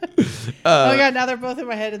 Oh my god! Now they're both in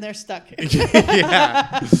my head and they're stuck.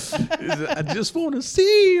 Yeah. I just want to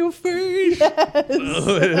see your face.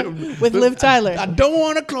 Yes. With Liv Tyler. I don't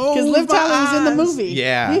want to close because Liv Tyler was in the movie.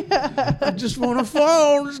 Yeah. I just want to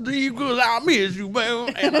fall asleep because I miss you,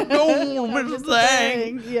 man, and I don't want to miss a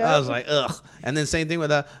thing. Yeah. I was like, ugh. And then same thing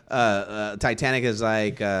with Titanic is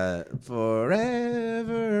like forever,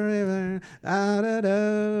 ever. How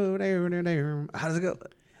does it go?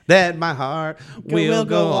 That my heart will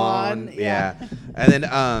go on. Yeah. And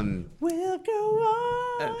then we'll go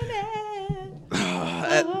on.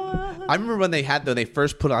 I remember when they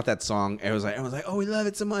first put out that song, I was like, oh, we love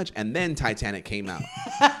it so much. And then Titanic came out.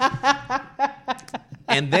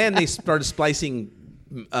 And then they started splicing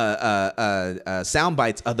sound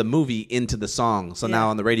bites of the movie into the song. So now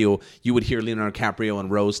on the radio, you would hear Leonardo DiCaprio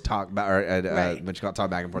and Rose talk about, talk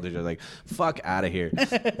back and forth. They're like, "Fuck out of here."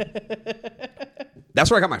 That's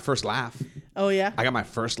where I got my first laugh. Oh yeah. I got my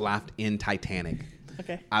first laugh in Titanic.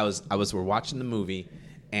 Okay. We're watching the movie,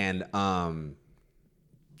 and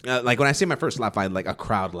like when I say my first laugh, I had like a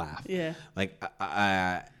crowd laugh. Yeah. Like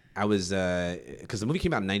I was because the movie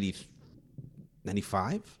came out in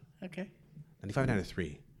 95. Okay. 95,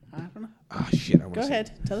 93. I don't know. Oh shit! Go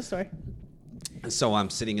ahead. Tell the story. So I'm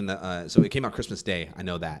sitting in the. So it came out Christmas Day. I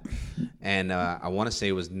know that, and I want to say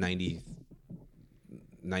it was 95.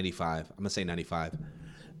 I'm gonna say 95.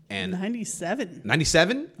 And 97.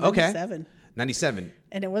 97? Okay. 97. 97.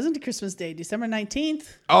 And it wasn't Christmas Day, December 19th.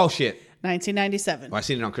 Oh shit. 1997. Well, I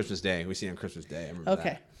seen it on Christmas Day. We seen it on Christmas Day. I remember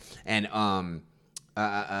that. And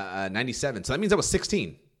 97. So that means I was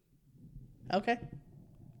 16. Okay.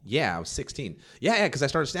 Yeah, I was 16. Yeah, because I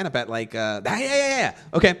started stand up at like yeah.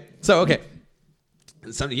 Okay. So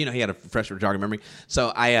Some, he had a fresh jogging memory.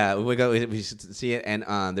 So we see it,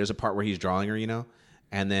 and there's a part where he's drawing her,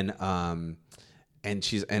 and then and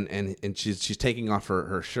she's taking off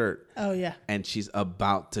her shirt. Oh yeah. And she's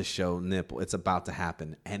about to show nipple. It's about to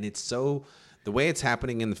happen, and it's so the way it's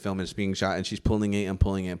happening in the film is being shot, and she's pulling it and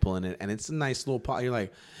pulling it and pulling it, and it's a nice little pot. You're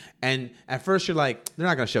like, and at first you're like, they're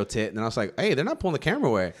not gonna show tit, and then I was like, hey, they're not pulling the camera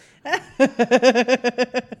away.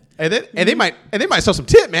 And they might show some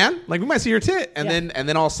tit, man. Like we might see your tit, and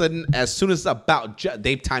then all of a sudden, as soon as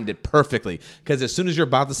they've timed it perfectly, because as soon as you're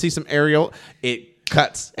about to see some aerial, it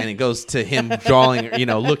cuts and it goes to him drawing,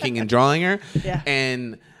 looking and drawing her. Yeah.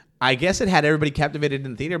 And I guess it had everybody captivated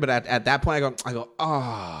in the theater, but at that point, I go,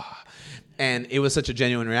 oh, and it was such a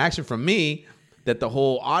genuine reaction from me that the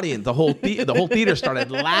whole audience, the whole theater started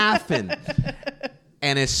laughing.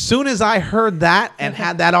 And as soon as I heard that and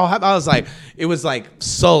had that all happen, I was like, it was like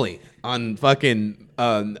Sully on fucking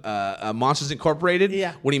Monsters Incorporated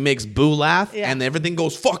when he makes Boo laugh and everything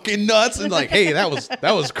goes fucking nuts and like, hey, that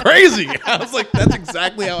was crazy. I was like, that's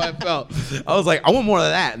exactly how I felt. I was like, I want more of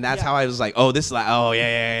that, and that's how I was like, oh, this is like, oh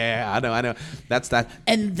yeah, I know, that's that.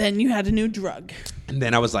 And then you had a new drug. And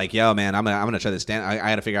then I was like, yo, man, I'm gonna try this stand. I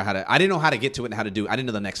had to figure out how to. I didn't know how to get to it and how to do it. I didn't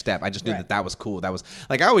know the next step. I just knew that was cool. That was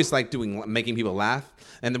like I always like making people laugh.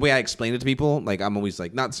 And the way I explain it to people, like I'm always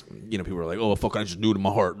like, not people are like, oh fuck, I just knew it in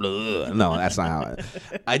my heart. Ugh. No, that's not how.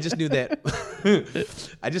 I just knew that.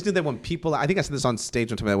 I just knew that when people, I think I said this on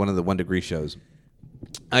stage one time at one of the 1 Degree shows.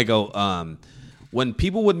 I go, when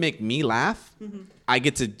people would make me laugh, I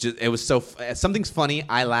get to just, it was so, something's funny,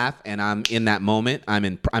 I laugh, and I'm in that moment,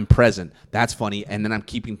 I'm present, that's funny, and then I'm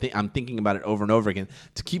thinking about it over and over again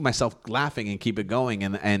to keep myself laughing and keep it going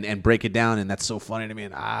and break it down, and that's so funny to me,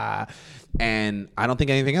 and I don't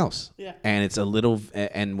think anything else. Yeah. And it's a little,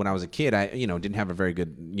 and when I was a kid, I, didn't have a very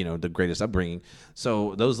good, the greatest upbringing,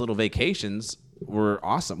 so those little vacations were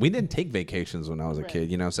awesome. We didn't take vacations when I was a kid,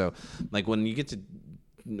 so like when you get to,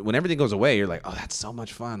 when everything goes away, you're like, oh, that's so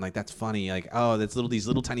much fun. Like, that's funny. Like, oh, that's these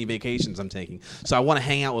little tiny vacations I'm taking. So I want to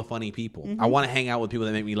hang out with funny people. I want to hang out with people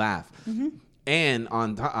that make me laugh. And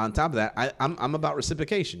on top of that, I'm about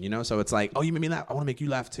reciprocation, So it's like, oh, you made me laugh. I want to make you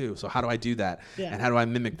laugh too. So how do I do that? Yeah. And how do I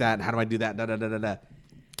mimic that? And how do I do that? Da, da, da, da, da.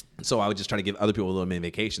 So I would just try to give other people little mini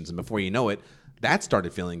vacations. And before you know it, that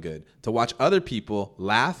started feeling good. To watch other people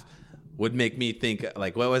laugh would make me think,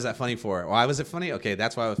 like, what was that funny for? Why was it funny? Okay,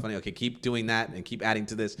 that's why it was funny. Okay, keep doing that and keep adding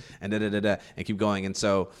to this and and keep going. And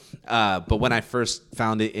so, but when I first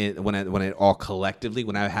found it, when it all collectively,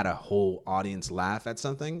 when I had a whole audience laugh at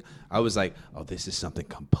something, I was like, oh, this is something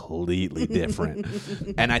completely different.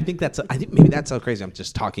 And I think maybe that's so crazy. I'm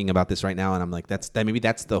just talking about this right now, and I'm like, maybe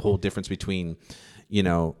that's the whole difference between,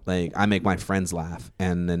 like I make my friends laugh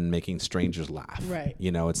and then making strangers laugh. Right.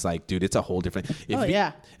 It's like, dude, it's a whole different.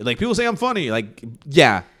 Like people say I'm funny. Like,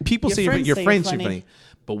 yeah, people say your friends are funny.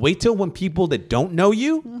 But wait till when people that don't know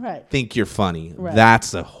you think you're funny. Right.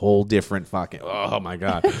 That's a whole different fucking. Oh my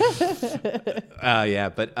god. Yeah,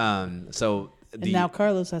 but so. And now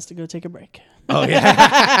Carlos has to go take a break. Oh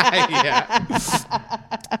yeah, yeah.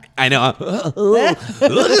 I know.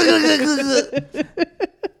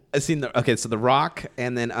 I've seen so The Rock,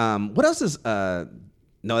 and then what else is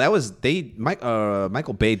no, that was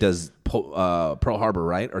Michael Bay does Pearl Harbor,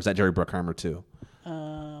 right? Or is that Jerry Bruckheimer too?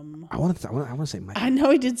 I want to say Michael. I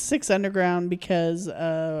know he did 6 Underground because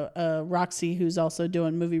Roxy, who's also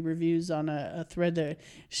doing movie reviews on a thread there,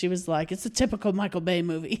 she was like, it's a typical Michael Bay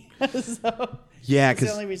movie. So yeah, that's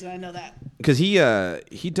the only reason I know that. Because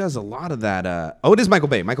he does a lot of that. It is Michael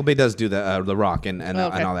Bay. Michael Bay does do the Rock and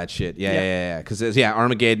all that shit. Yeah. Because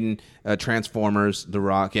Armageddon, Transformers, The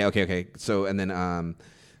Rock. Yeah, okay. So and then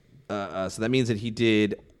So that means that he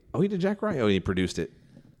did. Oh, he did Jack Ryan. Oh, he produced it.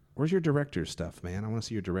 Where's your director stuff, man? I want to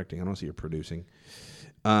see your directing. I don't see your producing.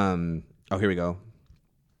 Oh, here we go.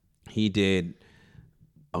 He did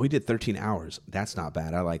 13 Hours. That's not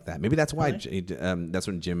bad. I like that. Maybe that's why. That's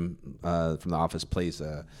when Jim from The Office plays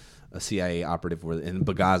a CIA operative in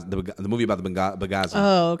Benghazi, the movie about the Benghazi.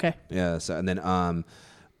 Oh, okay. Yeah. So and then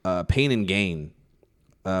Pain and Gain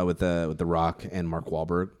with the Rock and Mark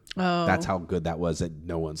Wahlberg. Oh, that's how good that was. That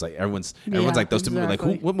no one's like everyone's like those two movies. Like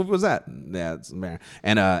what movie was that? Yeah, it's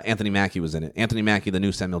and Anthony Mackie was in it. Anthony Mackie, the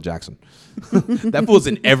new Samuel Jackson. That fool's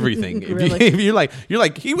in everything. Really? If you're like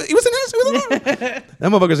he was in this. That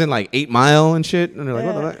motherfucker's in like 8 Mile and shit. And they're like,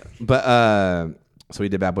 what the fuck? But so he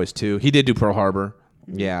did Bad Boys 2. He did do Pearl Harbor.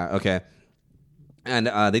 Yeah, okay. And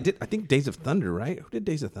they did, I think, Days of Thunder, right? Who did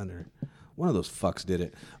Days of Thunder? One of those fucks did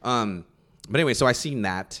it. But anyway, so I seen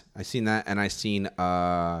that, and I seen an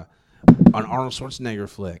Arnold Schwarzenegger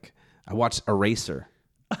flick. I watched Eraser.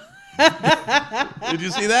 Did you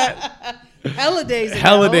see that? Hella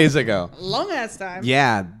days ago. Long ass time.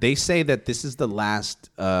 Yeah, they say that this is the last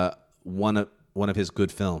one of his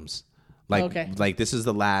good films. Like this is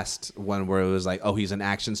the last one where it was like, oh, he's an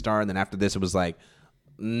action star, and then after this, it was like,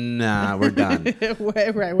 nah, we're done.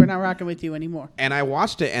 Right, we're not rocking with you anymore. And I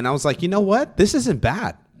watched it, and I was like, you know what? This isn't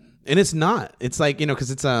bad. And it's not. It's like,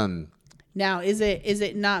 because it's Now, is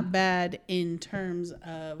it not bad in terms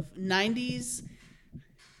of 90s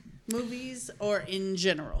movies or in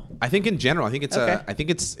general? I think in general. I think it's I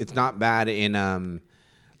think it's not bad in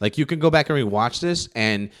like you can go back and rewatch this,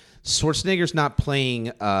 and Schwarzenegger's not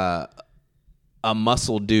playing a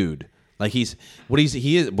muscle dude. Like he is.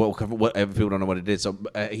 Well, if people don't know what it is, so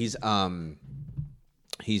he's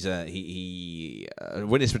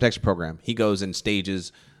witness protection program. He goes and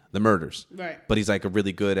stages the murders, right? But he's like a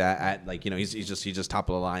really good at like he's just top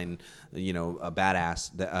of the line, a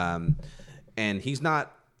badass. And he's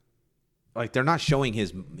not like they're not showing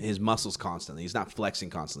his muscles constantly. He's not flexing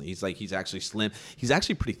constantly. He's actually slim. He's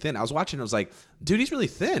actually pretty thin. I was watching. I was like, dude, he's really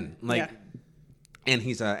thin. And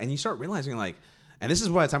he's and you start realizing like, and this is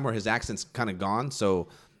by the time where his accent's kind of gone. So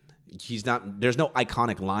he's not. There's no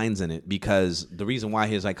iconic lines in it because the reason why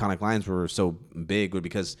his iconic lines were so big was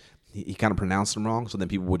because he kind of pronounced them wrong, so then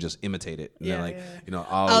people would just imitate it. And they're like,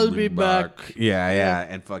 I'll be back. Yeah.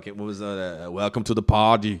 And fuck it. What was welcome to the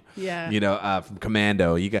party? Yeah. From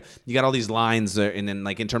Commando. You got all these lines, and then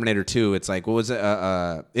like in Terminator 2, it's like, what was it?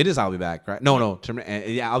 It is I'll be back, right? No.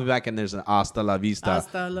 I'll be back, and there's an hasta la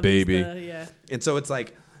vista, baby. Yeah. And so it's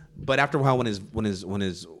like, but after a while, when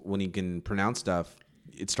he can pronounce stuff,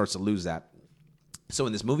 it starts to lose that. So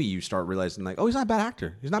in this movie, you start realizing like, oh, he's not a bad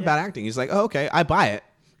actor. He's not bad acting. He's like, oh, okay, I buy it.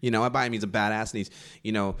 I buy him. He's a badass, and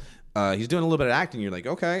he's doing a little bit of acting. You're like,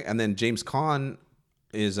 okay. And then James Caan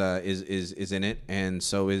is in it, and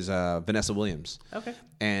so is Vanessa Williams. Okay.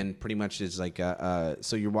 And pretty much is like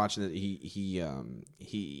so you're watching it. He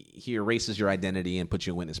erases your identity and puts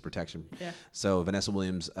you in witness protection. Yeah. So Vanessa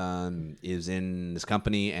Williams is in this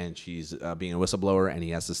company, and she's being a whistleblower, and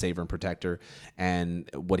he has to save her and protect her. And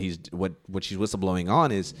what she's whistleblowing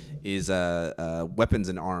on is weapons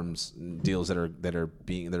and arms deals that are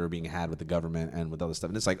being had with the government and with other stuff.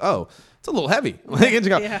 And it's like, oh, it's a little heavy.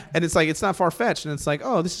 Yeah. And it's like it's not far fetched, and it's like,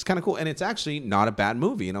 oh, this is kind of cool, and it's actually not a bad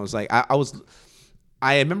movie. And I was like,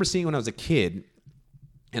 I remember seeing when I was a kid,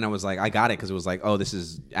 and I was like, I got it because it was like, oh, this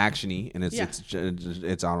is actiony, and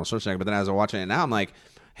it's Arnold Schwarzenegger. But then as I was watching it now, I'm like,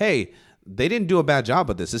 hey, they didn't do a bad job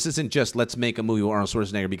with this. This isn't just let's make a movie with Arnold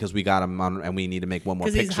Schwarzenegger because we got him on and we need to make one more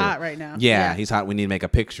picture. Because he's hot right now. Yeah, he's hot. We need to make a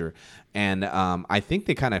picture. And I think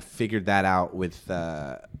they kind of figured that out with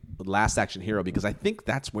Last Action Hero because I think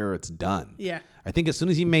that's where it's done. Yeah. I think as soon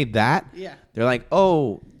as he made that, they're like,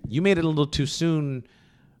 oh, you made it a little too soon.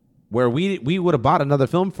 Where we would have bought another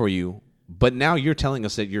film for you, but now you're telling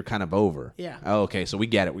us that you're kind of over. Yeah. Oh, okay, so we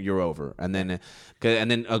get it. You're over, and then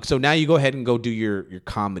so now you go ahead and go do your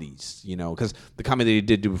comedies, because the comedy they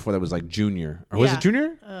did do before that was like Junior, or was it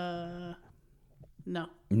Junior?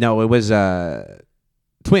 No, it was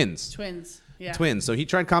Twins. Yeah. Twins. So he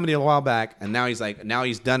tried comedy a while back, and now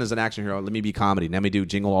he's done as an action hero. Let me be comedy. Let me do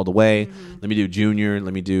Jingle All the Way. Mm-hmm. Let me do Junior.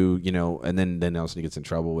 Let me do, and then also he gets in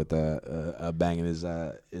trouble with banging his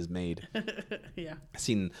maid. Yeah. I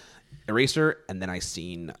seen Eraser, and then I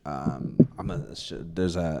seen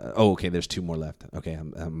there's two more left. Okay,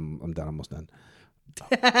 I'm done. Almost done.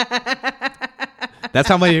 That's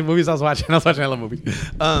how many movies I was watching. I was watching hella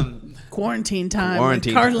movies. Quarantine time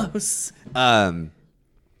with Carlos.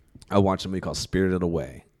 I watched a movie called Spirited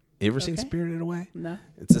Away. You ever seen Okay. Spirited Away? No.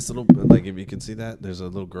 It's this little, like, if you can see that, there's a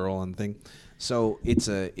little girl on the thing. So it's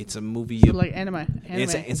a movie. So like anime.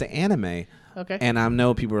 It's an anime. Okay. And I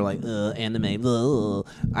know people are like, anime. Ugh.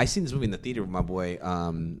 I seen this movie in the theater with my boy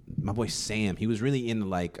Sam. He was really into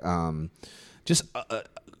like just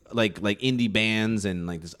like indie bands and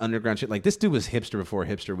like this underground shit. Like this dude was hipster before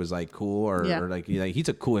hipster was like cool or like he's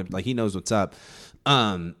a cool, like he knows what's up.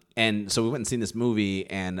 And so we went and seen this movie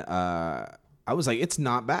and I was like, it's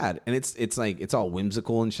not bad, and it's like it's all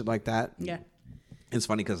whimsical and shit like that. Yeah. It's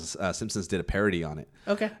funny because Simpsons did a parody on it.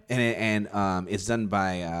 Okay. And it's done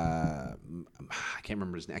by I can't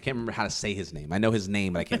remember his name. I can't remember how to say his name. I know his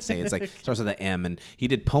name, but I can't say it. It's like starts with an M, and he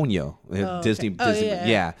did Ponyo. Disney. Okay. Oh, Disney. yeah.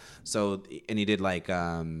 Yeah. So and he did like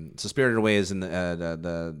so Spirited Away is in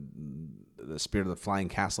the Spirit of the Flying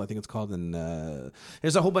Castle, I think it's called, and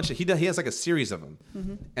there's a whole bunch of he has like a series of them.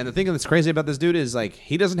 Mm-hmm. And the thing that's crazy about this dude is like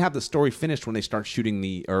he doesn't have the story finished when they start shooting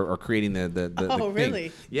the or creating the Oh, thing.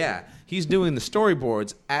 really? Yeah, he's doing the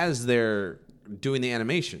storyboards as they're doing the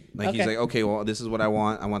animation. Like he's like, okay, well, this is what I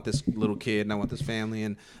want. I want this little kid, and I want this family,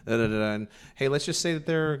 and and hey, let's just say that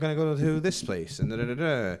they're gonna go to this place, and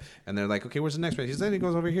and they're like, okay, where's the next place? Then he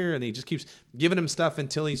goes over here, and he just keeps giving him stuff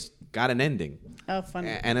until he's got an ending. Oh, funny.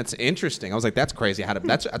 And it's interesting. I was like, that's crazy.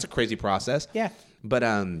 That's a crazy process. Yeah. But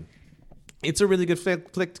it's a really good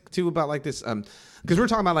flick too about like this because we're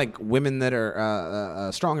talking about like women that are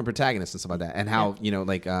strong and protagonists and stuff like that, and how you know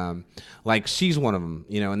like she's one of them,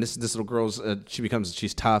 you know, and this little girl's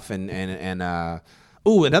she's tough and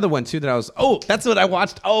ooh, another one too that I was that's what I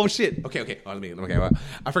watched. Oh shit. Okay. Well,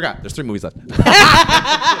 I forgot. There's 3 movies left.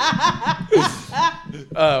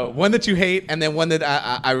 One that you hate, and then one that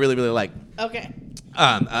I really really like. Okay.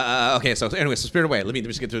 Okay. So anyway, so Spirited Away. Let me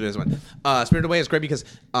just get through this one. Spirited Away is great because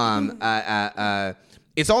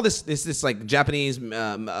it's all this like Japanese.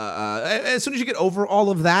 As soon as you get over all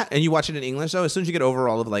of that, and you watch it in English, though, as soon as you get over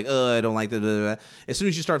all of like, I don't like that. As soon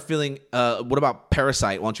as you start feeling, what about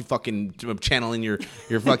Parasite? Why don't you fucking channel in your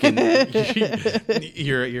fucking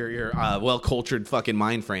your well cultured fucking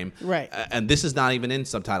mind frame? Right. And this is not even in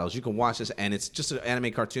subtitles. You can watch this, and it's just an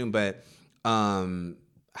anime cartoon, but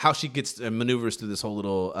how she gets maneuvers through this whole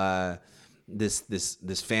little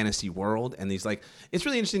this fantasy world, and these like it's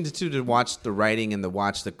really interesting to watch the writing and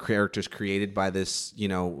watch the characters created by this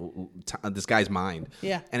this guy's mind.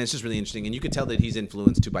 Yeah. And it's just really interesting, and you could tell that he's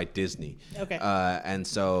influenced too by Disney. Okay. And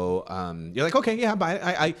so you're like, okay, yeah, but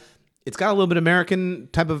I it's got a little bit American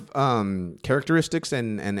type of characteristics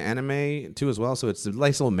and anime too as well, so it's a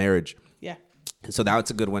nice little marriage. Yeah. So that's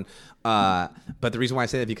a good one. But the reason why I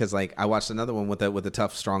say that because like I watched another one with a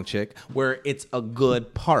tough, strong chick where it's a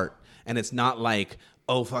good part, and it's not like,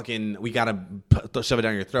 oh fucking we gotta shove it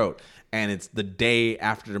down your throat, and it's The Day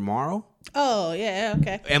After Tomorrow. Oh yeah.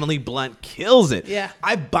 Okay. Emily Blunt kills it. Yeah.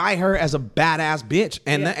 I buy her as a badass bitch,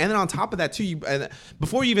 and then on top of that too,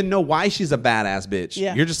 before you even know why she's a badass bitch,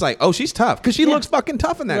 you're just like, oh, she's tough because she looks fucking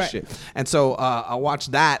tough in that shit. And so I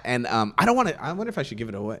watched that, and I don't want to. I wonder if I should give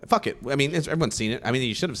it away. Fuck it. I mean, everyone's seen it. I mean,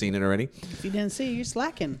 you should have seen it already. If you didn't see, you're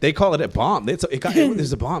slacking. They call it a bomb. There's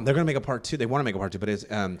a bomb. They're gonna make a part 2. They want to make a part 2, but it's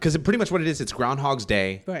because pretty much what it is. It's Groundhog's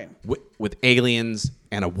Day, Right. with aliens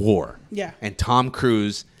and a war. Yeah. And Tom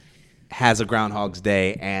Cruise has a Groundhog's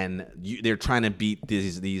Day, and they're trying to beat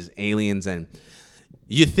these aliens, and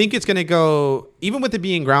you think it's gonna go, even with it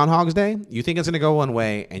being Groundhog's Day, you think it's gonna go one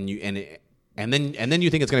way, and then you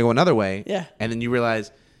think it's gonna go another way, Yeah. and then you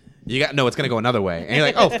realize it's gonna go another way, and you're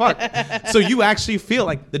like, oh fuck. So you actually feel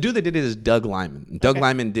like the dude that did it is Doug Liman. Doug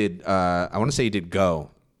Liman did I want to say he did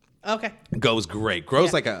Go. Okay. Go's great. Go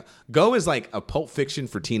is like a Pulp Fiction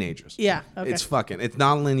for teenagers. Yeah. Okay. It's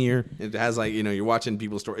non-linear. It has like, you're watching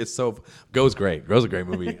people's stories. It's so Go's great. Go's a great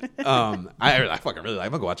movie. I fucking really like.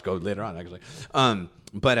 I'm gonna go watch Go later on actually.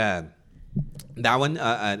 But that one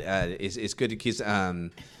is good because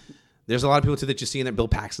there's a lot of people too that you see in it. Bill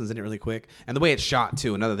Paxton's in it really quick, and the way it's shot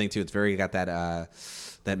too. Another thing too, it's very got that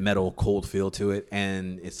metal cold feel to it,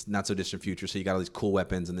 and it's not so distant future. So you got all these cool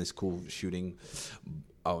weapons and this cool shooting.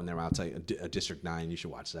 Oh, and then I'll tell you, District 9. You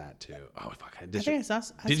should watch that too. Oh fuck, I think I saw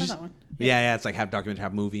that one. Yeah, it's like half documentary,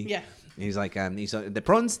 half movie. Yeah. And he's like, the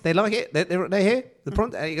prawns, they like it. They're here. The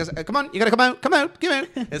prawns. He goes, come on, you gotta come out.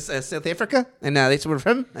 It's South Africa, and that's where we're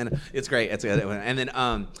from, and it's great. It's good. And then,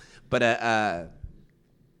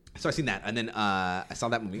 so I seen that, and then I saw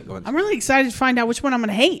that movie. Go ahead. I'm really excited to find out which one I'm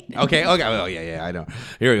gonna hate. Okay. Oh yeah, I know.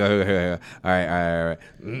 Here we go. All right.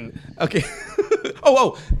 Okay.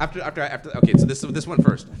 After. Okay, so this one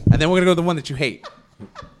first, and then we're gonna go to the one that you hate.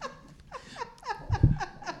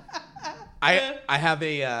 I have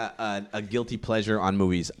a guilty pleasure on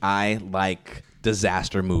movies. I like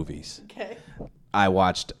disaster movies. Okay. I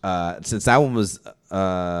watched since that one was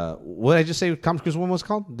what did I just say? Tom Cruise one was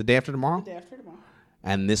called The Day After Tomorrow. The Day After Tomorrow.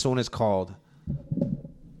 And this one is called.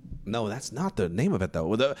 No, that's not the name of it though.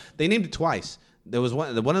 Well, they named it twice. There was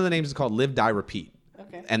one of the names is called Live, Die, Repeat.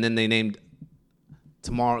 Okay. And then they named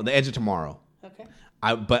Tomorrow, The Edge of Tomorrow. Okay.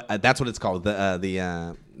 But that's what it's called.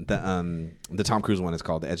 The Tom Cruise one is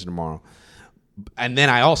called The Edge of Tomorrow. And then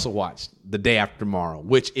I also watched The Day After Tomorrow,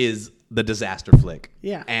 which is the disaster flick.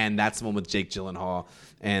 Yeah. And that's the one with Jake Gyllenhaal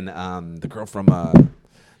and the girl from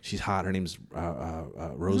she's hot. Her name's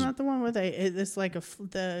Rose. Isn't that the one where it's like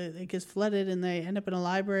it gets flooded and they end up in a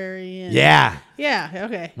library? And Yeah. Yeah.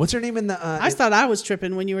 Okay. What's her name in the? I thought I was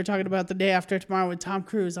tripping when you were talking about The Day After Tomorrow with Tom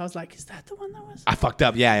Cruise. I was like, is that the one that was? I fucked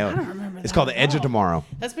up. Yeah. I don't remember. It's that called The at Edge of all. Tomorrow.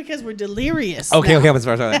 That's because we're delirious. Okay. now. Okay. I'm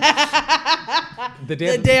sorry. The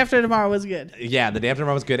The Day After Tomorrow was good. Yeah, The Day After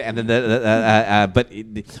Tomorrow was good, and then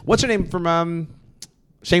what's her name from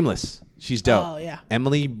Shameless? She's dope. Oh, yeah.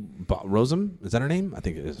 Emily Rossum, is that her name? I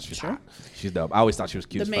think it is. She's hot. She's dope. I always thought she was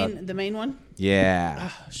cute. The main one. Yeah.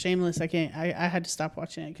 Shameless. I can't. I had to stop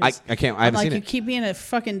watching it. 'Cause I can't. I I'm haven't like, seen you it. keep being a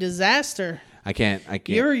fucking disaster. I can't.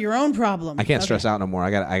 You're your own problem. I can't Okay. stress out no more.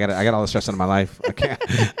 I got all the stress out of my life. I can't.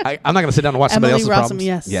 I'm not gonna sit down and watch somebody Emily else's Rossum, problems.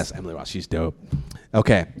 yes. Yes, Emily Ross. She's dope.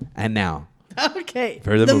 Okay, and now Okay.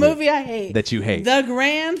 For the the movie movie I hate. that you hate. The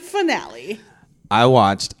grand finale. I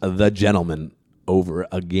watched The Gentleman over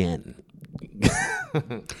again.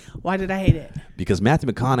 Why did I hate it? Because Matthew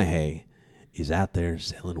McConaughey is out there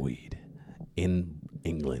selling weed in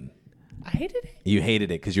England. I hated it. You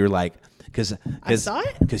hated it because you were like, because I saw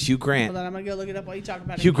it? Because Hugh Grant. Hold on, I'm gonna go look it up while you talk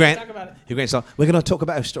about it. Hugh Grant. Talk about it. Hugh Grant said, "We're going to talk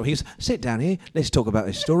about his story." He goes, "Sit down here. Let's talk about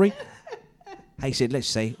his story." He said, "Let's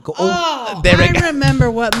say." I remember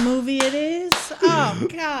what movie it is. Oh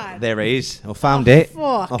God. There it is. I found it.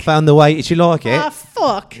 Fuck. I found the way. Did you like it? Ah,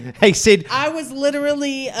 fuck. He said, I was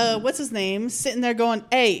literally, what's his name, sitting there going,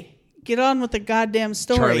 "Hey, get on with the goddamn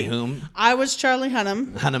story." Charlie whom? I was Charlie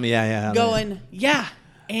Hunnam. Hunnam, yeah. Going, yeah,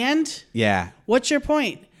 and Yeah. what's your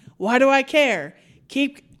point? Why do I care?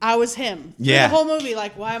 I was him. Yeah. The whole movie,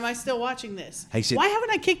 like, why am I still watching this? Hey, shit. Why haven't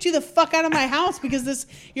I kicked you the fuck out of my house? Because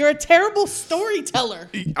you're a terrible storyteller.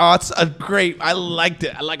 Oh, it's a great. I liked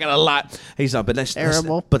it. I like it a lot. He's like, but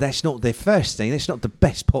Terrible. but that's not the first thing. That's not the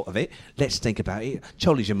best part of it. Let's think about it.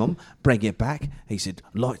 Charlie's your mum. Bring it back. He said,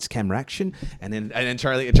 lights, camera, action. And then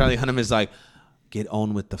Charlie Hunnam is like, get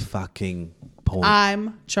on with the fucking point.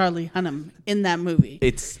 I'm Charlie Hunnam in that movie.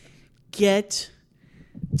 It's Get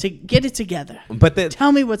it together. but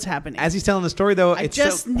Tell me what's happening. as he's telling the story though, I it's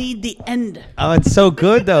just so, need the end. oh, it's so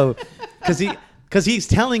good though, because he's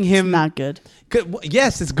telling him Not good.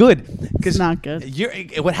 Yes, it's good. It's not good.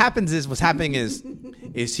 What's happening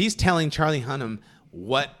is he's telling Charlie Hunnam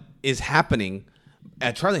what is happening.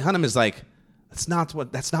 Charlie Hunnam is like, that's not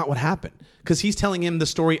what happened. Because he's telling him the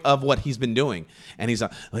story of what he's been doing, and he's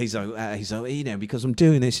like, you know, because I'm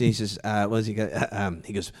doing this. He says, what does he go?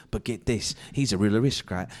 He goes, but get this, he's a real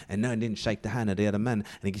aristocrat, and no one didn't shake the hand of the other man, and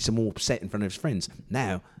he gets him all upset in front of his friends.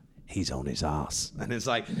 Now he's on his ass, and it's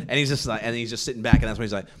like, and he's just sitting back, and that's when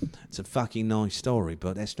he's like, it's a fucking nice story,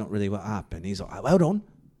 but that's not really what happened. He's like, hold on,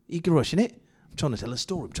 you're rushing it. I'm trying to tell a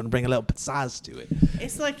story. I'm trying to bring a little pizzazz to it.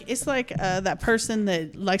 It's like that person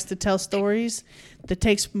that likes to tell stories that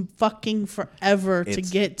takes fucking forever to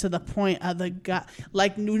get to the point of the guy.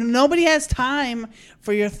 Like nobody has time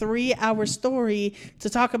for your 3-hour story to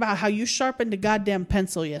talk about how you sharpened a goddamn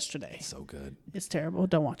pencil yesterday. So good. It's terrible.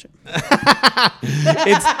 Don't watch it.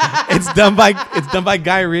 It's done by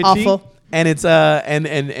Guy Ritchie. Awful. And it's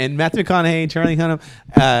and Matthew McConaughey, Charlie Hunnam,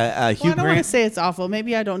 Hugh I don't want to Grant. say it's awful.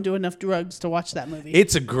 Maybe I don't do enough drugs to watch that movie.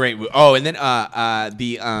 It's a great movie. Oh, and then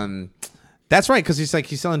that's right, because he's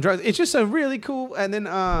selling drugs. It's just a really cool. And then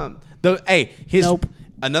Nope.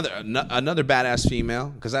 another badass female,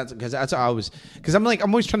 because that's always, because I'm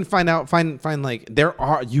always trying to find like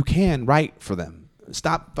you can write for them.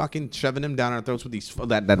 Stop fucking shoving them down our throats with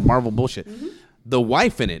that Marvel bullshit. Mm-hmm. The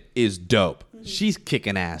wife in it is dope. Mm-hmm. She's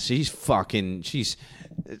kicking ass. She's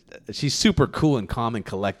super cool and calm and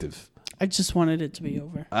collective. I just wanted it to be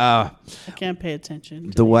over. I can't pay attention.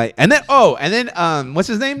 The way, and then what's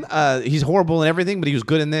his name? He's horrible in everything, but he was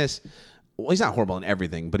good in this. Well, he's not horrible in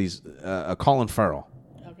everything, but he's Colin Farrell.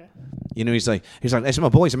 Okay. You know, he's like, that's my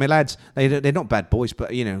boys and my lads. They're not bad boys,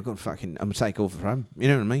 but you know, I'm gonna take over for him. You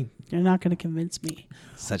know what I mean? You're not going to convince me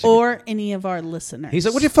Such or any of our listeners. He's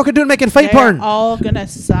like, what are you fucking doing making fake They're porn? all going to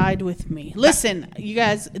side with me. Listen, you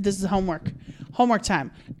guys, this is homework. Homework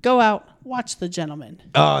time. Go out, watch The Gentleman.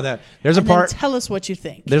 Oh, there's a And part. then tell us what you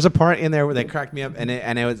think. There's a part in there where they cracked me up, and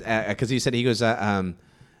it was because he said he said,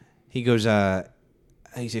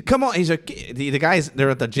 come on. He's like, the guys,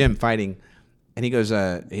 they're at the gym fighting, And he goes,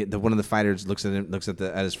 one of the fighters looks at him,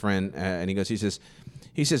 at his friend, and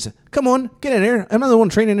he says, "Come on, get in here. I'm not the one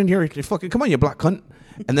training in here. You fucking come on, you black cunt."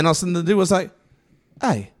 And then all of a sudden the dude was like,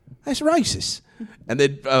 "Hey, that's racist." And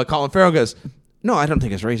then Colin Farrell goes, "No, I don't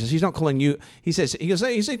think it's racist. He's not calling you." He says,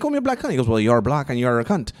 "Call me a black cunt." He goes, "Well, you're black and you're a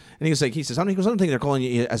cunt." And he says, "I don't think they're calling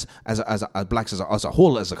you as blacks as a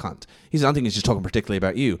whole as a cunt." He says, "I don't think he's just talking particularly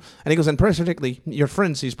about you." And he goes, "And particularly your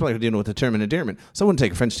friends, he's probably dealing with the term and endearment, so I wouldn't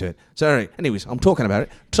take offense to it." So, all right. Anyways, I'm talking about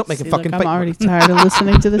it. Stop making fucking. I'm already tired of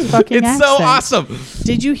listening to this fucking. It's accent. so awesome.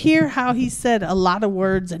 Did you hear how he said a lot of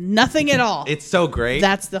words and nothing at all? It's so great.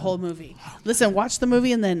 That's the whole movie. Listen, watch the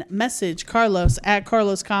movie and then message Carlos at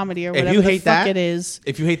Carlos Comedy or whatever the fuck it is.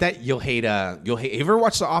 If you hate that, you'll hate. Have you ever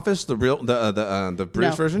watched The Office, the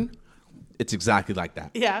British version? It's exactly like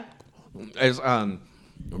that. Yeah. As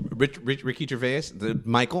Ricky Gervais,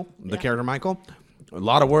 the character Michael, a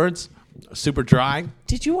lot of words, super dry.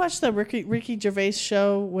 Did you watch the Ricky Gervais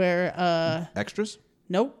show where Extras?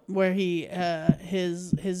 Nope, where he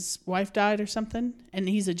his wife died or something, and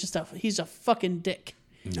he's a fucking dick.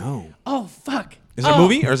 No. Oh fuck. Is it a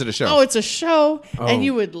movie or is it a show? Oh, it's a show, and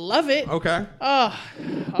you would love it. Okay. Oh,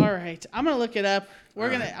 all right. I'm gonna look it up.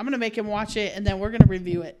 I'm gonna make him watch it, and then we're gonna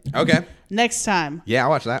review it. Okay. Next time. Yeah, I'll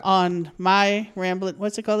watch that. On my rambling.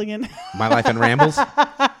 What's it called again? My Life in Rambles.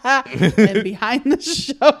 And behind the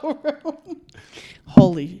showroom.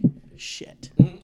 Holy shit.